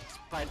miss it,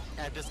 but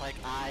I'm just like,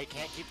 I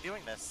can't keep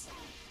doing this.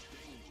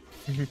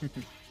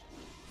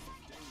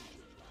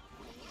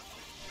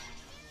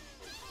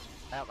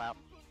 Wow.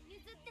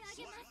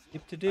 To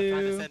I'm trying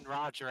do. to send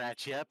Roger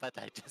at you, but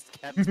I just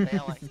kept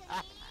failing.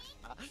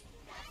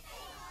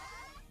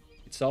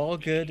 It's all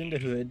good in the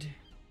hood.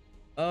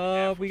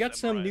 We got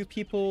some new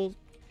people.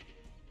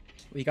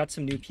 We got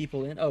some new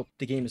people in. Oh,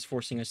 the game is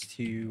forcing us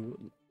to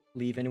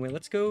leave anyway.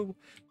 Let's go.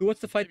 Who wants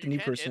to fight the new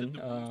person?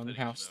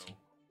 House.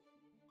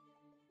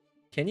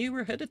 Can you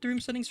edit the room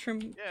settings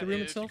from the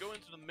room itself? If you go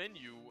into the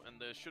menu, and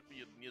there should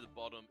be near the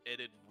bottom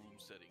edit room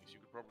settings. You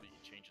could probably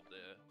change it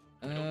there.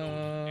 I don't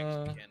know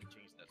if you can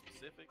change that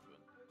specific,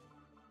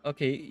 but...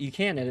 Okay, you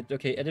can edit.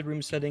 Okay, edit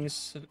room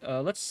settings.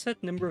 Let's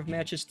set number of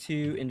matches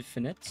to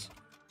infinite.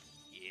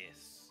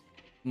 Yes.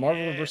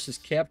 Marvel versus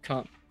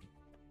Capcom.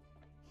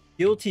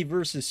 Guilty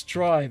versus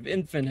Strive,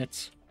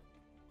 infinite.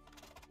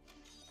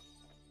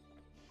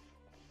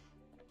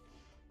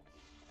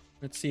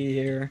 Let's see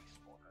here.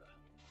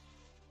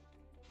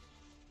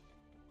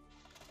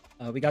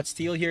 We got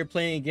Steel here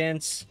playing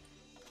against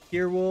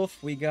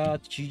Wolf. We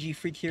got GG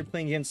Freak here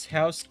playing against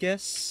House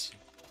Guests.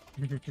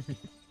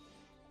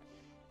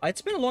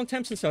 It's been a long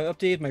time since I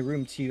updated my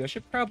room too. I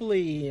should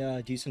probably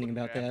do something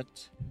about that.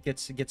 Get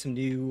some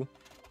new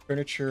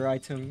furniture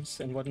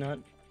items and whatnot.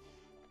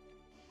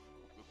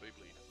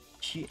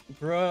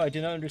 Bruh, I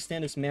do not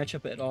understand this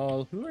matchup at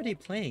all. Who are they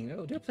playing?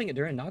 Oh, they're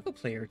a Nago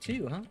player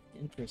too, huh?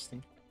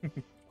 Interesting.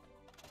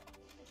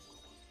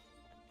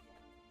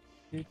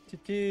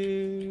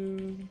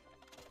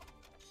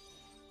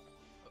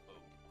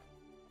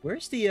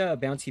 Where's the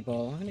bouncy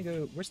ball? I'm gonna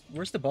go.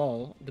 Where's the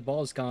ball? The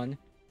ball is gone.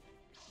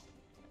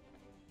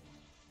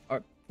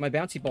 My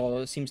bouncy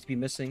ball seems to be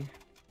missing.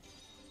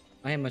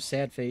 I am a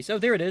sad face. Oh,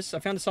 there it is. I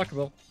found the soccer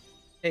ball.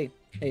 Hey,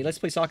 let's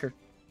play soccer.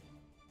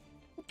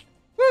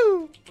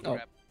 Woo! Oh.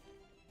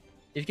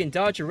 If you can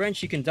dodge a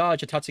wrench, you can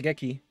dodge a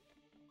Tatsugeki.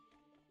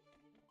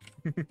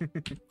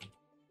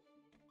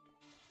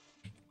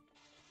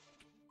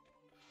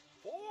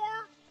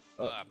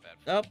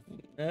 Up.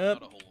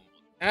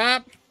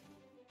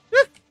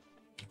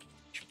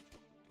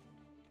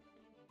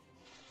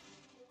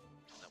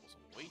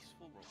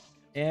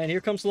 And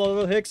here comes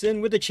Little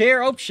Hickson with the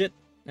chair. Oh shit!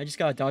 I just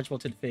got a dodgeball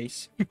to the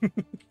face.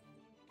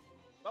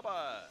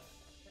 Bye-bye.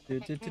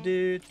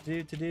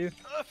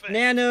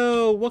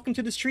 Nano, welcome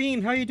to the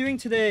stream. How are you doing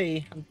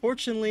today?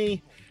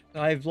 Unfortunately,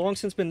 I've long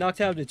since been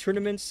knocked out of the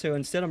tournament, so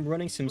instead I'm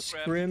running some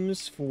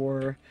scrims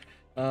for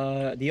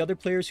the other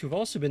players who've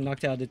also been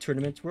knocked out of the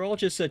tournament. We're all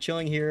just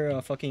chilling here,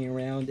 fucking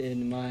around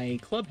in my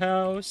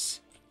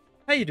clubhouse.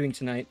 How are you doing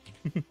tonight?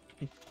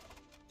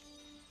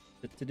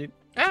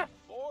 Ah!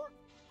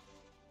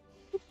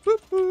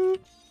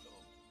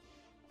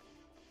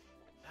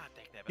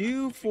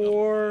 2,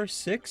 4,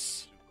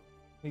 6.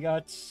 We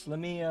got. Let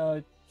me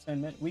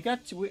we got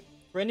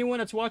for anyone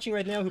that's watching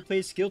right now who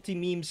plays Guilty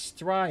Memes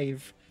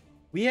Thrive.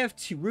 We have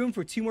room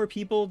for 2 more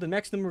people. The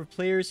max number of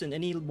players in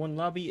any one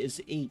lobby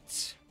is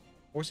 8,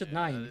 or is it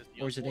 9,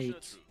 or is it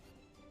 8?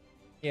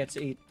 Yeah, it's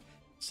 8.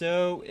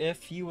 So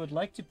if you would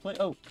like to play,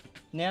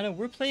 Nana,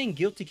 we're playing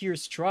Guilty Gear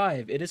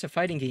Strive. It is a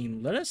fighting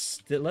game. Let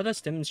us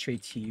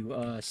demonstrate to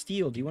you.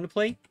 Steel, do you want to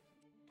play?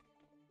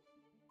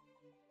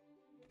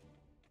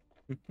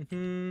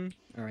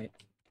 All right,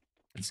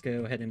 let's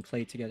go ahead and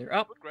play together.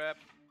 Oh,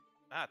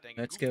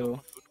 let's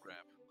go.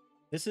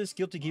 This is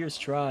Guilty Gear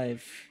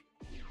Strive.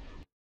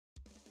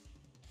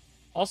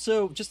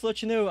 Also, just to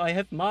let you know, I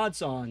have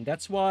mods on.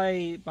 That's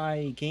why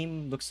my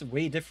game looks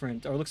way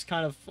different, or looks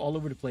kind of all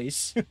over the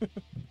place.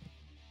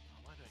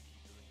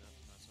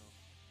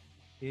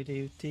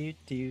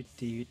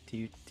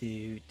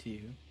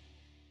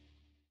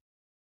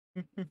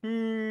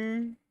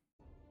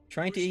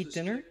 Trying to eat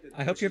dinner?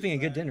 I hope you're having a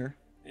good dinner.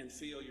 And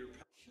feel your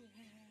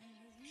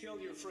kill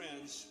your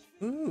friends.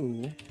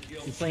 Ooh,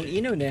 you're playing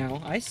Eno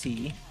now. I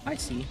see.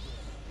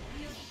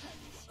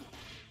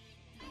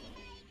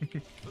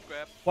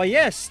 Why,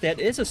 yes, that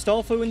is a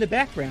Stolfo in the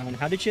background.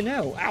 How did you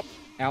know? Ow.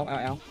 Ow,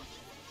 ow, ow.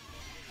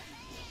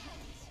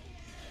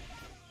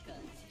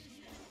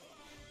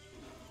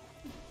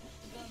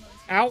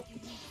 Ow.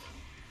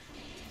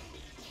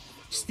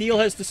 Steel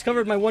has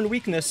discovered my one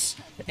weakness.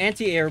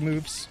 Anti-air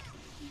moves.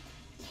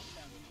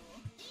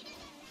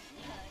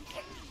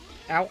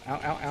 Ow,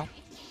 ow, ow, ow.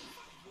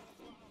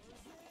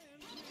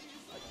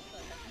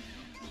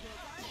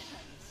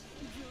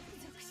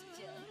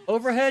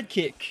 Overhead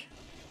kick.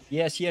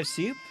 Yes, you have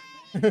soup.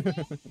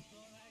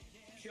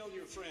 Kill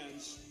your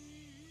friends.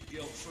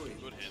 Guilt-free.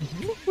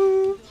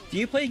 Do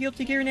you play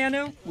Guilty Gear,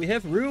 Nano? We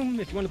have room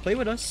if you want to play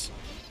with us.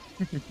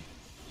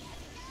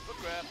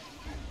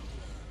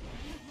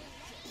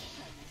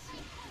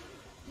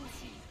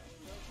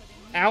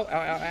 Ow, ow,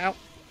 ow, ow.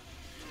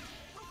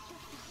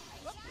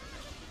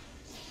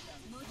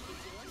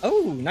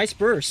 Oh, nice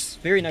burst.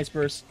 Very nice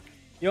burst.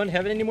 You don't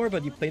have it anymore,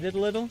 but you played it a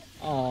little?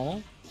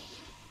 Aww.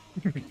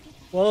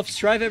 Well, if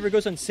Strive ever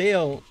goes on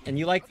sale and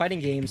you like fighting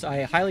games,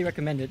 I highly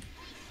recommend it.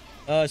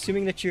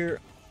 Assuming that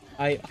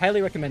I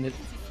highly recommend it.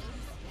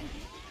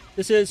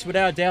 This is,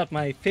 without a doubt,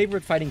 my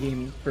favorite fighting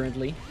game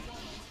currently.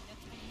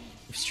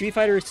 Street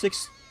Fighter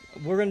 6...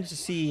 We're going to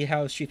see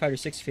how Street Fighter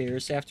 6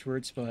 fares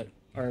afterwards,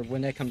 or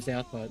when that comes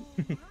out, but...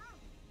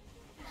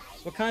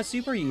 What kind of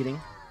soup are you eating?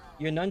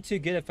 You're none too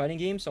good at fighting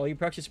games? All you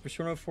practice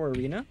Persona 4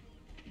 Arena?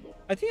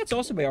 I think that's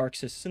also by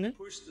Arxis, isn't it?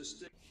 Push the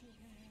stick.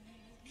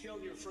 Kill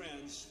your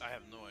friends. I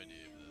have no idea.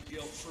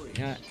 Guilt-free.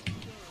 Yeah,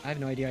 I have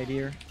no idea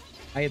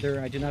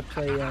either. I do not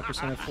play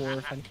Persona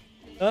 4.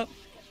 Oh!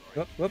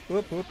 Whoop, whoop,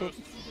 whoop, whoop, whoop.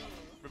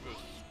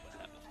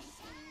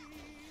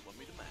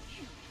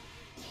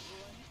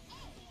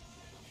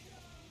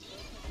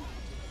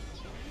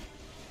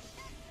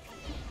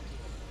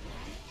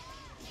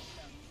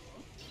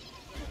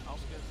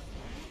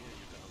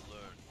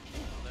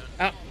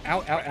 Ow, ow,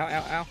 ow, ow,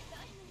 ow, ow.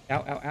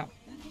 Ow, ow, ow.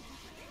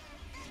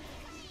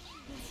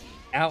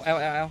 Ow, ow,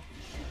 ow, ow.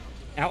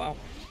 Ow, ow.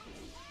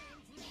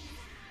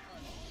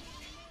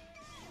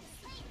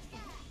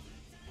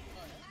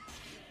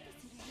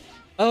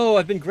 Oh,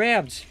 I've been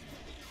grabbed.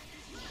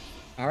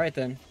 Alright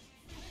then.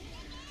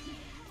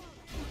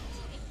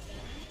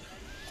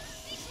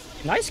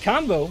 Nice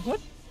combo.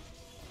 What?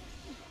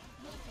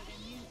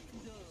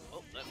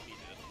 Oh, that's me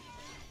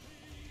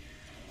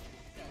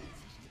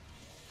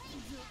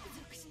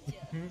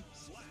dead.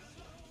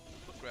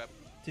 Grab.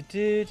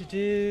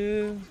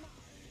 Do.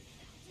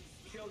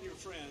 Kill your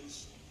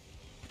friends.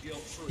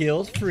 Guilt-free.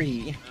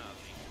 Guilt-free.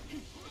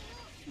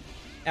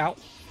 Ow.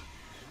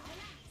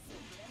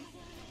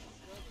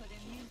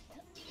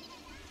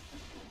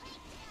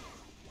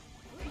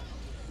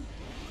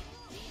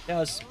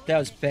 That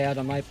was bad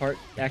on my part,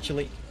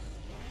 actually.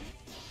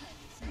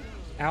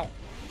 Ow.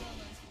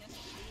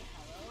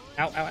 Ow,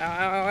 ow, ow, ow,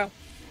 ow, ow.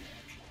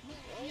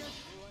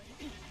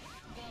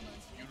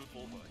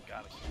 Beautiful, but I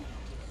got it.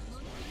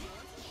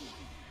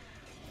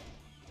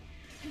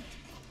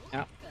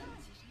 Ow.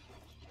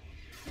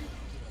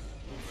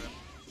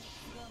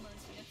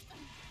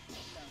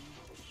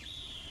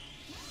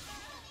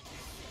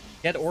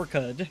 Get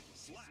Orchid.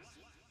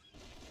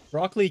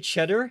 Broccoli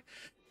cheddar?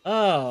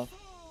 Oh.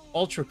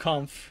 Ultra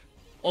comf.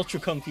 Ultra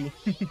comfy.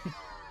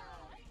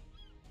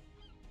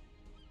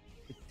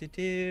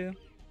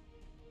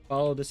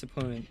 Follow this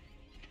opponent.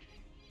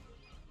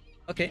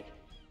 Okay.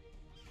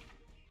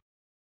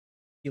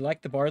 You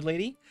like the bard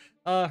lady?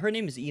 Her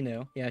name is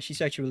Ino. Yeah, she's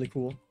actually really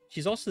cool.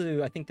 She's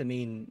also, I think, the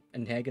main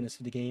antagonist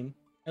of the game.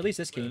 At least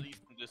this game. At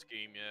least in this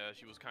game, yeah.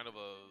 She was kind of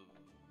a...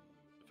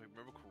 If I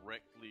remember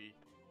correctly...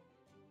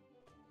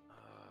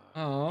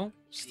 Oh,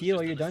 Steel,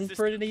 are you done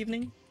for the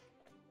evening?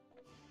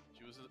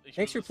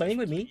 Thanks for playing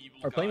with me,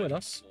 or playing with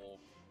us.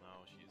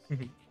 Now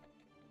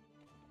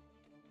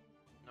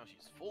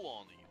she's full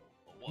on evil.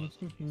 Or was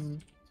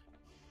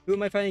Who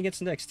am I fighting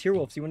against next?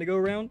 Tearwolf, do you want to go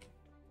around?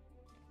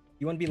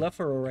 You want to be left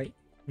or right?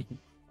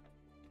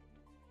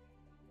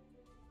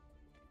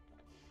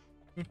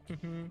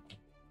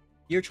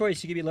 Your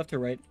choice, you can be left or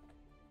right.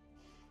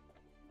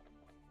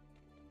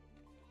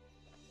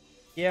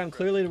 Yeah, I'm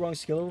clearly the wrong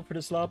skill level for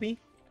this lobby.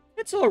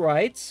 It's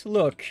alright.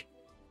 Look,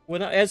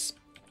 when as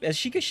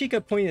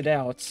Shika pointed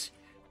out,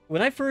 when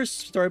I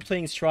first started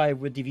playing Strive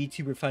with the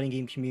VTuber fighting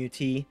game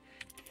community,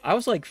 I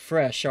was like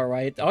fresh,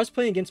 alright? I was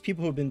playing against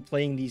people who've been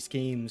playing these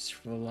games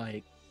for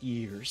like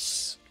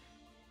years.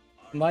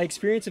 My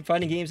experience in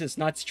fighting games is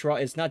not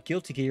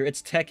Guilty Gear,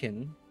 it's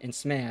Tekken and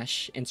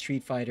Smash and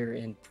Street Fighter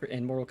and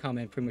Mortal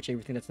Kombat and pretty much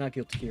everything that's not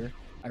Guilty Gear,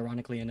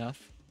 ironically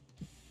enough.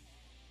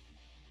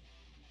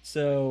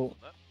 So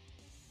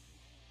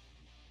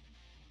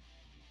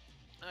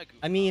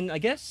I mean, I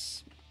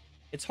guess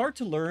it's hard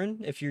to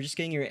learn if you're just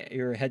getting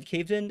your head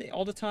caved in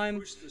all the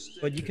time,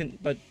 but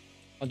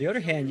on the other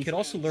hand, you can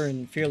also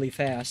learn fairly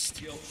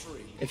fast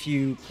if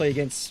you play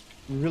against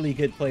really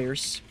good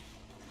players.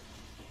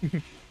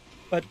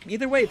 But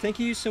either way, thank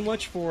you so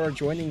much for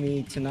joining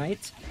me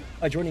tonight.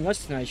 Joining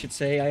us tonight, I should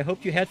say. I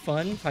hope you had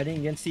fun fighting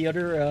against the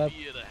other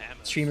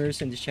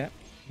streamers in the chat.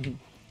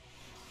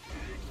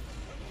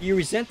 You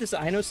resent this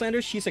Ino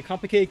slander? She's a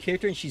complicated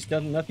character and she's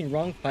done nothing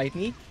wrong. Fight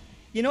me.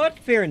 You know what?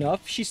 Fair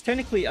enough. She's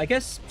technically, I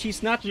guess,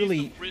 she's not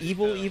really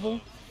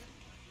evil.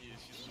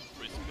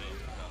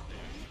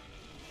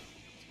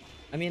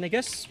 I mean, I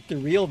guess the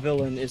real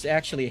villain is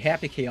actually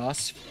Happy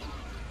Chaos,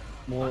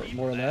 more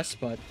or less,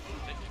 but...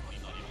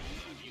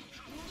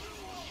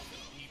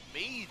 He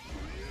made the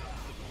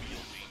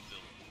real main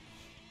villain,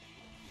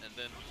 and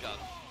then he got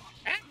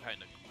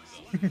kind of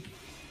cool.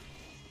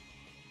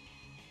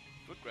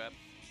 Good grab.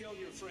 Kill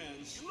your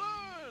friends. You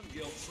learn.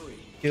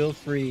 Guilt-free.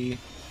 Guilt-free.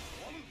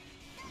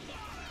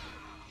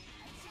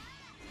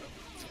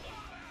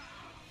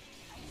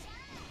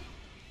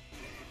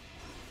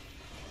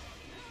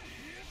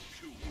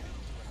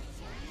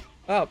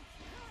 Up.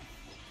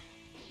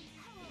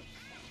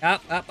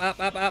 Up, up, up,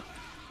 up, up.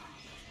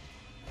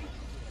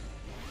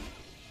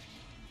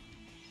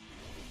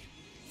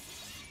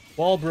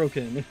 Wall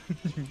broken.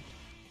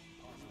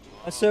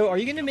 So, are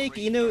you gonna make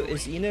Ino?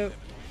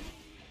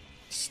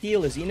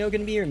 Steel, is Ino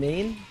gonna be your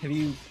main?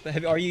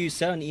 Are you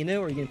set on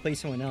Ino, or are you gonna play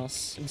someone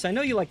else? Because I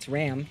know you liked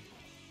Ram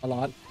a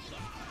lot.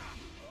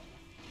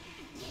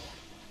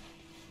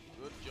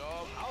 Good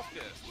job,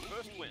 Houseguest.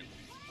 First win.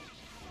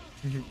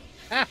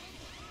 Ah!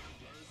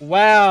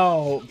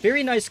 Wow,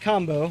 very nice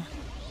combo.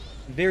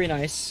 Very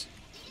nice.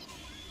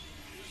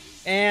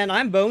 And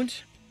I'm boned.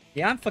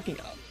 Yeah, I'm fucking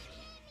up.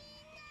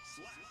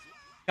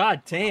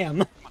 God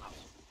damn.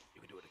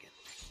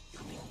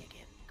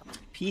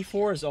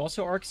 P4 is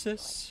also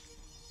Arxis.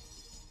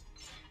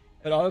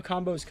 But auto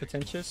combo is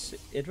contentious.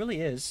 It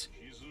really is.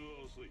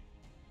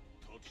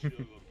 Fair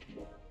enough,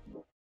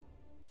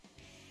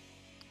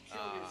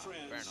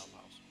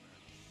 House.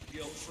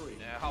 Guilt-free.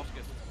 Yeah, Houseguest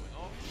is going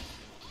off.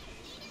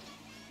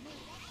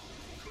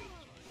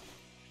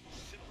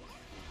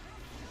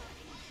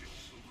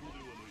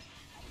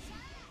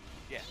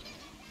 Yeah.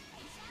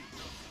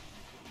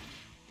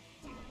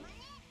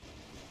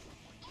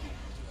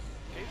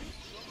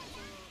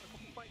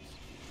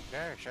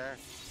 Sure.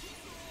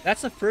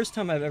 That's the first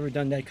time I've ever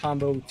done that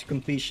combo to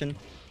completion.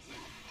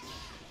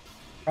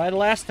 Probably the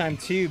last time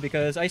too,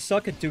 because I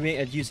suck at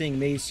using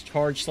May's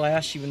charge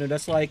slash, even though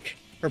that's like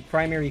her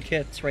primary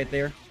kit right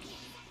there.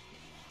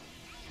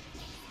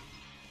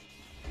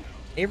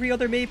 Every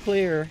other May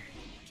player,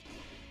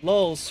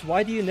 Lulz,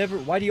 why do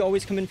you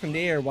always come in from the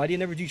air? Why do you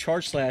never do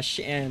charge slash?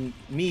 And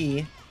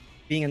me,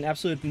 being an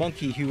absolute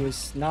monkey who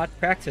has not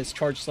practiced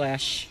charge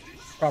slash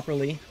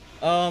properly,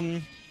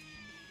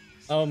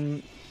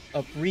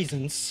 of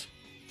reasons.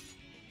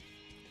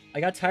 I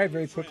got tired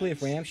very quickly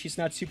of Ram. She's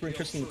not super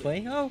interesting to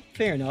play. Oh,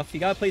 fair enough. You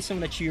gotta play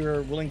someone that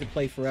you're willing to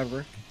play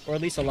forever, or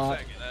at least a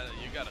lot.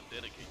 Exactly. You gotta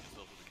dedicate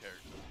yourself to the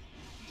character.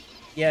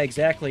 Yeah,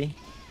 exactly.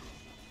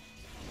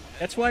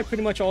 That's why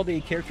pretty much all the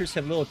characters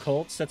have little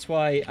cults. That's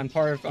why I'm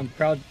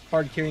proud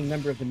card-carrying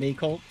member of the May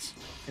cult,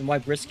 and why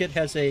Brisket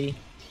has a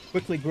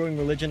quickly growing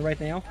religion right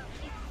now.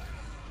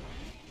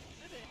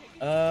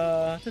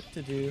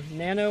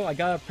 Nano, I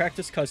gotta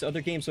practice cause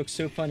other games look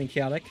so fun and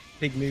chaotic.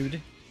 Big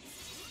mood.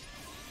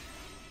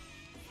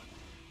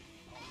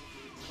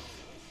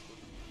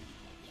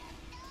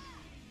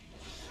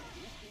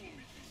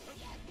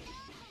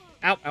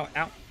 Ow, ow,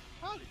 ow.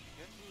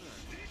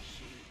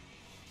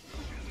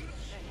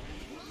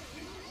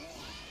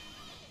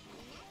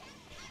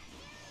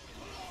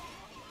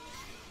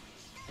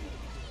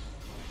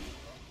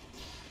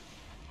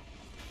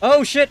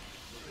 Oh shit!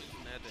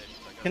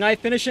 Can I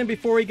finish him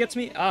before he gets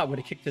me? Ah, with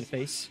a kick to the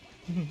face.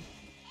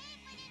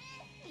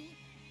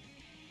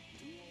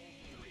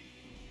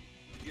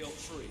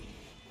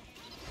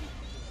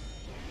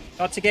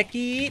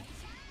 Tatsugeki!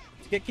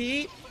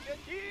 Tatsugeki!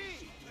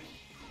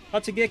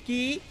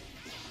 Tatsugeki!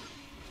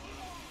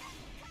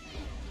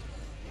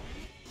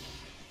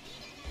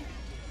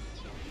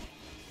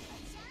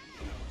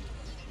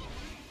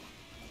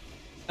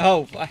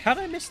 Oh, how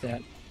did I miss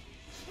that?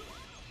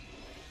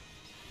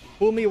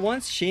 Fool me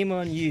once, shame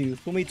on you.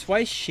 Fool me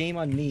twice, shame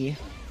on me,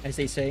 as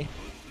they say.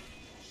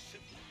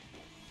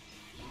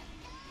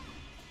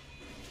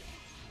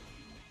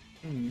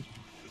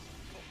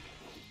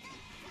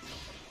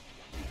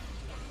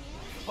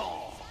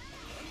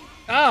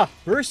 Ah!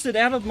 Bursted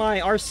out of my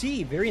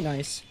RC. Very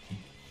nice.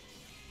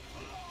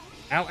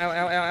 Ow, ow,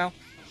 ow, ow, ow.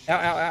 Ow,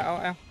 ow, ow,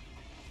 ow, ow.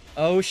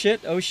 Oh shit,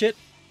 oh shit.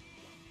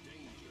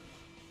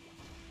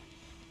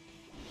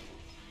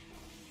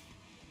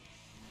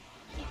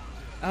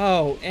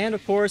 Oh, and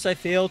of course I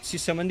failed to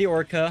summon the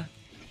Orca,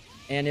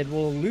 and it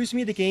will lose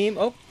me the game.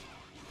 Oh.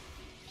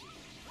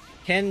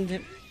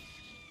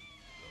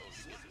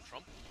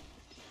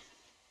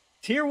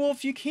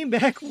 Tearwolf, you came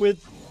back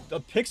with a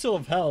pixel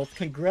of health.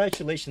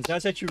 Congratulations. That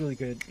was actually really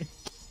good.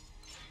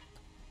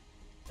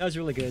 That was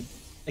really good.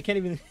 I can't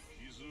even...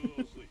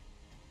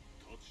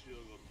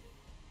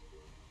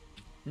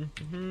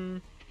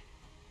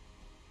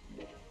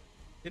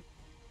 Yep.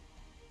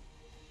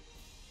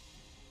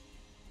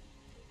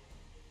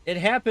 It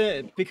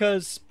happened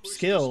because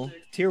skill,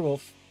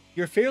 Tearwolf.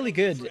 You're fairly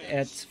good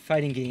at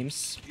fighting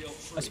games.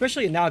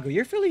 Especially in Nago.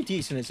 You're fairly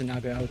decent as a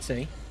Nago, I would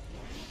say.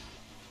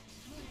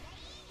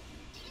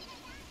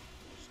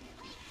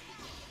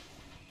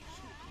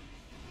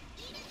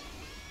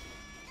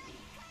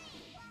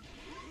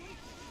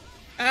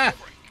 Ah!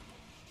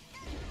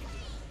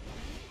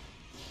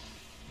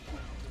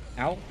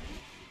 Ow.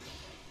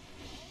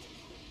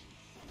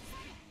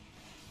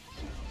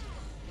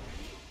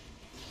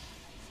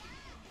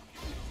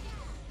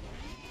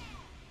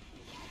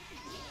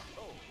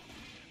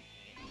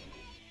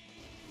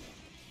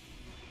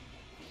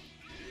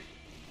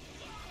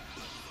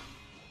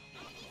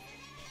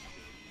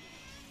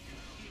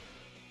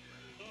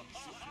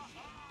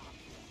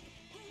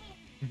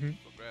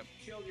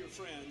 Kill your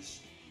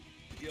friends.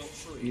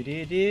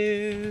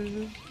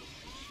 Guilt-free.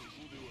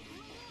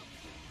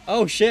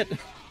 Oh shit!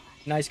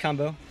 Nice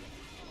combo.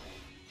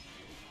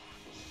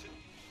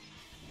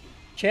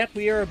 Chat,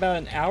 we are about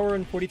an hour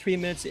and 43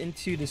 minutes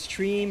into the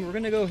stream. We're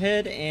gonna go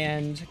ahead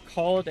and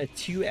call it at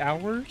 2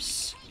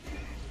 hours.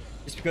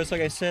 Just because, like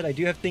I said, I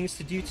do have things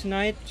to do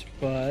tonight,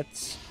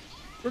 but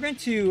we're going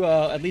to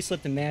at least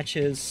let the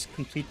matches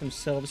complete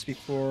themselves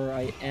before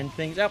I end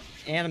things up.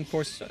 And of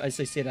course, as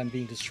I said, I'm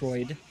being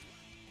destroyed.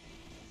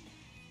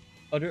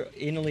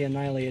 Anally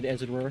annihilated,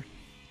 as it were.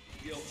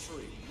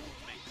 Guilt-free.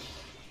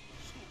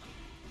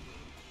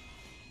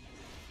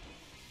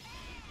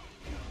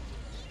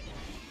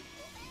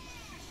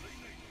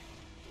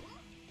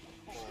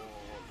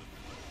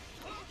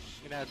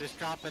 You know, just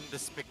dropping the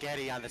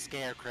spaghetti on the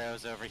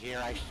scarecrows over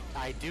here.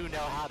 I do know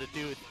how to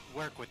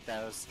work with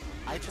those.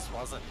 I just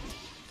wasn't.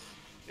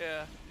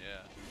 Yeah,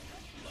 yeah.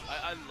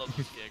 I love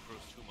the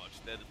scarecrows too much.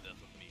 They're the death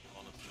of me,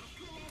 honestly.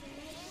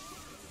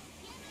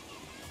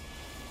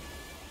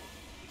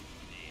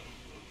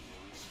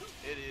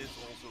 It is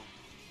also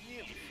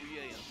nearly 3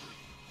 a.m.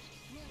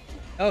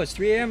 Oh, it's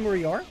 3 a.m. where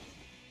you are?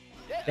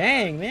 Yeah,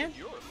 dang, man.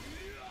 Europe.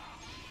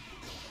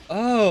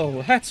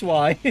 Oh, that's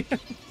why. I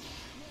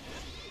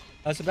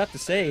was about to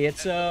say,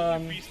 it's, The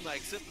reason I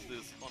accepted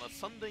this on a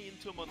Sunday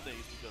into Monday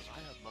is because I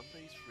have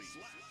Mondays free.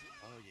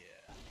 Oh,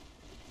 yeah.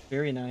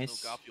 Very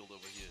nice. No Garfield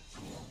over here.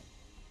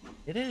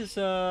 It is,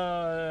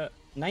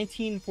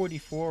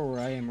 1944 where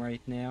I am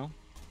right now,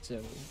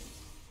 so...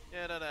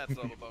 Yeah, that adds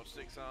up about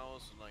 6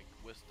 hours, like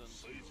Western.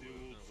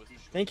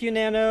 Thank you,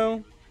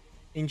 Nano.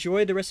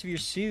 Enjoy the rest of your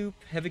soup.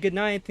 Have a good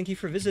night. Thank you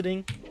for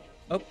visiting.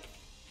 Oh.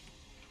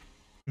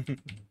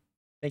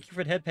 Thank you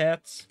for the head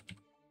pats.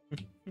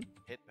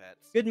 Head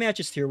pats. Good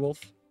matches,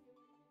 Tearwolf.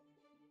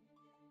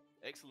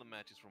 Excellent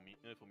matches from me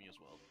as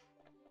well.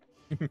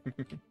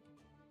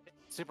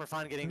 Super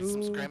fun getting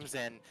some scrims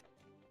in.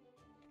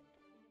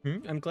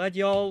 I'm glad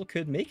y'all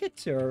could make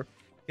it, or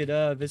could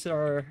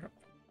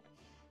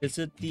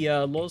visit the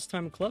Lulz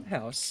Time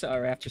Clubhouse,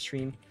 our after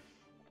stream.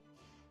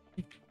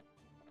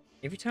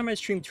 Every time I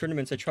stream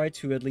tournaments, I try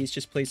to at least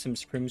just play some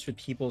scrims with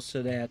people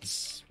so that,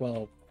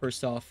 well,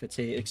 first off, it's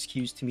a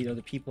excuse to meet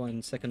other people,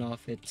 and second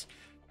off, it's,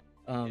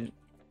 I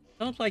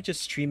don't like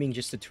just streaming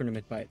just a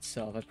tournament by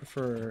itself. I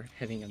prefer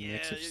having a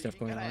mix of stuff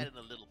going on. Add in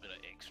a little bit of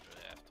extra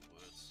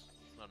afterwards.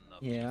 Not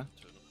enough. Yeah.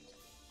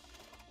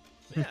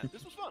 Yeah,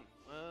 this was fun.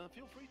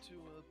 Feel free to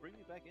bring me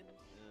back in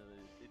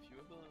if you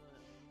ever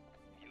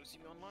see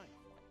me online.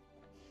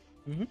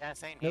 Yeah,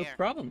 same No here.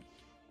 problem.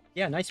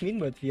 Yeah, nice meeting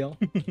with y'all.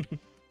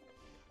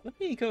 Let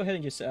me go ahead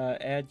and just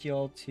add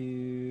y'all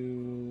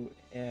to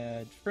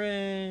add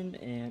friend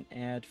and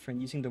add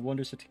friend using the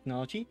wonders of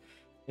technology.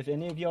 If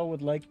any of y'all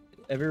would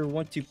ever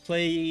want to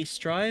play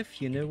Strive,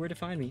 you know where to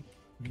find me.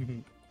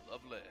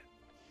 Lovely.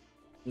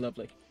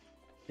 Lovely.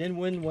 Didn't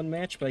win one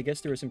match, but I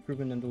guess there was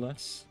improvement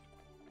nonetheless.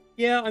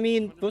 Yeah, I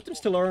mean, both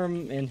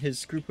Stellarum and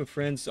his group of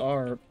friends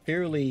are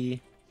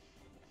fairly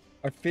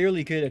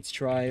good at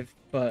Strive,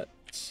 but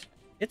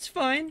it's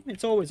fine.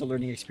 It's always a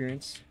learning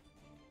experience.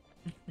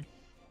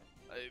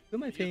 Who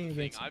am I playing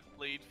against? I've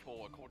played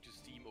for, according to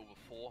Steam, over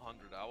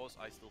 400 hours.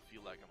 I still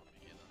feel like I'm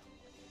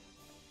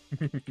a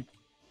beginner.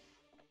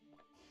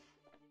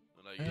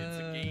 Like,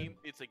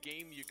 it's a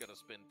game you gotta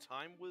spend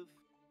time with,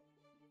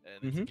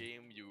 and it's a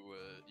game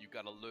you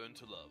gotta learn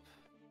to love.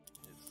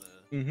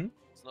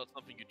 It's not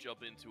something you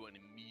jump into and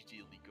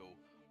immediately go,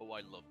 oh,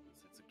 I love this.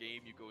 It's a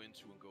game you go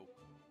into and go,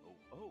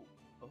 oh,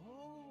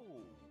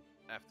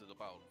 after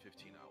about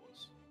 15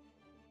 hours.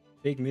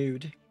 Big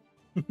mood.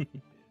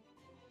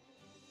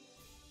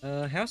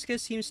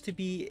 Houseguest seems to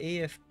be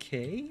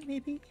AFK,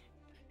 maybe?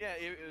 Yeah,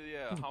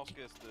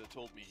 Houseguest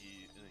told me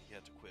he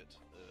had to quit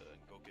and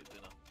go get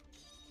dinner.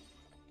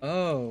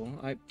 Oh,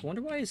 I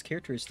wonder why his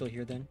character is still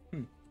here then.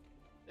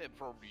 Yeah,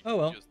 probably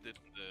just didn't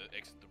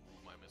exit the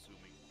room, I'm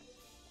assuming.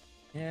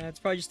 Yeah, it's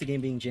probably just the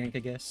game being jank, I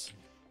guess.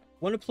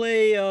 Want to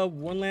play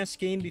one last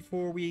game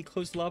before we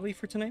close the lobby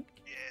for tonight?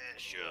 Yeah,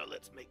 sure,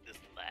 let's make this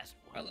the last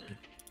one.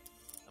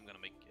 I'm gonna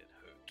make it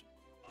hurt.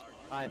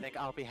 I think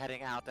I'll be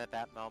heading out at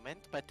that moment,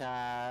 but,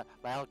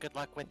 well, good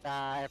luck with,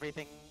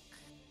 everything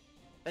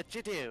that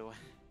you do.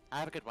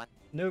 Have a good one.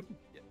 Nope.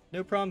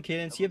 No problem,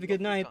 Cadence. You have a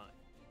good night.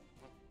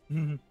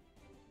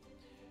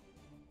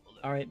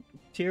 Alright,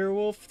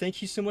 Wolf,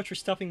 thank you so much for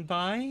stopping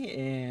by,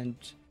 and,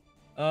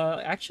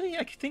 actually,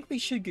 I think we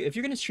should, if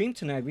you're gonna stream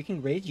tonight, we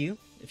can raid you,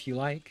 if you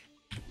like.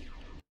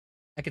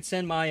 I could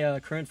send my,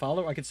 current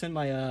followers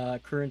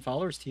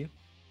to you.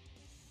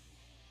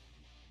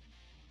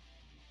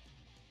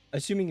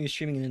 Assuming you're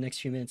streaming in the next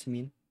few minutes, I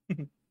mean.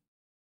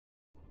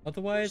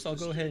 Otherwise, I'll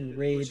go ahead and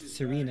raid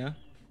Serena,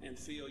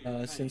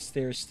 since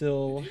they're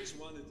still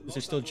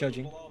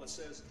judging.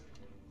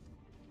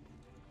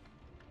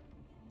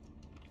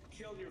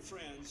 Kill your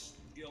friends,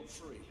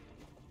 guilt-free.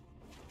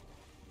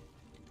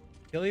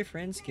 Kill your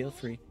friends,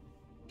 guilt-free.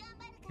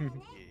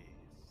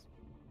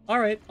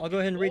 Alright, I'll go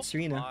ahead and raid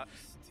Serena.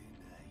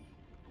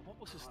 What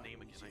was his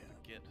name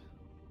again?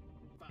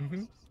 I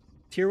forget.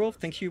 Wolf,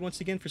 thank you once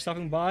again for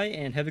stopping by,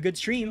 and have a good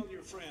stream. Kill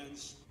your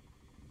friends,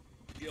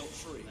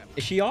 guilt-free.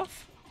 Is she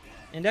off?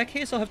 In that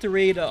case, I'll have to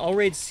raid. I'll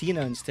raid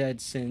Sina instead,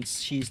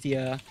 since she's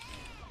the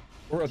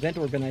event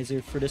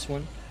organizer for this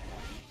one.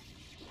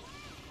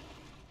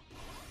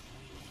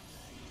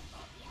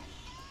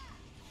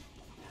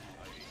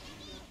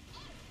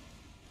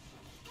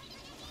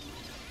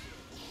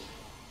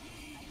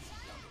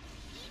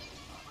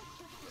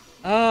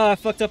 Ah, I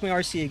fucked up my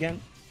RC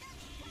again.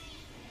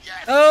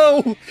 Yes.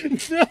 Oh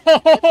no!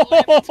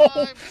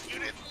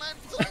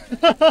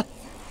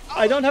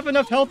 I don't have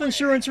enough health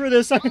insurance for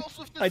this.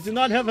 I do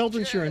not have health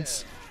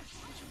insurance.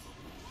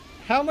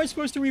 How am I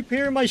supposed to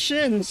repair my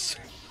shins?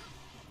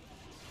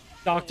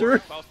 Doctor?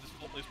 Faust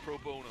is pro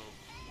bono.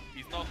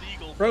 He's not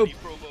legal, but he's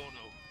pro bono.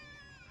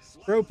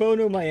 Pro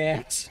bono my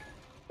ass.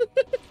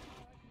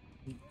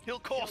 He'll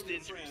cause the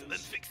injuries and then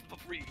fix it for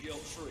free.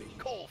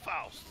 Call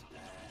Faust.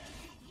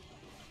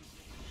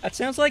 That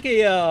sounds like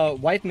a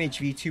white mage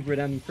VTuber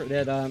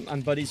that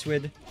I'm buddies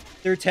with.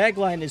 Their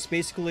tagline is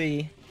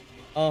basically,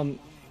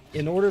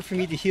 in order for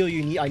me to heal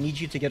you, I need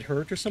you to get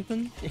hurt or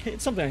something.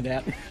 It's something like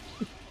that. Fair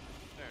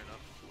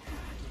enough.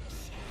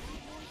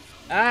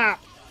 Ah!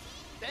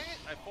 Dang it!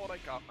 I thought I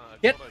got.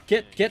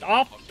 Get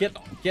off!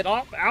 Get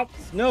off! Out!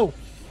 No!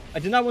 I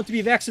did not want to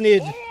be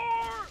vaccinated. Dang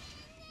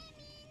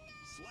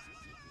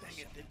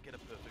it! Didn't get a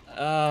perfect one.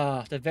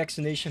 Ah, the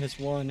vaccination has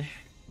won.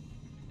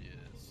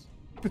 Yes.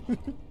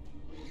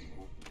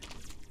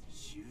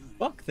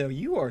 Fuck though,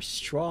 you are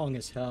strong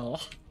as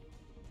hell.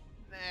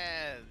 Nah,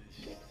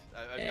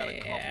 I've got a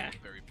couple of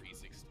very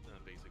basic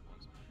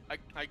ones.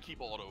 I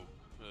keep auto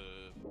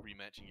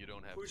rematching. You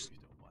don't have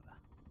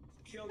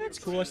to. That's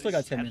cool. I still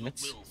got 10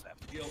 minutes.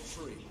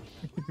 Guilt-free.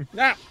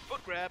 Ah!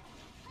 Foot grab.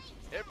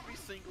 Every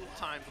single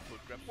time the foot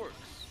grab works.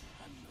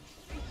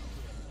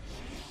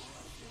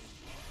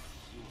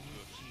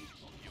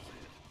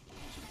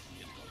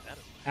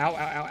 Ow! Ow!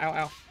 Ow! Ow!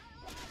 Ow!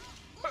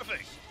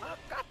 Perfect.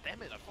 God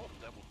damn it! I thought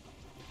that would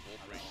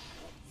break.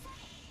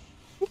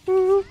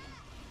 Woohoo!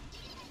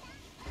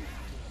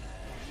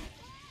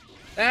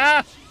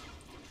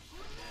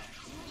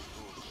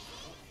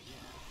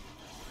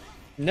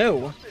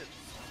 No.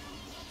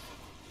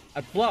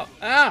 I block.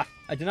 Ah!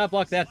 I did not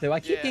block that though. I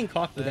keep getting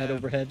caught with that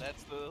overhead.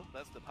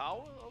 That's the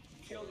power of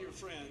Kill your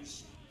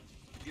friends,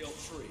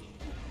 guilt-free.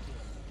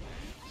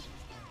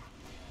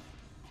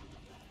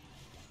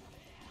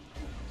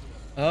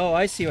 Oh,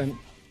 I see.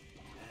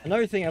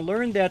 Another thing, I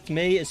learned that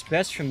Mei is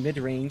best from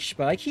mid-range,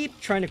 but I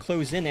keep trying to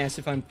close in as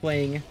if I'm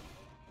playing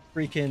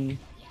freaking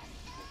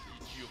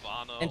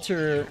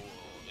enter.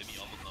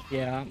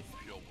 Yeah.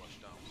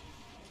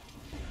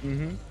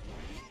 Mm-hmm.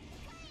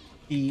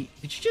 Did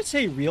you just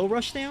say real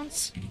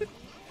rushdowns?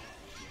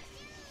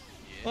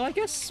 Well, I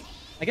guess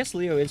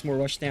Leo is more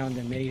rushdown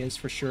than Mei is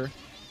for sure.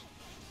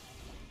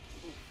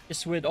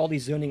 Just with all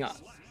these zoning, I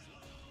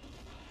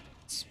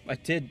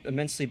did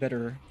immensely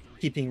better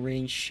keeping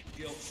range.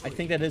 I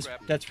think that's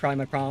probably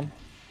my problem.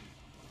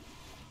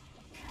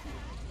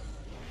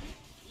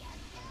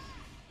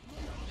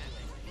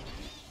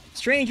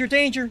 Stranger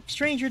danger!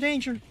 Stranger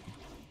danger!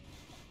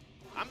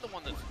 I'm the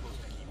one that's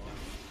supposed to keep them.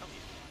 Come here.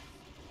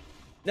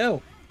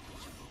 No.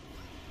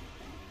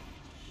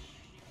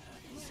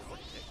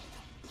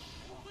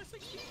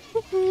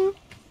 Woohoo!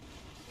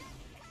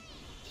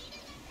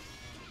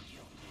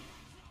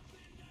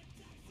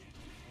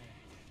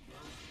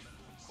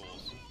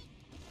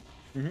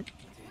 Mm-hmm.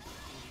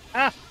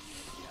 Ah!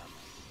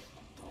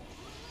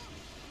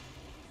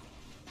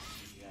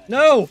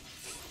 No!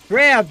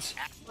 Grabbed!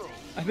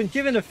 I've been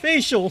given a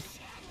facial!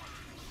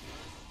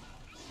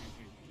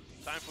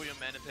 Time for your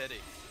Manipedi.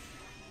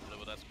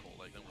 Whatever that's called.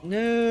 Like that.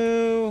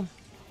 No!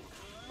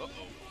 Uh-oh.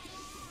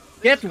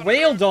 Get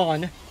wailed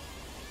on!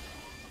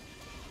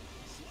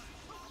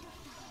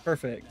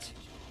 Perfect.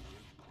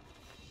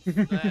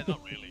 Not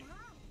really.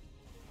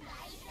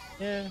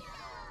 Yeah.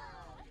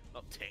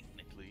 Not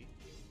technically.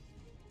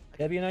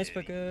 That'd be nice,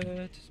 but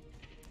good.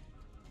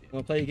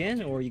 Wanna play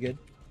again, or are you good?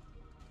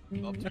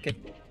 Okay.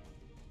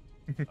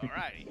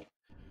 Alrighty.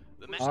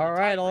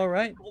 Alright,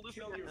 alright.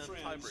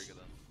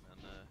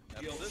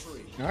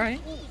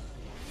 Alright.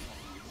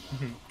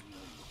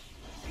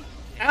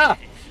 Ah!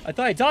 I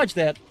thought I dodged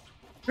that.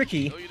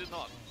 Tricky. No, you did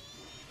not.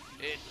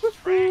 It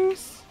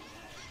tracks.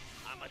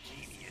 I'm a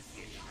genius.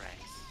 It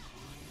tracks.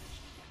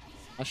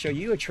 I'll show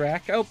you a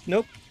track. Oh,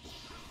 nope.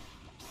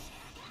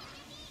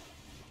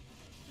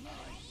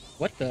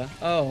 What the?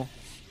 Oh.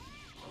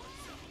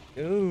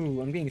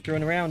 Ooh, I'm getting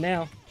thrown around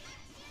now.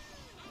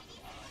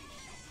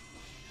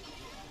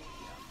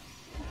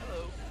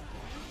 Hello.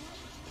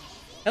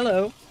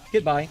 Hello.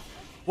 Goodbye.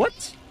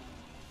 What?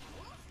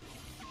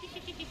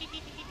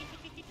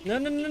 No,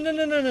 no, no, no,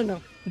 no, no, no,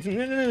 no. No,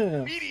 no,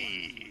 no, no.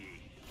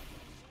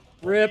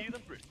 Rip.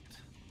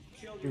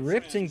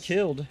 Ripped and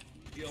killed.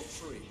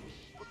 Guilt-free.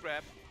 Quick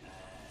grab.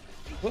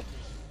 Whoop.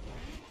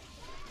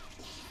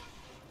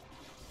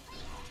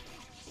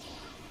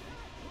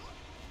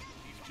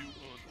 These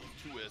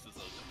two S's are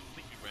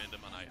completely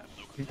random, and I have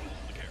no control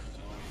of the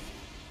character.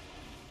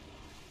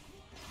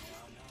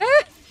 Ah!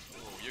 Oh,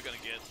 you're gonna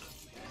get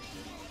this.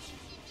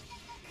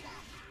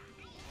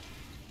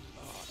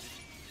 Oh, did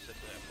set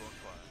that for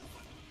fire.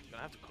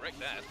 Gonna have to correct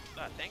that.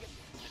 Ah, dang it.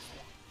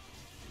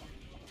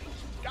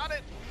 Got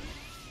it!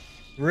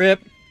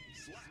 Rip.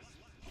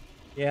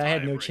 Yeah, I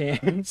had no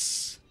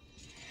chance.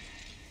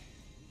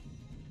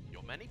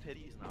 Your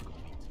Manipedi is now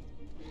complete.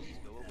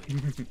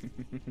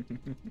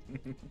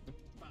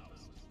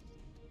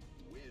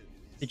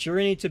 The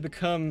journey to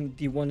become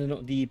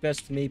the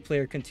best Mei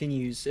player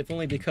continues, if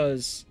only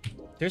because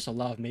there's a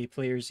lot of Mei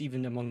players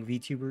even among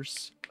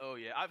VTubers. Oh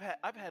yeah, I've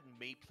had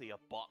Mei player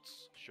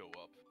bots show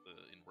up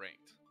in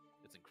ranked.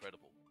 It's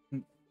incredible.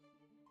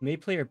 Mei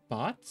player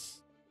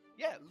bots?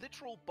 Yeah,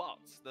 literal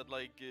bots that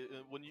like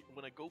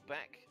when I go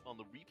back on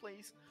the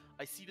replays,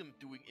 I see them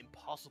doing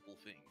impossible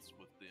things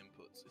with the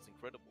inputs. It's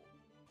incredible.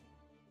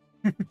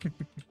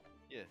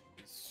 Yeah,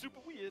 it's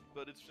super weird,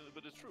 but it's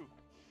true.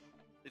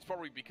 It's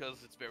probably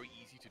because it's very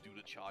easy to do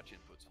the charge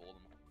inputs for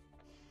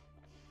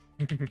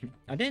them.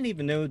 I didn't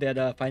even know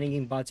that fighting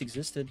game bots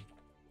existed.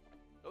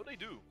 Oh, they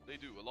do. They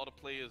do. A lot of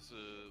players,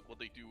 what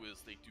they do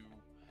is they do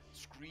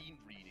screen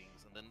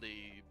readings, and then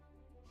they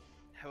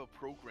have a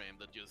program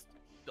that just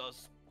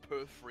does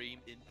per frame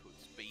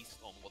inputs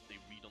based on what they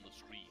read on the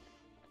screen.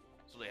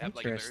 So they have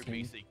like a very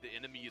basic, the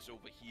enemy is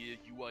over here,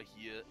 you are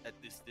here, at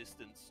this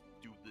distance,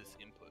 do this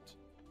input.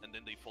 And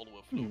then they follow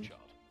a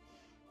flowchart.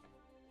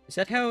 Is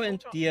that how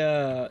is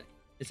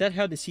that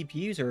how the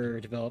CPUs are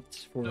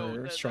developed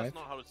for Strive? That's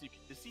not how the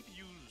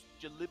CPUs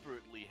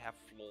deliberately have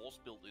flaws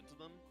built into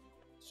them,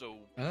 so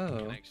you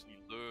can actually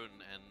learn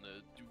and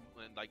do.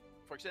 And like,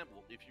 for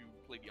example, if you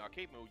play the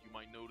arcade mode, you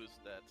might notice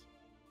that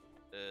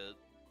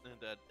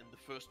that in the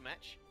first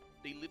match,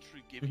 they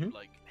literally give you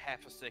like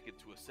half a second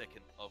to a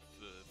second of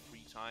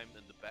free time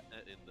in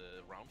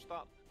the round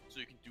start, so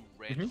you can do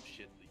random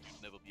shit that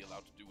you'd never be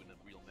allowed to do in a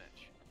real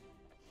match.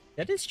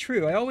 That is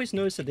true. I always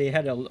noticed that they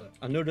had a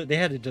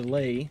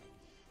delay,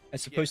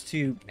 as opposed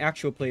to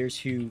actual players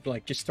who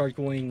like just start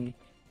going,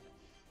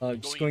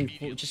 frame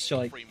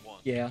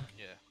one. Yeah.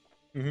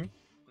 Yeah.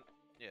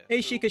 Yeah. Hey,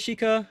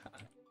 Shika.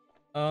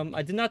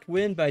 I did not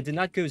win, but I did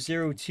not go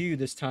 0-2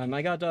 this time.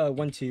 I got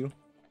 1-2.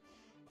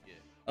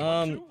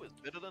 1-2 is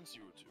better than 0-2.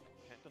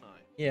 Can't deny.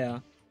 Yeah.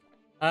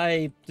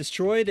 I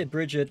destroyed a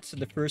Bridget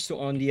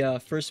on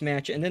the first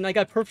match, and then I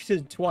got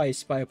perfected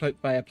twice by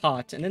a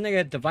pot, and then I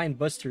got Divine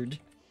Busted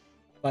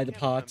by the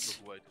pot. I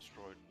can't remember who I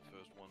destroyed in the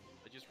first one.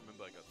 I just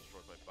remember I got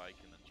destroyed by Bike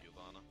and then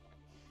Giovanna.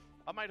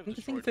 I might have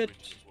destroyed Bridget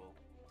as well.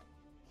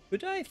 Who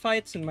did I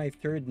fight in my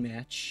third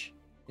match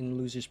in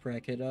losers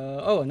bracket?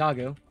 Oh, Nago.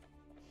 Nago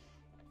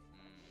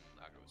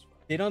is fine.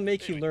 They don't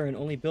make you learn,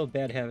 only build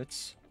bad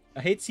habits.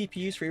 I hate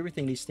CPUs for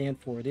everything they stand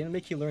for. They don't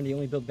make you learn, they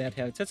only build bad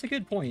habits. That's a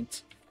good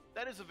point.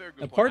 That is a very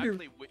good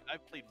point.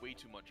 I've played way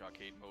too much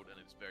arcade mode, and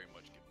it's very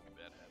much giving me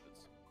bad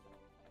habits.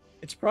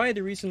 It's probably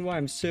the reason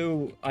why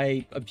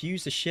I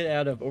abuse the shit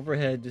out of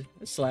overhead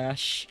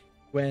slash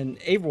when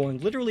everyone,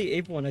 literally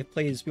everyone I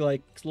play is be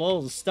like,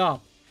 Lulz,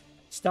 stop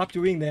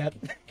doing that.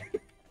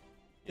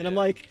 And I'm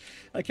like,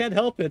 I can't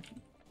help it.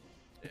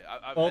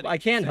 Yeah, I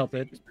can help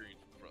it.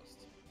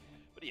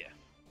 But yeah.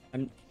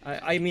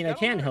 I mean, I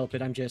can help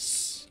it. I'm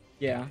just,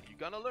 yeah. You're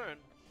gonna learn.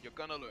 You're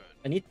gonna learn.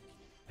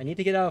 I need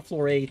to get out of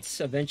floor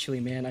 8 eventually,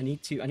 man. I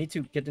need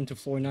to get into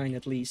floor 9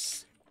 at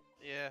least.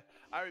 Yeah,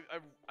 I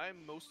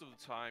most of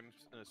the time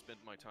spend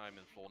my time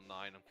in floor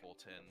 9 and floor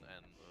 10,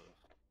 and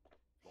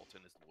floor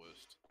 10 is the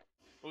worst.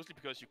 Mostly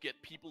because you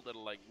get people that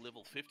are like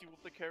level 50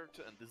 with the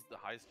character, and this is the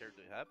highest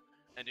character they have,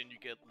 and then you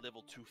get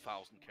level 2000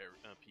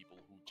 people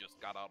who just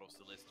got out of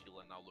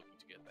Celestial and now looking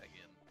to get back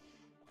in.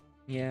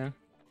 Yeah.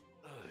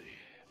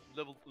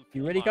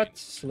 You You already got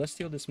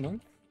Celestial this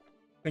month?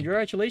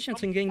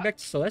 Congratulations on getting back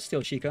to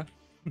Celestial, Chica.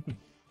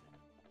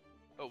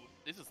 Oh,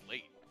 this is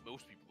late.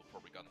 Most people have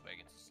probably gotten back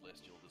into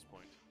Celestial at this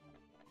point.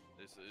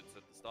 It's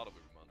at the start of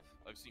every month.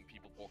 I've seen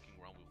people walking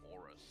around with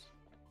auras.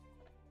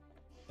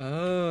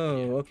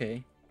 Oh,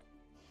 okay.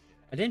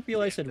 I didn't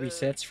realize it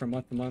resets from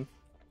month to month.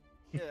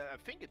 Yeah, I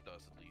think it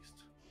does at least.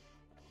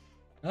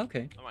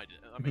 Okay. I might be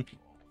wrong.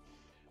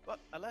 But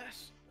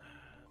alas,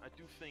 I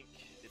do think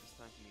it is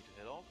time for me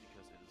to head off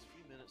because it is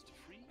 3 minutes to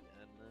 3,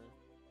 and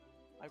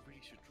I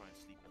really should try and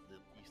sleep a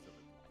little east of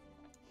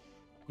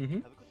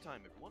it. Have a good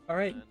time, everyone. All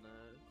right. And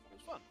it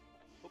was fun.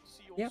 Hope to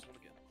see you all soon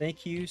again.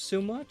 Thank you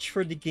so much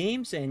for the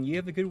games, and you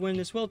have a good one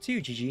as well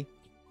too, GG.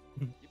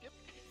 Yep.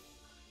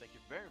 Thank you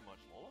very much,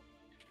 Lola.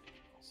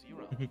 I'll see you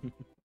around.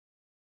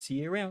 See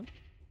you around.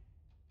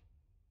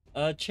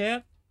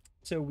 Chat.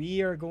 So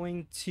we are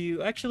going to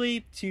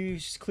to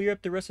clear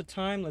up the rest of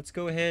time. Let's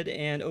go ahead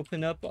and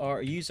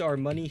use our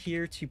money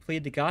here to play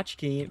the gotcha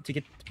game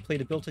to play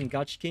the built-in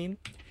gotcha game,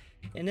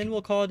 and then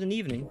we'll call it an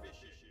evening.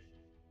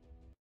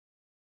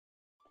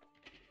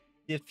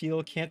 If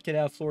you can't get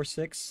out of floor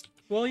 6,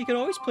 well, you can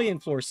always play in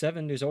floor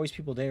 7. There's always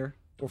people there,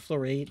 or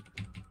floor 8.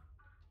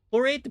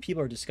 Floor 8, the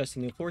people are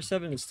disgusting. Floor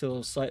 7 is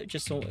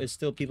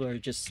still people are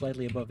just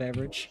slightly above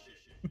average.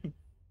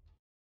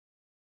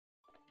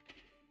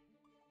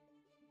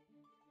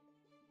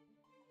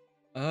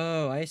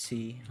 Oh, I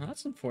see. Oh,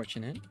 that's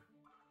unfortunate.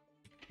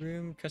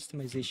 Room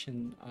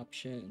customization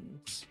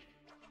options.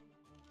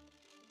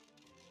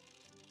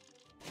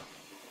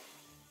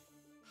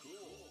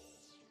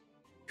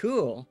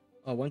 Cool.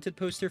 A wanted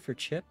poster for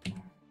Chip.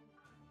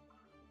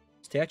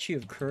 Statue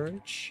of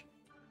Courage.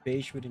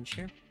 Beige wooden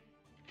chair.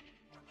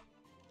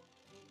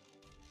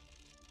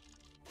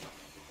 I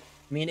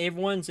mean,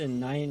 everyone's in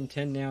 9 and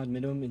 10 now,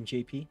 minimum in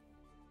JP.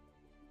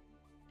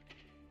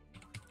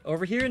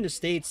 Over here in the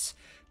States,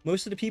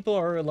 most of the people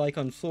are like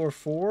on floor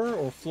 4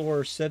 or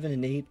floor 7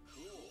 and 8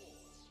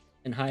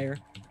 and higher.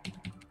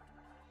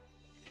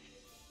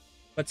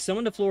 But some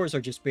of the floors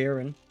are just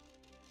barren.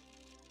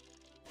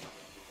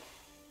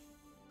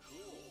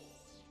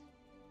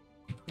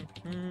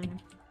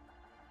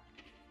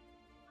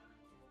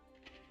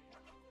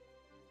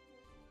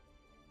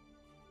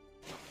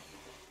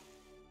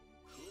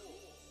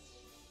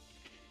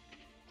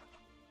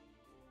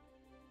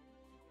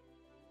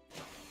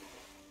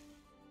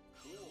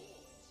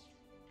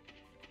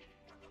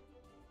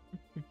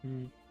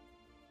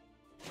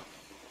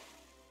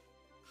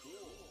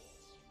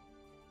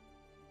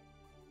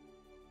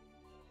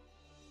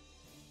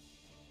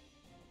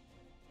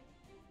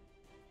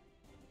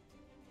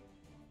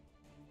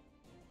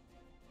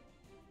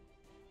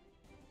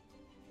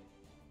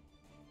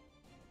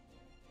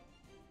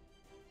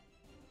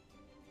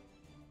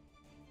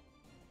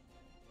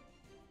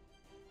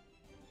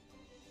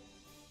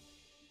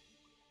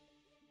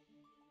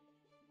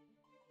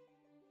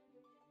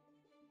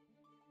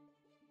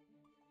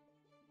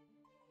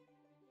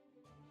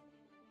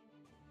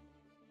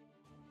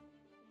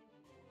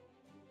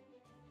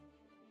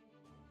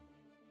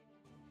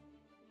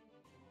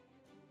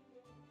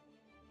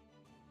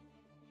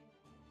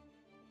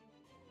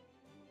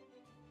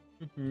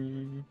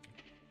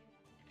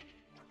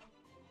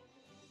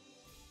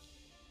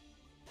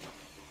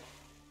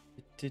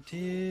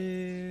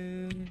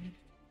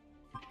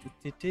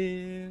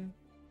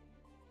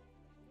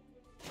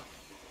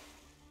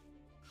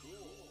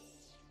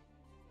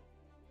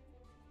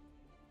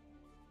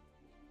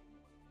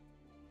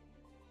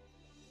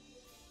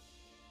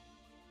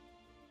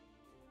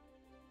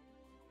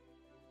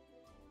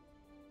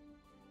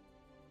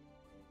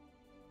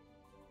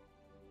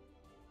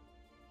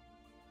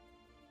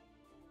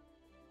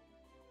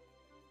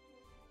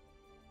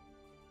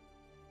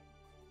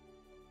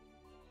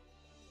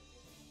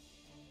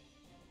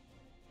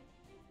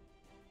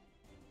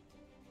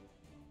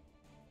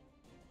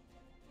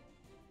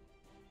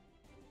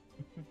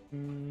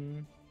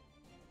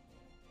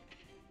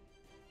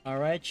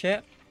 Alright,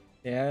 chat.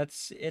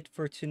 That's it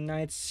for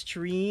tonight's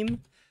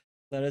stream.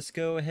 Let us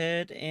go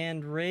ahead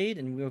and raid.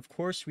 And of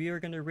course, we are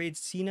going to raid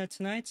Sina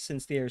tonight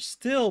since they are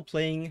still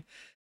playing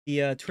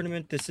the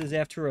tournament. This is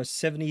after a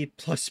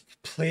 70+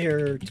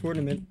 player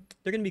tournament.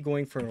 They're going to be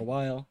going for a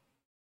while.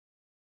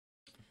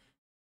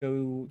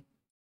 Go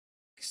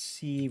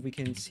see if we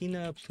can.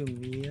 Sina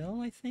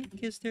Plumiel, I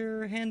think, is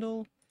their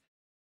handle.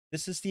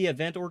 This is the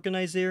event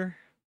organizer.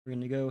 We're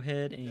going to go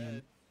ahead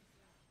and...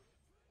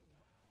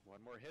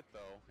 One more hit,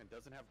 though, and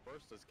doesn't have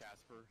burst as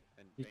Casper,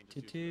 and Bane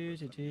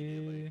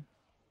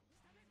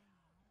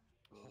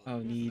I'll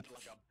need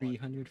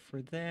 300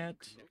 for that.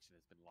 Connection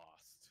has been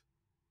lost.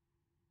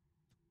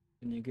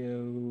 Gonna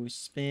go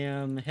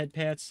spam head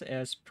pats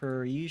as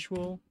per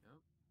usual.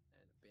 Yep.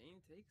 And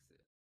Bane takes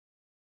it.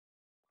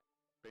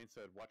 Bane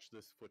said, "Watch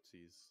this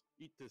footsies.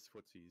 Eat this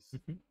footsies."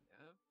 Yep.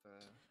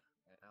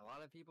 A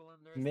lot of people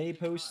May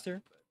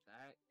poster. But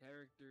that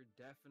character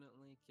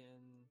definitely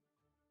can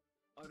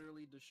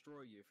utterly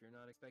destroy you if you're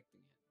not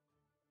expecting it.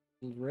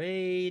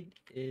 Raid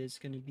is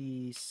gonna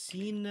be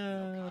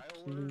Sina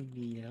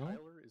Plumiel.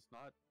 Kyler is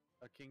not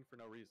a king for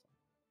no reason.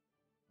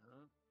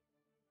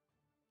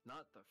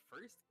 Not the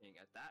first king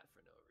at that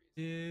for no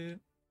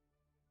reason.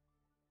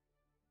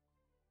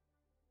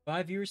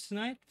 5 viewers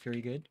tonight.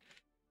 Very good.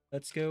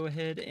 Let's go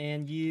ahead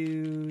and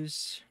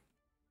use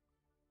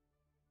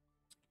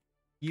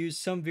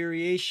some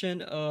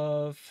variation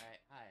of...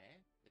 Hi,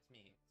 it's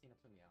me, Sina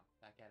Plumiel,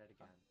 back at it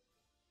again.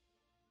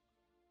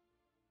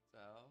 So,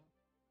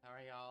 how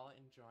are y'all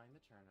enjoying the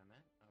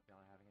tournament? I hope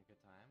y'all are having a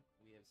good time.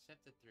 We have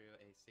sifted through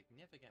a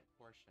significant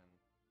portion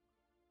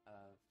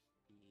of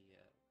the...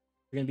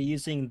 We're going to be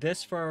using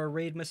this for our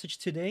raid message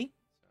today.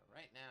 So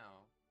right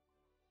now,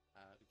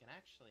 we can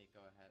actually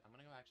go ahead. I'm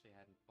going to go actually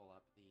ahead and pull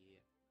up the...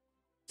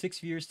 6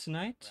 viewers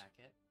tonight.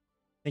 Bracket.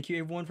 Thank you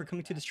everyone for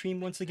coming to the stream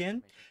once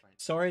again.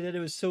 Sorry that it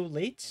was so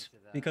late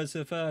because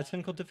of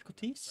technical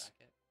difficulties.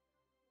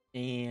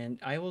 And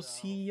I will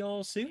see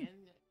y'all soon.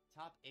 In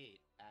top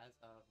 8 as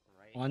of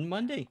right on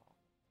Monday. Now,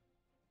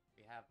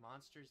 we have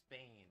Monsters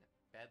Bane,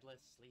 Bedless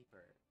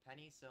Sleeper,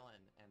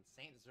 Penicillin, and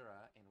Saint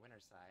Zura in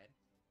Winterside.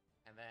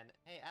 And then,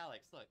 hey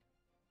Alex, look,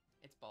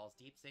 it's Balls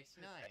Deep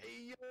 69.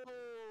 Hey yo,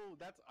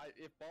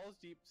 if Balls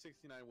Deep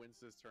 69 wins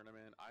this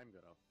tournament, I'm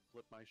gonna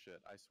flip my shit.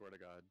 I swear to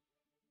God.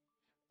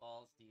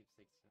 Balls Deep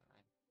 69.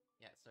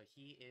 Yeah, so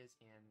he is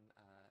in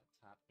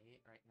top 8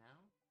 right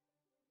now,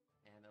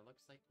 and it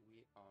looks like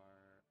we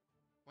are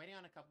waiting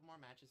on a couple more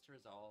matches to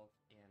resolve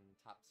in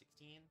top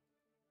 16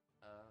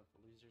 of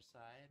loser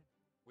side.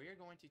 We are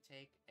going to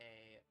take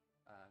a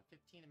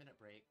 15-minute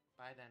break.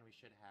 By then, we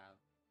should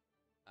have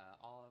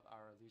all of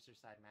our loser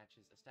side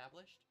matches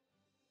established,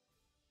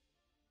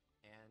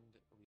 and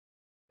we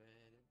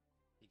should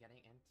be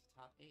getting into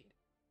top 8.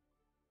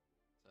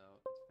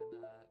 So it's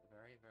been a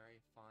very,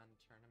 very fun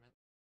tournament